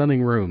its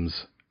stunning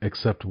rooms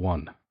except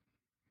one.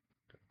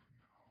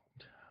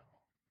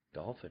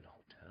 Dolphin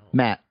Hotel.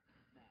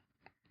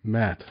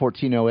 Matt.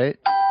 1408.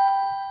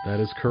 That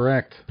is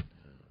correct.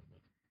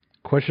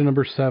 Question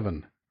number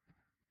 7.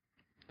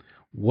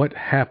 What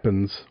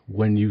happens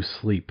when you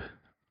sleep?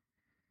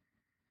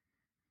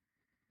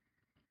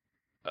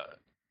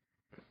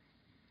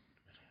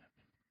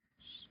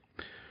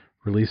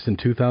 Released in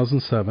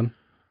 2007.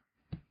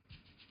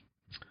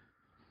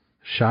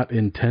 Shot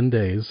in 10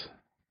 days.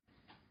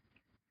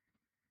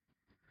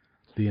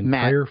 The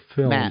entire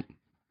film... Matt.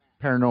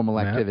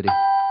 Paranormal Activity.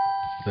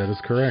 That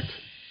is correct.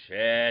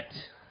 Shit.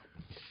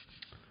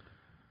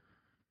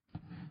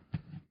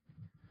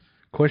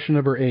 Question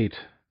number 8.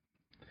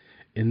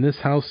 In this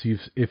house,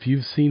 if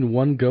you've seen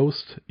one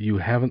ghost, you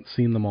haven't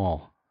seen them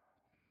all.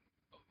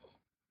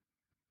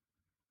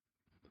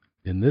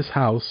 In this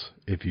house,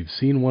 if you've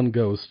seen one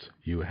ghost,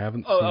 you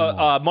haven't seen them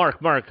all. Mark.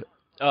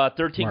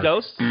 13 Mark.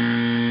 Ghosts?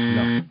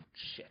 No.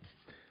 Shit.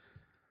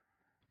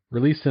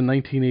 Released in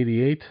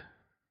 1988,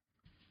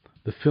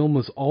 the film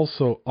was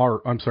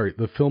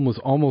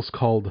almost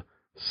called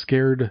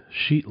Scared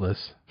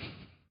Sheetless.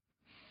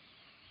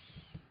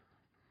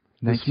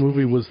 This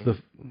movie was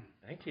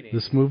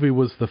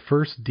the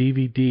first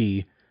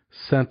DVD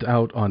sent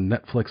out on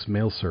Netflix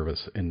mail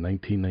service in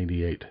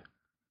 1998.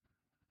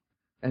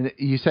 And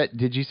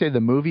did you say the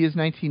movie is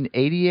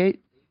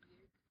 1988?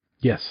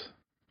 Yes.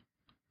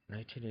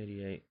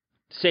 1988.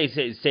 Say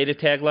the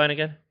tagline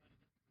again.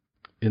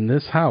 In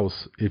this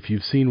house, if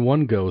you've seen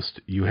one ghost,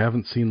 you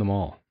haven't seen them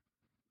all.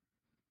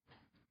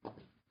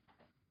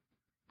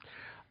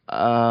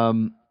 I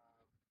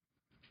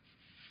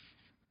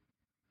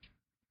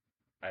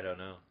don't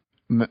know.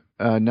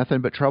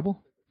 Nothing But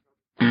Trouble?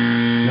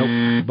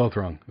 Nope, both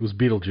wrong. It was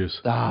Beetlejuice.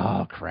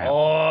 Oh, crap.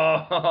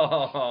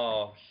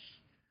 Oh.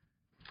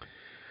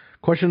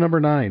 Question number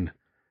 9.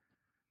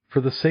 For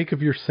the sake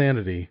of your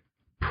sanity,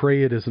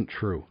 pray it isn't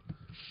true.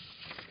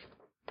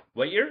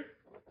 What year?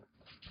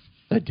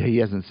 He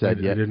hasn't said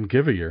I yet. didn't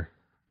give a year.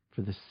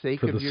 For the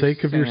sake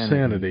of your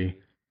sanity,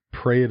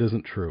 pray it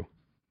isn't true.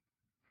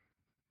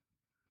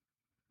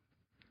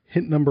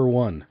 Hint number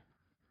 1.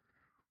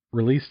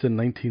 Released in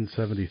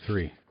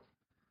 1973.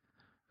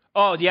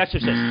 Oh, The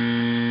Exorcist.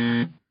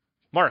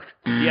 Mark,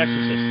 The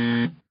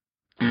Exorcist.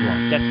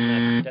 Wrong.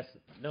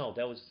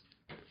 That was...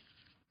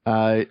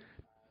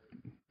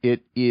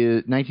 It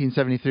is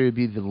 1973 would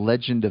be The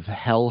Legend of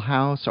Hell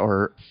House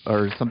or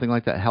something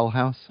like that. Hell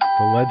House.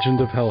 The Legend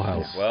of Hell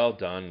House. Well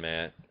done,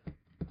 Matt.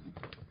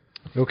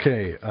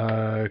 Okay,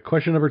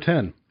 question number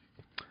 10.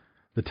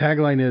 The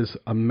tagline is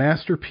a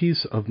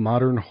masterpiece of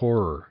modern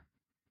horror.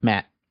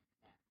 Matt.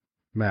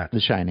 The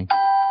Shining.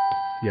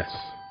 Yes.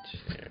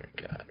 Dear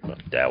God, well,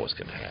 that was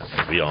going to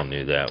happen. We all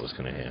knew that was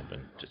going to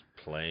happen. Just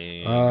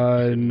plain.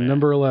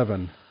 Number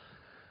 11.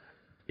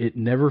 It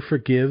never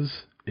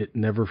forgives. It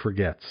never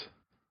forgets.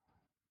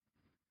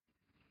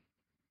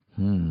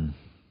 Ooh.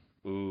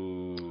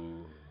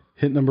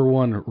 Hint number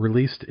 1,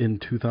 released in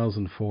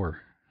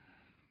 2004.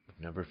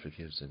 Never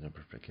forgives and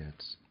never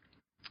forgets.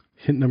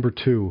 Hint number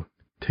 2,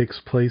 takes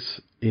place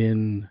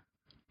in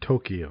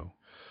Tokyo.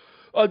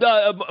 Oh,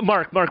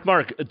 Mark,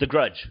 The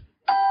Grudge.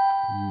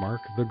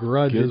 Mark the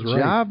Grudge Good is right.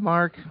 Good job,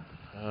 Mark.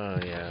 Oh,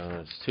 yeah,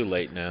 it's too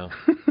late now.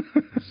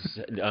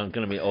 I'm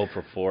going to be 0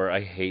 for 4.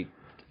 I hate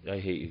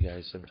you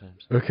guys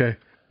sometimes. Okay.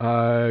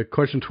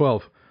 Question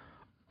 12.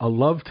 A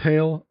love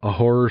tale, a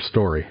horror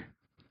story.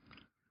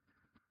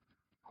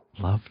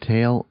 Love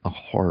tale, a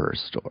horror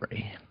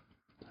story.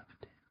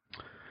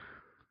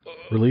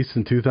 Released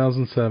in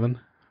 2007.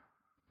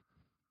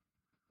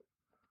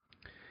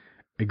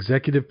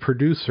 Executive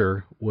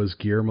producer was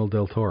Guillermo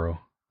del Toro.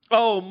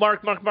 Oh,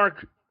 Mark.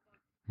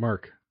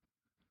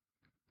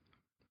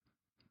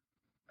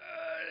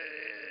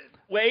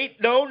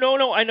 Wait, no.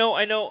 I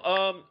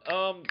know.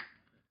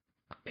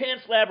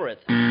 Pan's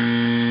Labyrinth.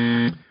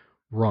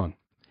 Wrong.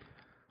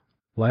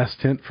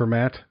 Last hint for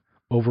Matt.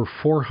 Over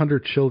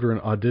 400 children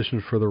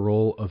auditioned for the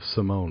role of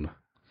Simone.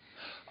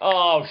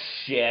 Oh,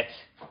 shit.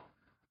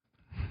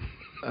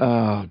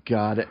 Oh,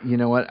 God. You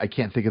know what? I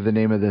can't think of the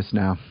name of this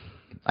now.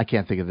 I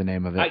can't think of the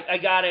name of it. I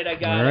got it.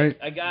 All right.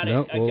 I got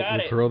We'll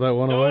it. throw that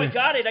one away. I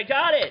got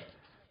it.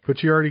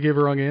 But you already gave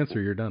a wrong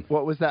answer. You're done.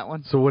 What was that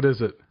one? So what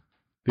is it?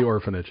 The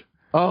Orphanage.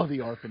 Oh,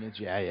 The Orphanage.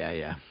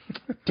 Yeah.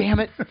 Damn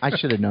it. I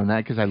should have known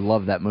that because I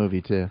love that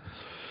movie, too.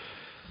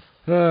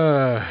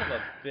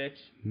 Bitch.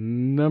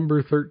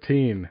 Number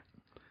 13.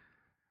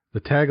 The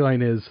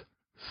tagline is,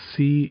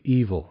 See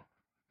Evil.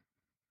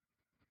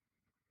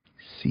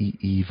 See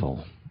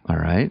Evil. All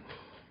right.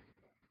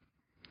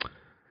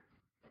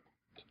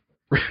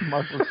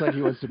 Mark looks like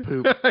he wants to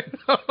poop. I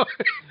know.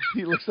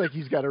 He looks like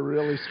he's got a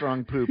really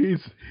strong poop. He's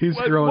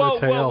throwing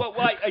a tail.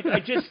 Whoa. I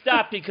just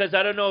stopped because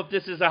I don't know if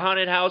this is a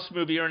haunted house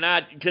movie or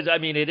not. Because, I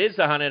mean, it is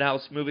a haunted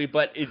house movie,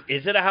 but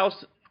is it a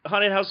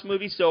haunted house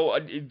movie? So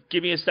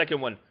give me a second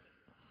one.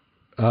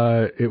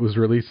 It was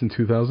released in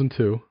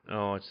 2002.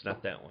 Oh, it's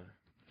not that one.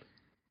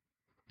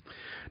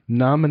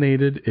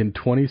 Nominated in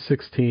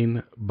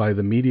 2016 by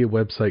the media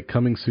website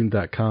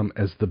comingsoon.com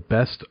as the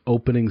best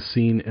opening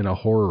scene in a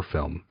horror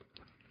film.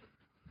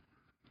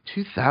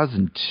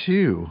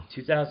 2002.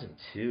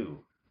 2002.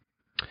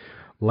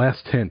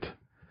 Last hint.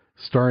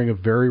 Starring a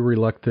very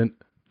reluctant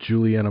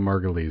Juliana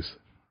Margulies.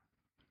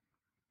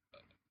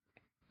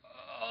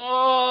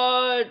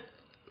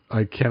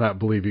 I cannot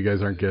believe you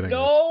guys aren't getting it.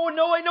 No,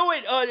 I know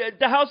it.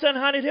 The House on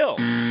Haunted Hill.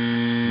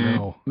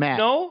 No. Matt.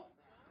 No?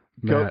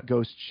 Matt.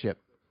 Ghost Ship.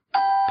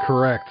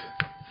 Correct.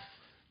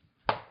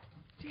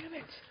 Damn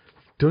it.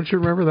 Don't you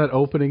remember that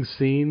opening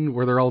scene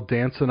where they're all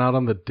dancing out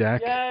on the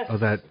deck Yes. of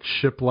that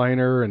ship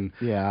liner and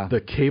Yeah.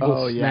 the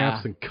cable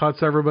snaps and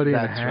cuts everybody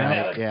That's in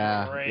half? right.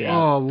 Yeah. Great. Yeah.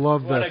 Oh,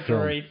 love What that a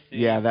film. great scene.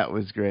 Yeah, that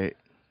was great.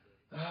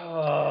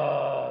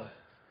 Oh.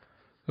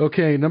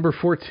 Okay, number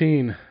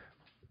 14.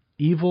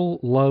 Evil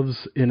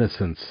Loves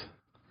Innocence.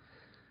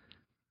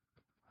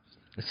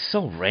 It's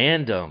so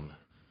random.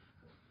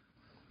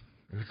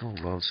 Evil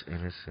Loves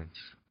Innocence.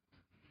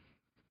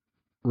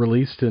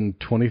 Released in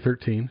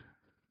 2013.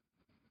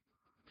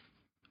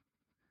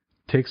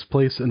 Takes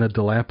place in a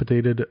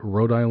dilapidated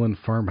Rhode Island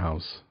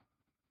farmhouse.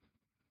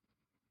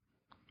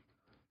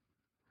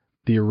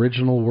 The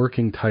original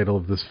working title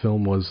of this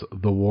film was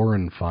The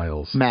Warren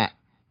Files. Matt.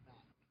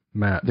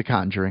 The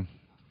Conjuring.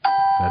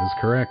 That is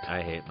correct.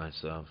 I hate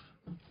myself.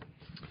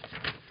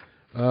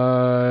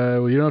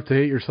 Well, you don't have to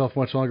hate yourself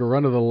much longer.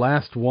 Run to the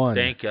last one.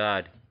 Thank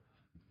God.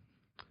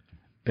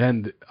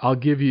 And I'll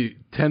give you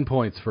 10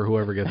 points for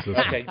whoever gets this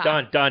Okay,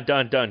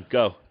 done.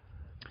 Go.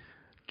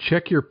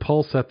 Check your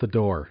pulse at the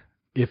door,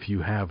 if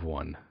you have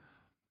one.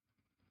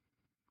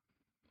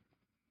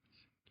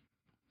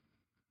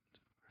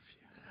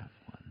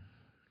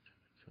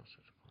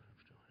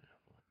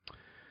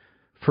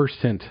 First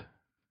hint.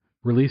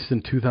 Released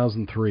in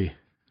 2003.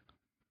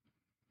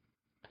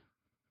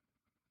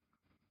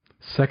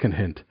 Second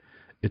hint.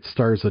 It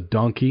stars a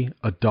donkey,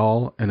 a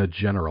doll, and a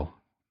general.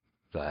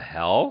 The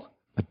hell?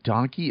 A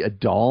donkey, a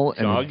doll,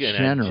 and Dog a and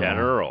general. a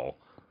general.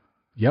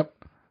 Yep.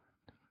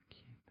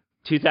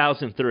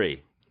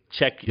 2003.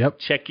 Check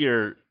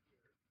your...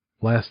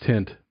 Last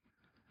hint.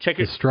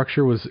 The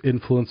structure was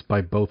influenced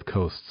by both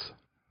coasts.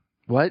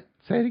 What?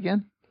 Say it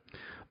again.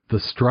 The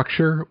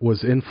structure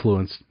was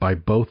influenced by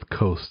both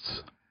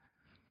coasts.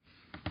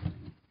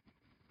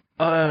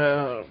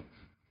 You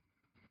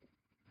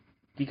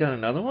got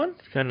another one?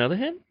 You got another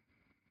hint?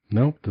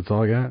 Nope, that's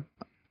all I got.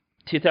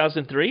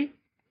 2003?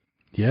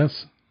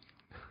 Yes.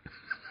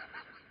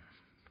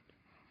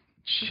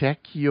 Check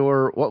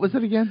your... What was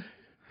it again?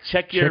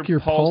 Check your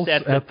pulse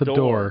at the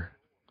door.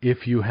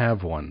 If you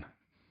have one.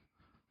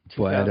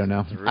 Boy, I don't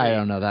know. I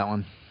don't know that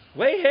one.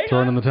 Wait, hang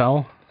Throwing on. in the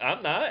towel?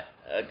 I'm not.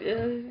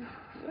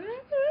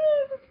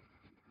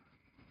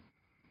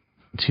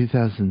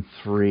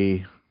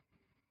 2003.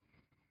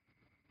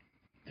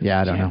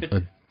 Yeah, I don't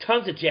know.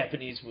 Tons of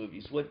Japanese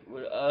movies.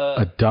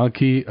 A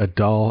donkey, a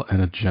doll,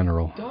 and a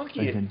general. Donkey.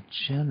 Like in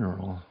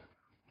general.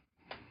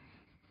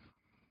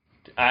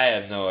 I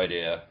have no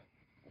idea.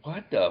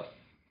 What the...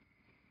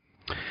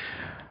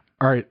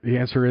 All right, the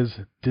answer is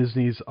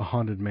Disney's A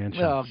Haunted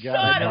Mansion. Oh, God. Shut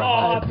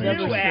up, I've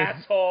never you seen-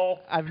 asshole.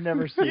 I've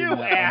never seen You that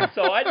one.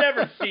 asshole. I've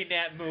never seen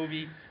that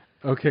movie.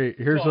 Okay,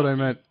 here's what I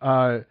meant.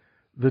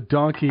 The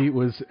donkey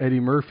was Eddie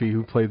Murphy,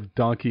 who played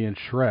Donkey in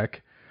Shrek.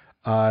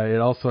 It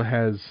also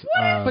has...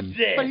 But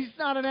he's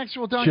not an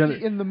actual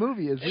donkey in the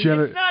movie, is he? He's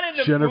not in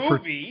the Jennifer,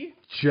 movie.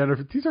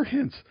 These are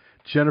hints.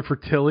 Jennifer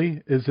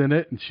Tilly is in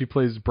it, and she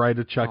plays Bride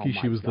of Chucky.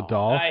 She was the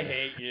doll. I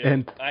hate you.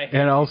 And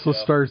also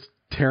stars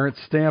Terrence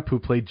Stamp, who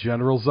played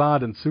General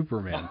Zod in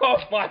Superman. Oh,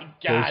 my God.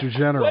 There's your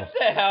general. What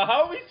the hell?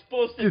 How are we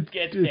supposed to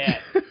get that?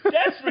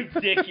 That's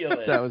ridiculous.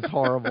 That was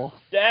horrible.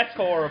 That's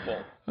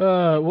horrible.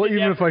 Well, Did you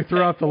even have if I to throw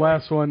take out the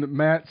last one,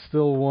 Matt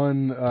still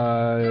won.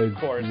 Of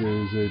course. Is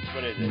it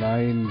What is it?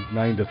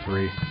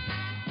 9-3?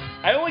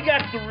 I only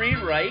got 3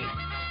 right.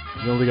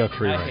 You only got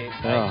 3 I right.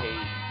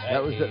 hate.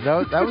 That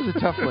was a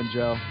tough one,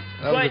 Joe.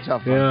 That was a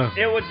tough one. Yeah.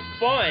 It was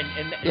fun,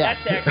 and Yeah.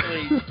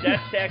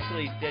 that's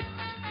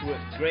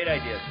great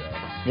idea, Joe.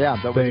 Yeah,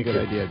 that was Thank a good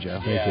you. idea,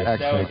 Joe. Yeah, you.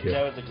 Excellent.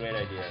 that was a great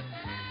idea.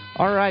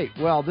 All right.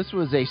 Well, this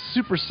was a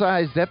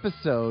supersized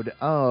episode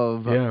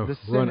of the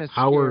we're an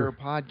Cinescare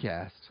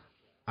podcast.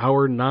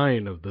 Hour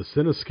 9 of the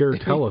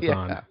Cinescare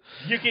Telethon.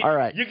 Yeah. All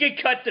right. You can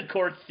cut the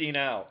court scene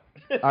out.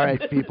 All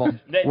right, people.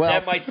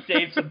 That might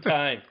save some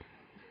time.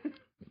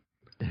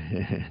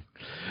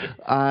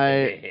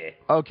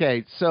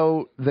 Okay,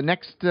 so the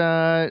next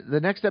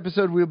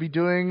episode we'll be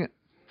doing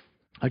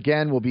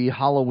again will be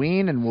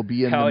Halloween, and we'll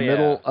be in the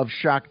middle of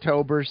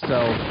Shocktober.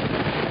 So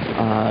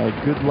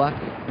good luck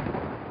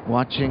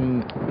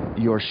watching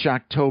your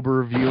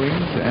Shocktober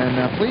viewings,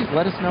 and please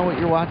let us know what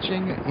you're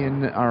watching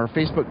in our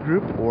Facebook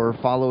group, or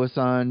follow us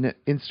on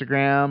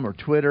Instagram or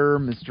Twitter.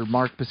 Mr.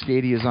 Mark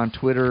Piscati is on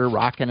Twitter,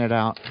 rocking it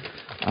out.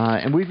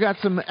 And we've got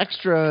some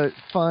extra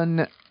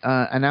fun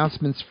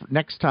announcements for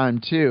next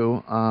time,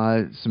 too.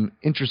 Some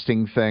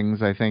interesting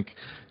things I think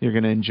you're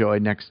going to enjoy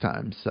next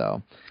time.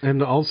 So,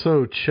 and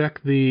also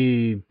check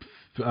the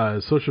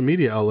social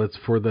media outlets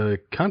for the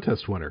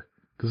contest winner,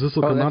 because this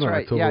will come out on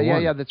October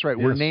 1. Yeah, that's right.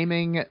 Yes. We're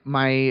naming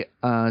my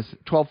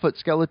 12-foot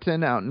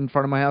skeleton out in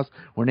front of my house.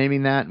 We're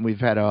naming that, and we've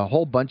had a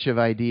whole bunch of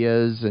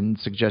ideas and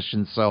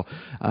suggestions. So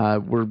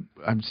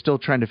I'm still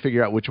trying to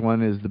figure out which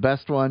one is the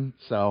best one.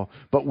 So,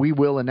 but we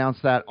will announce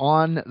that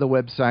on the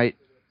website,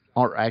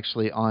 or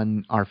actually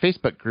on our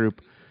Facebook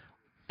group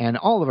and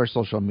all of our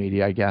social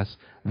media, I guess,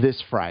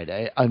 this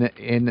Friday,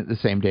 in the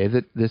same day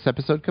that this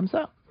episode comes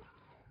out.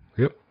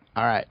 Yep.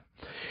 All right.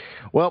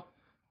 Well,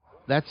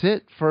 that's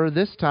it for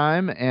this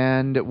time,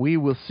 and we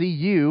will see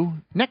you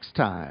next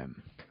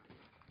time.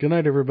 Good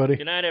night, everybody.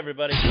 Good night,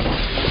 everybody.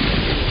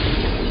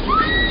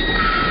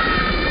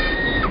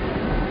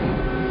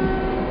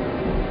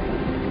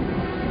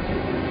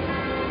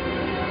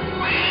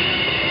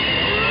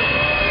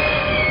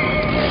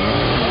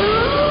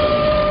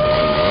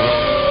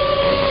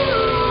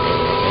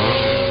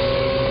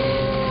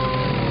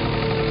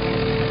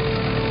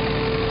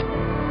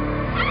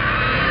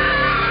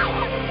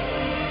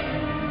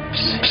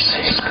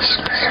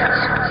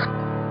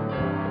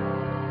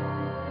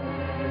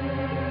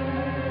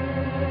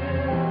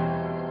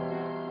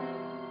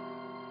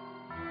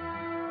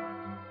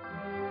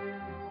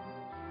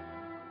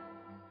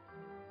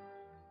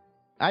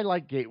 I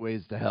like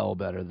Gateways to Hell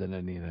better than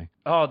anything.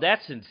 Oh,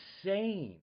 that's insane.